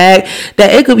on a bag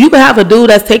that you could have a dude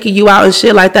that's taking you out and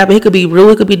shit like that, but he could be rude,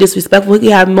 he could be disrespectful, he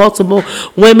could have multiple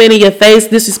women in your face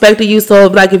disrespecting you. So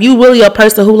like if you really a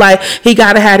person who like he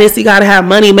gotta have this, he gotta have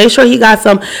money, make sure he got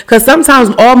some, because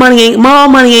sometimes all money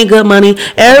ain't good money.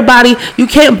 Everybody, you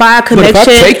can't buy a connection. But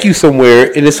if I take you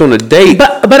somewhere and it's on a date,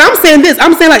 but I'm saying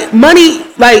like money,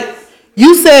 like.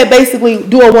 You said basically,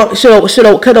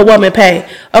 could a woman pay?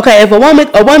 Okay, if a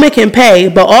woman can pay,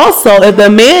 but also if the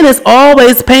man is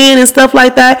always paying and stuff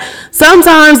like that,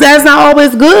 sometimes that's not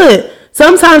always good.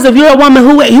 Sometimes if you're a woman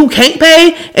who can't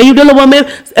pay and you dealing with a man,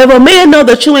 if a man know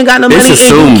that you ain't got no money and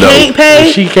you can't pay,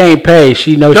 if she can't pay,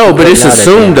 she knows. No, but it's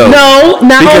assumed though. No,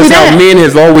 not only that. Because how men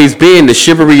has always been, the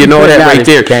chivalry and all that right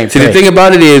there. See, the thing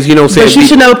about it is, you know what I'm saying? But you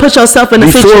should never put yourself in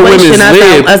a situation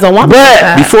as a woman.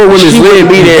 But before women's live,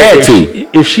 be there too.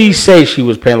 If she say she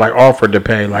was paying, like offered to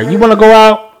pay, like you want to go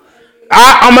out,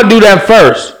 I'm gonna do that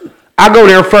first. I go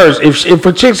there first. If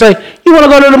a chick say you want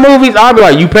to go to the movies, I'll be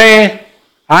like, you paying?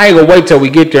 I ain't gonna wait till we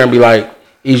get there and be like,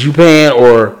 is you paying,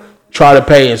 or try to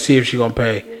pay and see if she gonna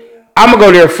pay. I'm gonna go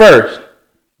there first.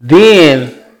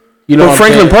 Then,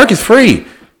 Franklin Park is free.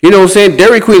 You know what I'm saying?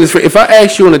 Dairy Queen is free. If I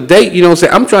ask you on a date, you know what I'm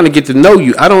saying? I'm trying to get to know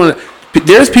you.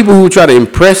 There's people who try to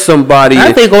impress somebody.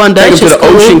 I think on dates to the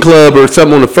Ocean Club or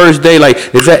something on the first day.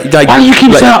 Like, is that like? Why you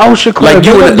keep saying Ocean Club?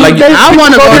 I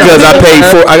want to go because I paid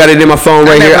I got it in my phone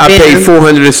right here. I paid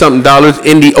 $400 and something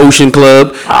in the Ocean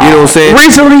Club. You know what I'm saying?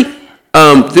 Recently.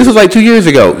 This was like 2 years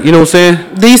ago. You know what I'm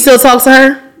saying? Do you still talk to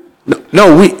her?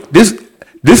 No.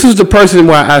 This was the person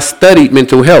where I studied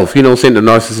mental health. You know what I'm saying? The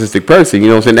narcissistic person. You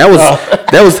know what I'm saying?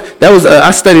 That was.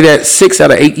 I studied that 6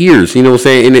 out of 8 years. You know what I'm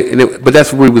saying? But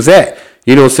that's where he was at.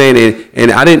 You know what I'm saying?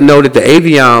 And I didn't know that the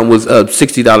Avion was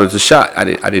 $60 a shot. I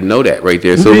didn't know that right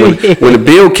there. So when the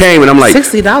bill came, and I'm like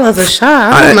 $60 a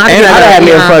shot. I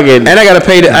gotta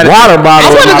pay the water bottle.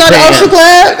 I want to go to Ocean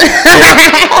Club.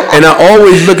 And I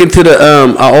always look into the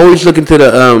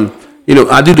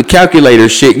I do the calculator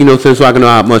shit, so I can know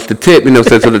how much the tip,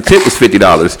 so the tip was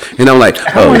 $50. And I'm like,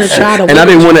 and I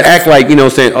didn't want to act like,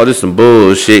 saying, oh, this is some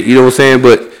bullshit, you know what I'm saying?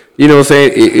 But, you know what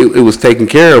I'm saying? It was taken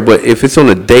care of. But if it's on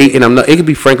a date, and it could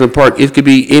be Franklin Park, it could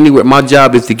be anywhere. My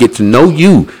job is to get to know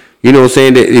you. You know what I'm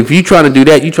saying? That if you trying to do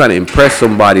that, you trying to impress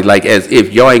somebody, like as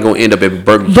if y'all ain't gonna end up at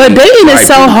Burger King. But dating is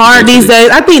so hard these days.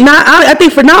 I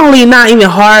think for not only not even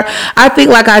hard. I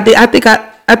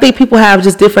think people have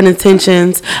just different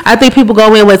intentions. I think people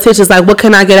go in with intentions like, what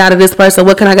can I get out of this person?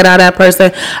 What can I get out of that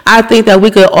person? I think that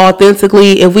we could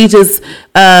authentically, if we just,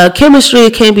 chemistry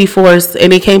can't be forced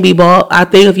and it can't be bought. I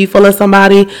think if you follow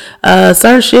somebody,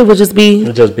 certain shit would just be,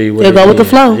 with the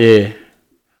flow. Yeah,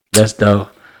 that's dope.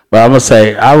 But I'm gonna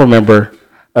say, I remember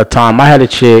a time I had a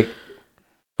chick,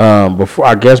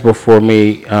 before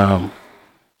me, I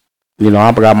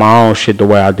got my own shit the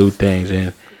way I do things,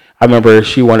 and I remember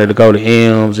she wanted to go to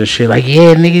M's and shit, like,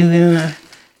 yeah, nigga.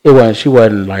 She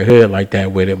wasn't like hood like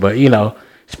that with it, but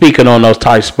speaking on those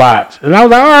tight spots. And I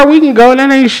was like, all right, we can go,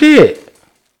 that ain't shit.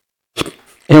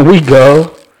 And we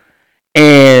go,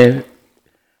 and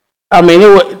I mean,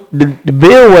 the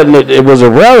bill it was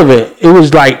irrelevant. It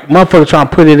was like motherfucker trying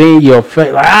to put it in your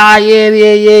face, like,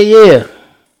 yeah.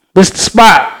 This the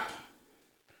spot.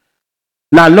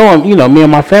 Not knowing, me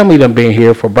and my family done been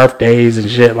here for birthdays and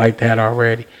shit like that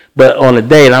already. But on a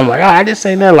date, I'm like, I just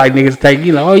ain't that like niggas take,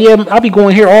 oh yeah, I'll be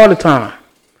going here all the time.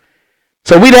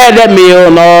 So we'd had that meal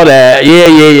and all that.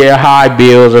 Yeah, high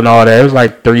bills and all that. It was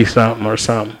like $3 something or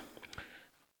something.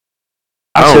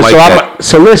 I don't like that.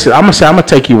 So listen, I'm gonna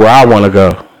take you where I want to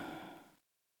go.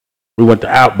 We went to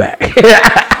Outback.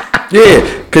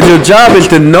 Yeah, because your job is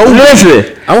to know.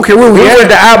 Listen, I don't care where we went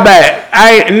to at. Outback.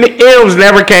 M's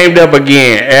never came up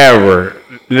again, ever.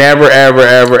 Never, ever.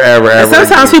 And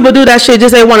sometimes again. people do that shit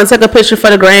just they want to take a picture for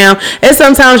the gram, and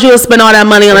sometimes you'll spend all that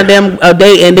money on a damn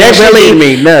date and then That shit really didn't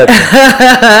mean nothing.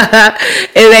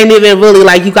 it ain't even really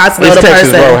like you got to know It's the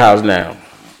Texas person. Roadhouse now.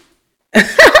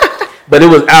 But it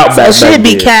was Outback. So shit back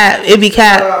be then. cap. It be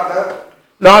cap.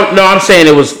 No, I'm saying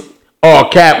it was all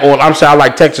cap. Or I'm saying I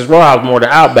like Texas Roadhouse more than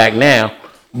Outback now.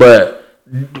 But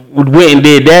went and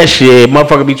did that shit.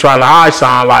 Motherfucker be trying to hide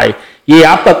sign like,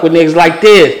 yeah, I fuck with niggas like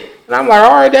this. And I'm like,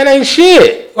 all right, that ain't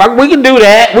shit. Like, we can do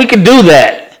that. We can do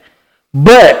that.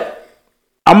 But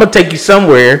I'm going to take you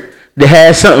somewhere that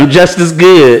has something just as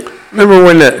good. Remember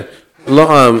when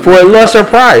for a lesser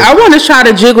price. I want to try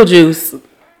the jiggle juice.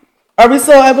 Are we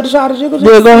still able to try the jiggle juice?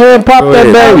 Yeah, go ahead and pop that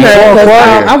baby.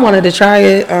 Okay, I wanted to try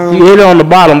it. You hit it on the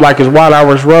bottom like it's Wild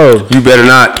Irish Rose. You better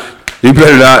not. You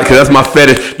better not, because that's my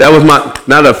fetish. That was my,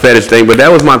 not a fetish thing, but that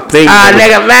was my thing.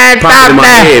 Nigga, man, stop in my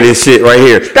that. head and shit right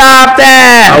here. Stop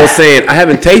that. I was saying, I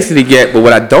haven't tasted it yet, but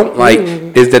what I don't like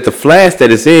is that the flask that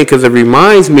it's in, because it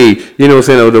reminds me, you know what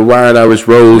I'm saying, of the Wild Irish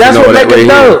Rose. That's and all what that make it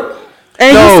right dope. here.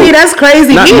 And No, you see, that's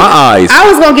crazy. not my eyes. I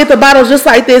was gonna get the bottles just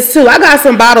like this too. I got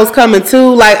some bottles coming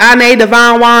too, like Ane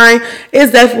Divine Wine.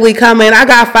 It's definitely coming. I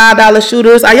got $5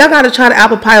 shooters. Y'all gotta try the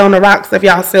apple pie on the rocks if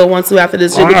y'all still want to after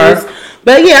this jiggle juice.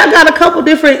 But yeah, I got a couple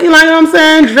different, you know what I'm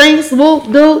saying? Drinks, whoop,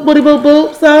 doop, booty, boop,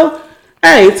 boop. So,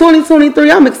 hey,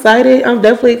 2023, I'm excited. I'm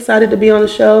definitely excited to be on the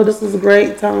show. This is a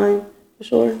great time for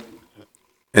sure.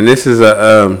 And this is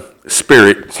a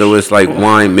spirit, so it's like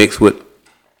wine mixed with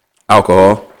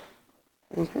alcohol.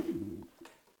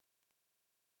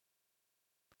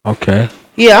 Okay.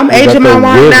 Yeah, I'm aging my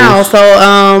wine now, so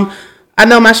I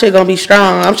know my shit gonna be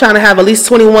strong. I'm trying to have at least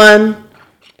 21%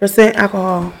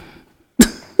 alcohol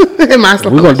in my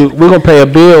We're gonna pay a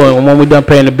bill, and when we done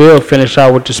paying the bill, finish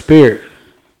out with the spirit.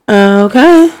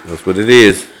 Okay. That's what it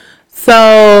is.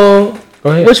 So,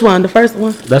 Go ahead. which one? The first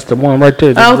one? That's the one right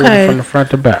there. Just Okay. from the front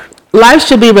to back. Life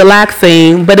should be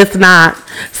relaxing, but it's not.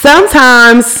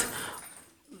 Sometimes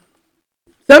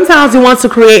we want to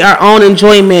create our own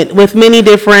enjoyment with many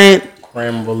different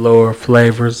Creme velour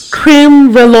flavors.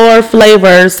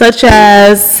 such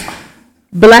as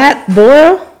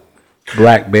blackberry,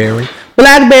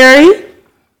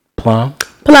 Plum.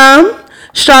 plum,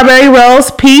 strawberry rose,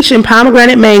 peach, and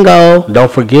pomegranate mango. Don't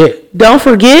forget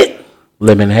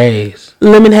Lemon haze.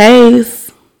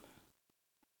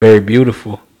 very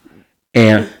beautiful,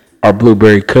 and our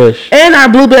blueberry kush. And our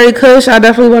blueberry kush. I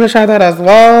definitely want to try that as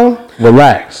well.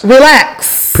 Relax.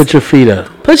 Put your feet up.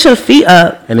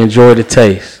 And enjoy the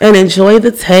taste.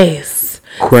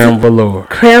 Creme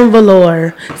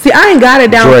velour. See, I ain't got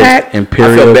it down Drake pat.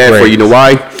 Imperial I feel bad grapes. for you. You know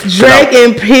why? Drake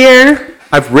and Pear.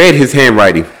 I've read his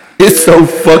handwriting. It's so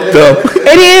fucked up.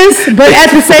 It is, but at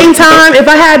the same time, if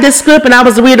I had this script and I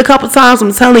was to read a couple times,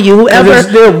 I'm telling you, whoever It's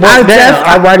still broke down.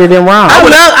 I write it in rhyme.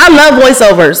 I love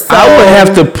voiceovers. So. I would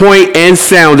have to point and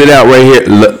sound it out right here.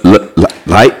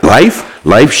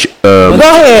 Life Go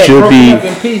ahead. should be.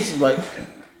 pieces, like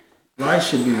life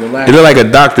should be relaxed. It look like a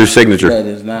doctor's signature. That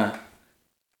is not.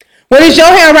 When it's your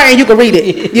handwriting, you can read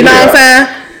it. You know what I'm saying?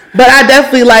 But I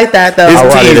definitely like that though. His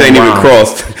write T's it ain't in even rhyme.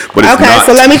 crossed, but it's Okay, not.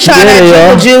 so let me try that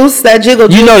jiggle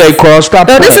juice. You know they cross. Stop.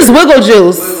 No, this is wiggle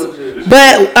juice.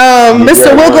 But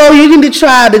Mr. Wiggle, you need to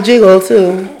try the jiggle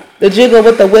too. The jiggle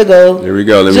with the wiggle. There we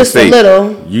go. Let me Just see. a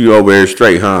little. You over here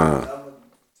straight, huh?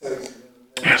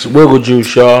 It's wiggle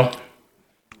juice, y'all.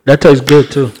 That tastes good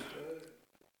too.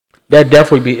 That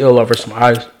definitely be ill over some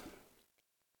ice.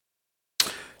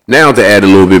 Now to add a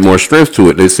little bit more strength to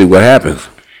it, let's see what happens.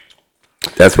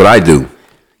 That's what I do.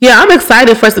 Yeah, I'm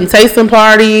excited for some tasting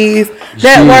parties,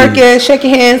 networking,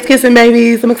 shaking hands, kissing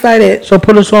babies. I'm excited. So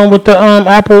put us on with the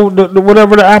apple, the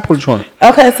whatever the apple joint.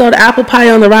 Okay, so the apple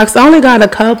pie on the rocks. I only got a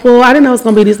couple. I didn't know it was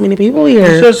gonna be this many people here.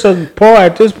 It's just a pour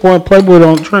at this point. Playboy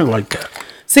don't drink like that.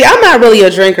 See, I'm not really a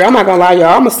drinker. I'm not gonna lie,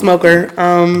 y'all. I'm a smoker.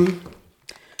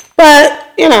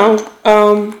 But you know,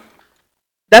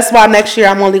 that's why next year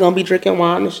I'm only gonna be drinking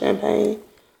wine and champagne.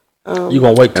 You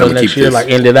gonna wait till I'ma next keep year, this. like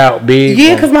end it out big?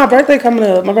 Yeah, cause my birthday coming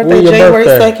up. My birthday When your January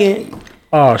birthday? 2nd.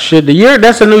 Oh shit, the year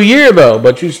that's a new year though,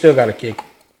 but you still gotta kick it.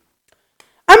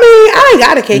 I mean, I ain't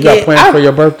gotta You kick got it. plans for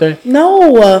your birthday? No,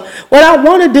 what I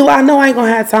want to do, I know I ain't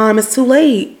gonna have time. It's too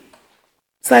late.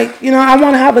 It's like, you know, I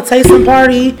want to have a tasting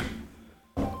party,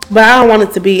 but I don't want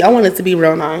it to be. I want it to be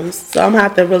real nice. So I'm gonna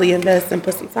have to really invest and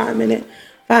put some time in it.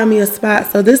 Find me a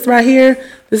spot. So this right here,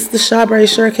 this is the strawberry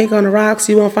shortcake on the rocks.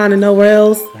 You won't find it nowhere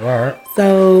else. All right.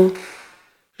 So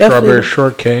Strawberry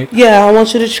shortcake. Yeah, I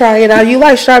want you to try it out. You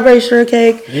like strawberry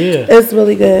shortcake? Yeah. It's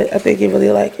really good. I think you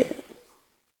really like it.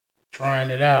 Trying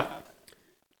it out.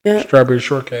 Yeah. Strawberry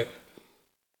shortcake.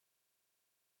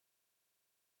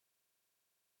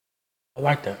 I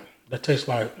like that. That tastes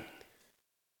like.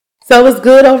 So it's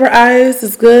good over ice.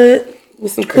 It's good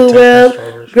with some Cool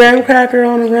Whip, graham cracker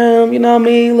on the rim. You know what I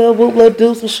mean? Little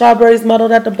deuce, some strawberries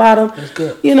muddled at the bottom. It's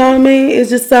good. You know what I mean? It's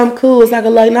just something cool. It's like a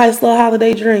nice little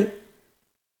holiday drink,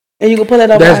 and you can put it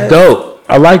over. That's ice. dope.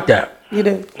 I like that. You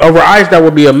do. Over ice, that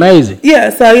would be amazing.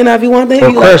 Yeah. So if you want that,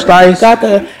 or crushed ice. Got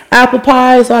the apple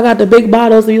pie. So I got the big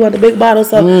bottles. So you want the big bottles.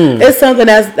 So it's something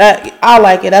that I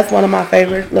like it. That's one of my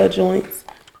favorite little joints.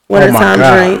 Wintertime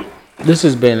drink. This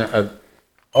has been an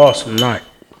awesome night.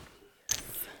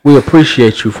 We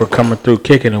appreciate you for coming through,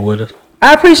 kicking it with us.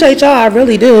 I appreciate y'all. I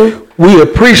really do. We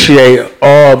appreciate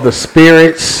all the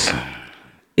spirits.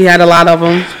 You had a lot of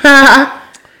them.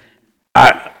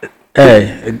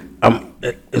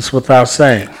 It's without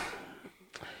saying.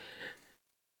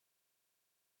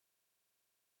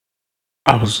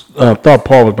 I thought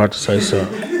Paul was about to say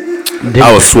something.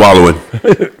 I was swallowing.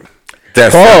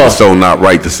 That's so not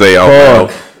right to say out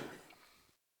loud.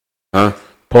 Huh?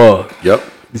 Paul. Yep.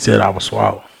 He said I was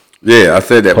swallowing. Yeah, I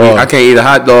said that. I can't eat a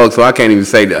hot dog, so I can't even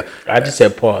say that. I just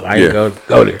said pause. I ain't go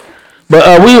there.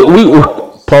 But we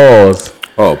pause.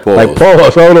 Oh, pause. Like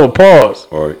pause. Hold on, pause.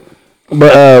 All right.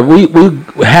 But we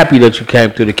happy that you came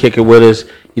through to kick it with us.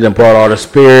 You done brought all the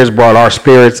spirits, brought our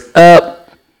spirits up.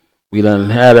 We done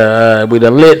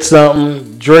lit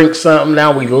something, drink something.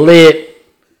 Now we lit.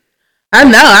 I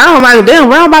know. I don't like damn.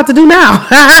 What I'm about to do now.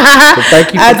 So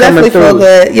thank you for coming through. Feel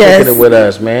good. Yes. Kicking it with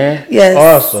us, man. Yes.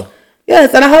 Awesome.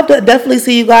 Yes, and I hope to definitely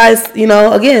see you guys.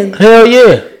 Again. Hell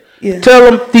yeah. Yeah.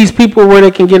 Tell them these people where they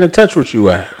can get in touch with you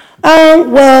at.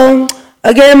 Well,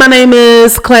 again, my name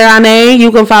is Claresa.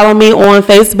 You can follow me on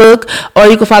Facebook, or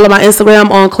you can follow my Instagram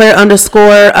on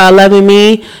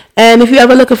Claire_loving_me. And if you're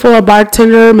ever looking for a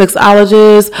bartender,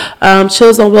 mixologist,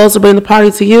 chills on wheels to bring the party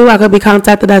to you, I could be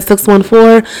contacted at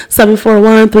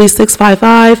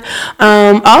 614-741-3655.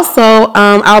 Also,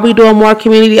 I'll be doing more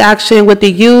community action with the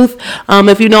youth.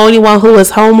 If you know anyone who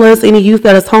is homeless, any youth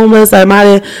that is homeless, that might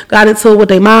have got into it with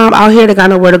their mom out here, they got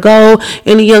nowhere to go.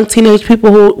 Any young teenage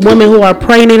women who are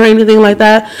pregnant or anything like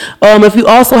that. If you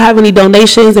also have any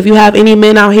donations, if you have any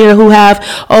men out here who have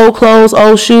old clothes,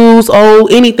 old shoes,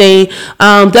 old anything,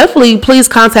 definitely please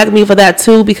contact me for that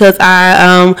too, because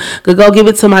I could go give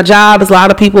it to my job. There's a lot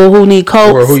of people who need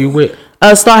coats. Or who you with?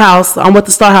 Star House. I'm with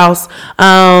the Star House.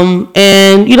 And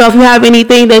if you have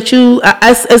anything that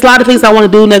it's a lot of things I want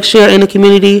to do next year in the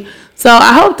community. So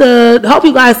I hope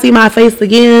you guys see my face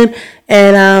again,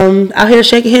 and out here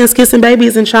shaking hands, kissing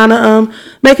babies, and trying to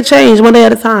make a change one day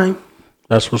at a time.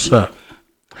 That's what's up.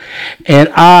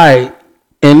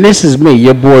 And this is me,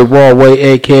 your boy Rawway,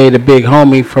 a.k.a. the big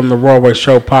homie from the Rawway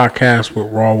Show podcast with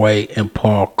Rawway and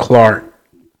Paul Clark.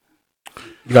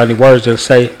 You got any words to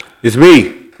say? It's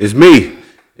me. It's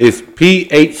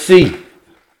PHC.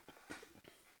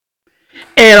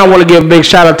 And I want to give a big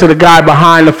shout out to the guy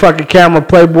behind the fucking camera,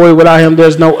 Playboy. Without him,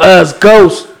 there's no us.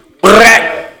 Ghost.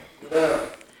 Woohoo.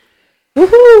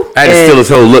 I had to steal his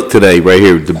whole look today, right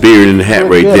here, with the beard and the hat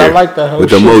right there. I like that whole with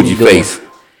the emoji face.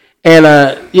 And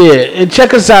and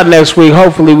check us out next week.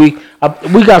 Hopefully we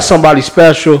got somebody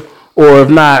special, or if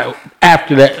not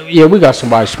after that, we got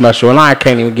somebody special, and I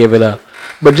can't even give it up.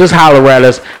 But just holler at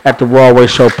us at the Rawway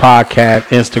Show podcast,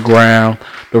 Instagram,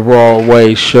 the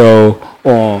Rawway Show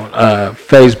on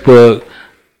Facebook,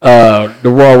 the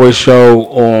Rawway Show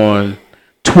on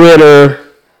Twitter,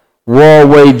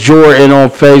 Rawway Jordan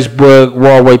on Facebook,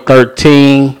 Rawway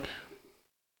 13,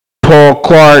 Paul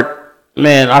Clark.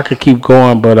 Man, I could keep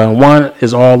going, but one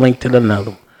is all linked to the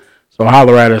other. So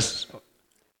holler at us.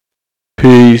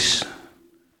 Peace.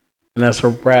 And that's a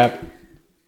wrap.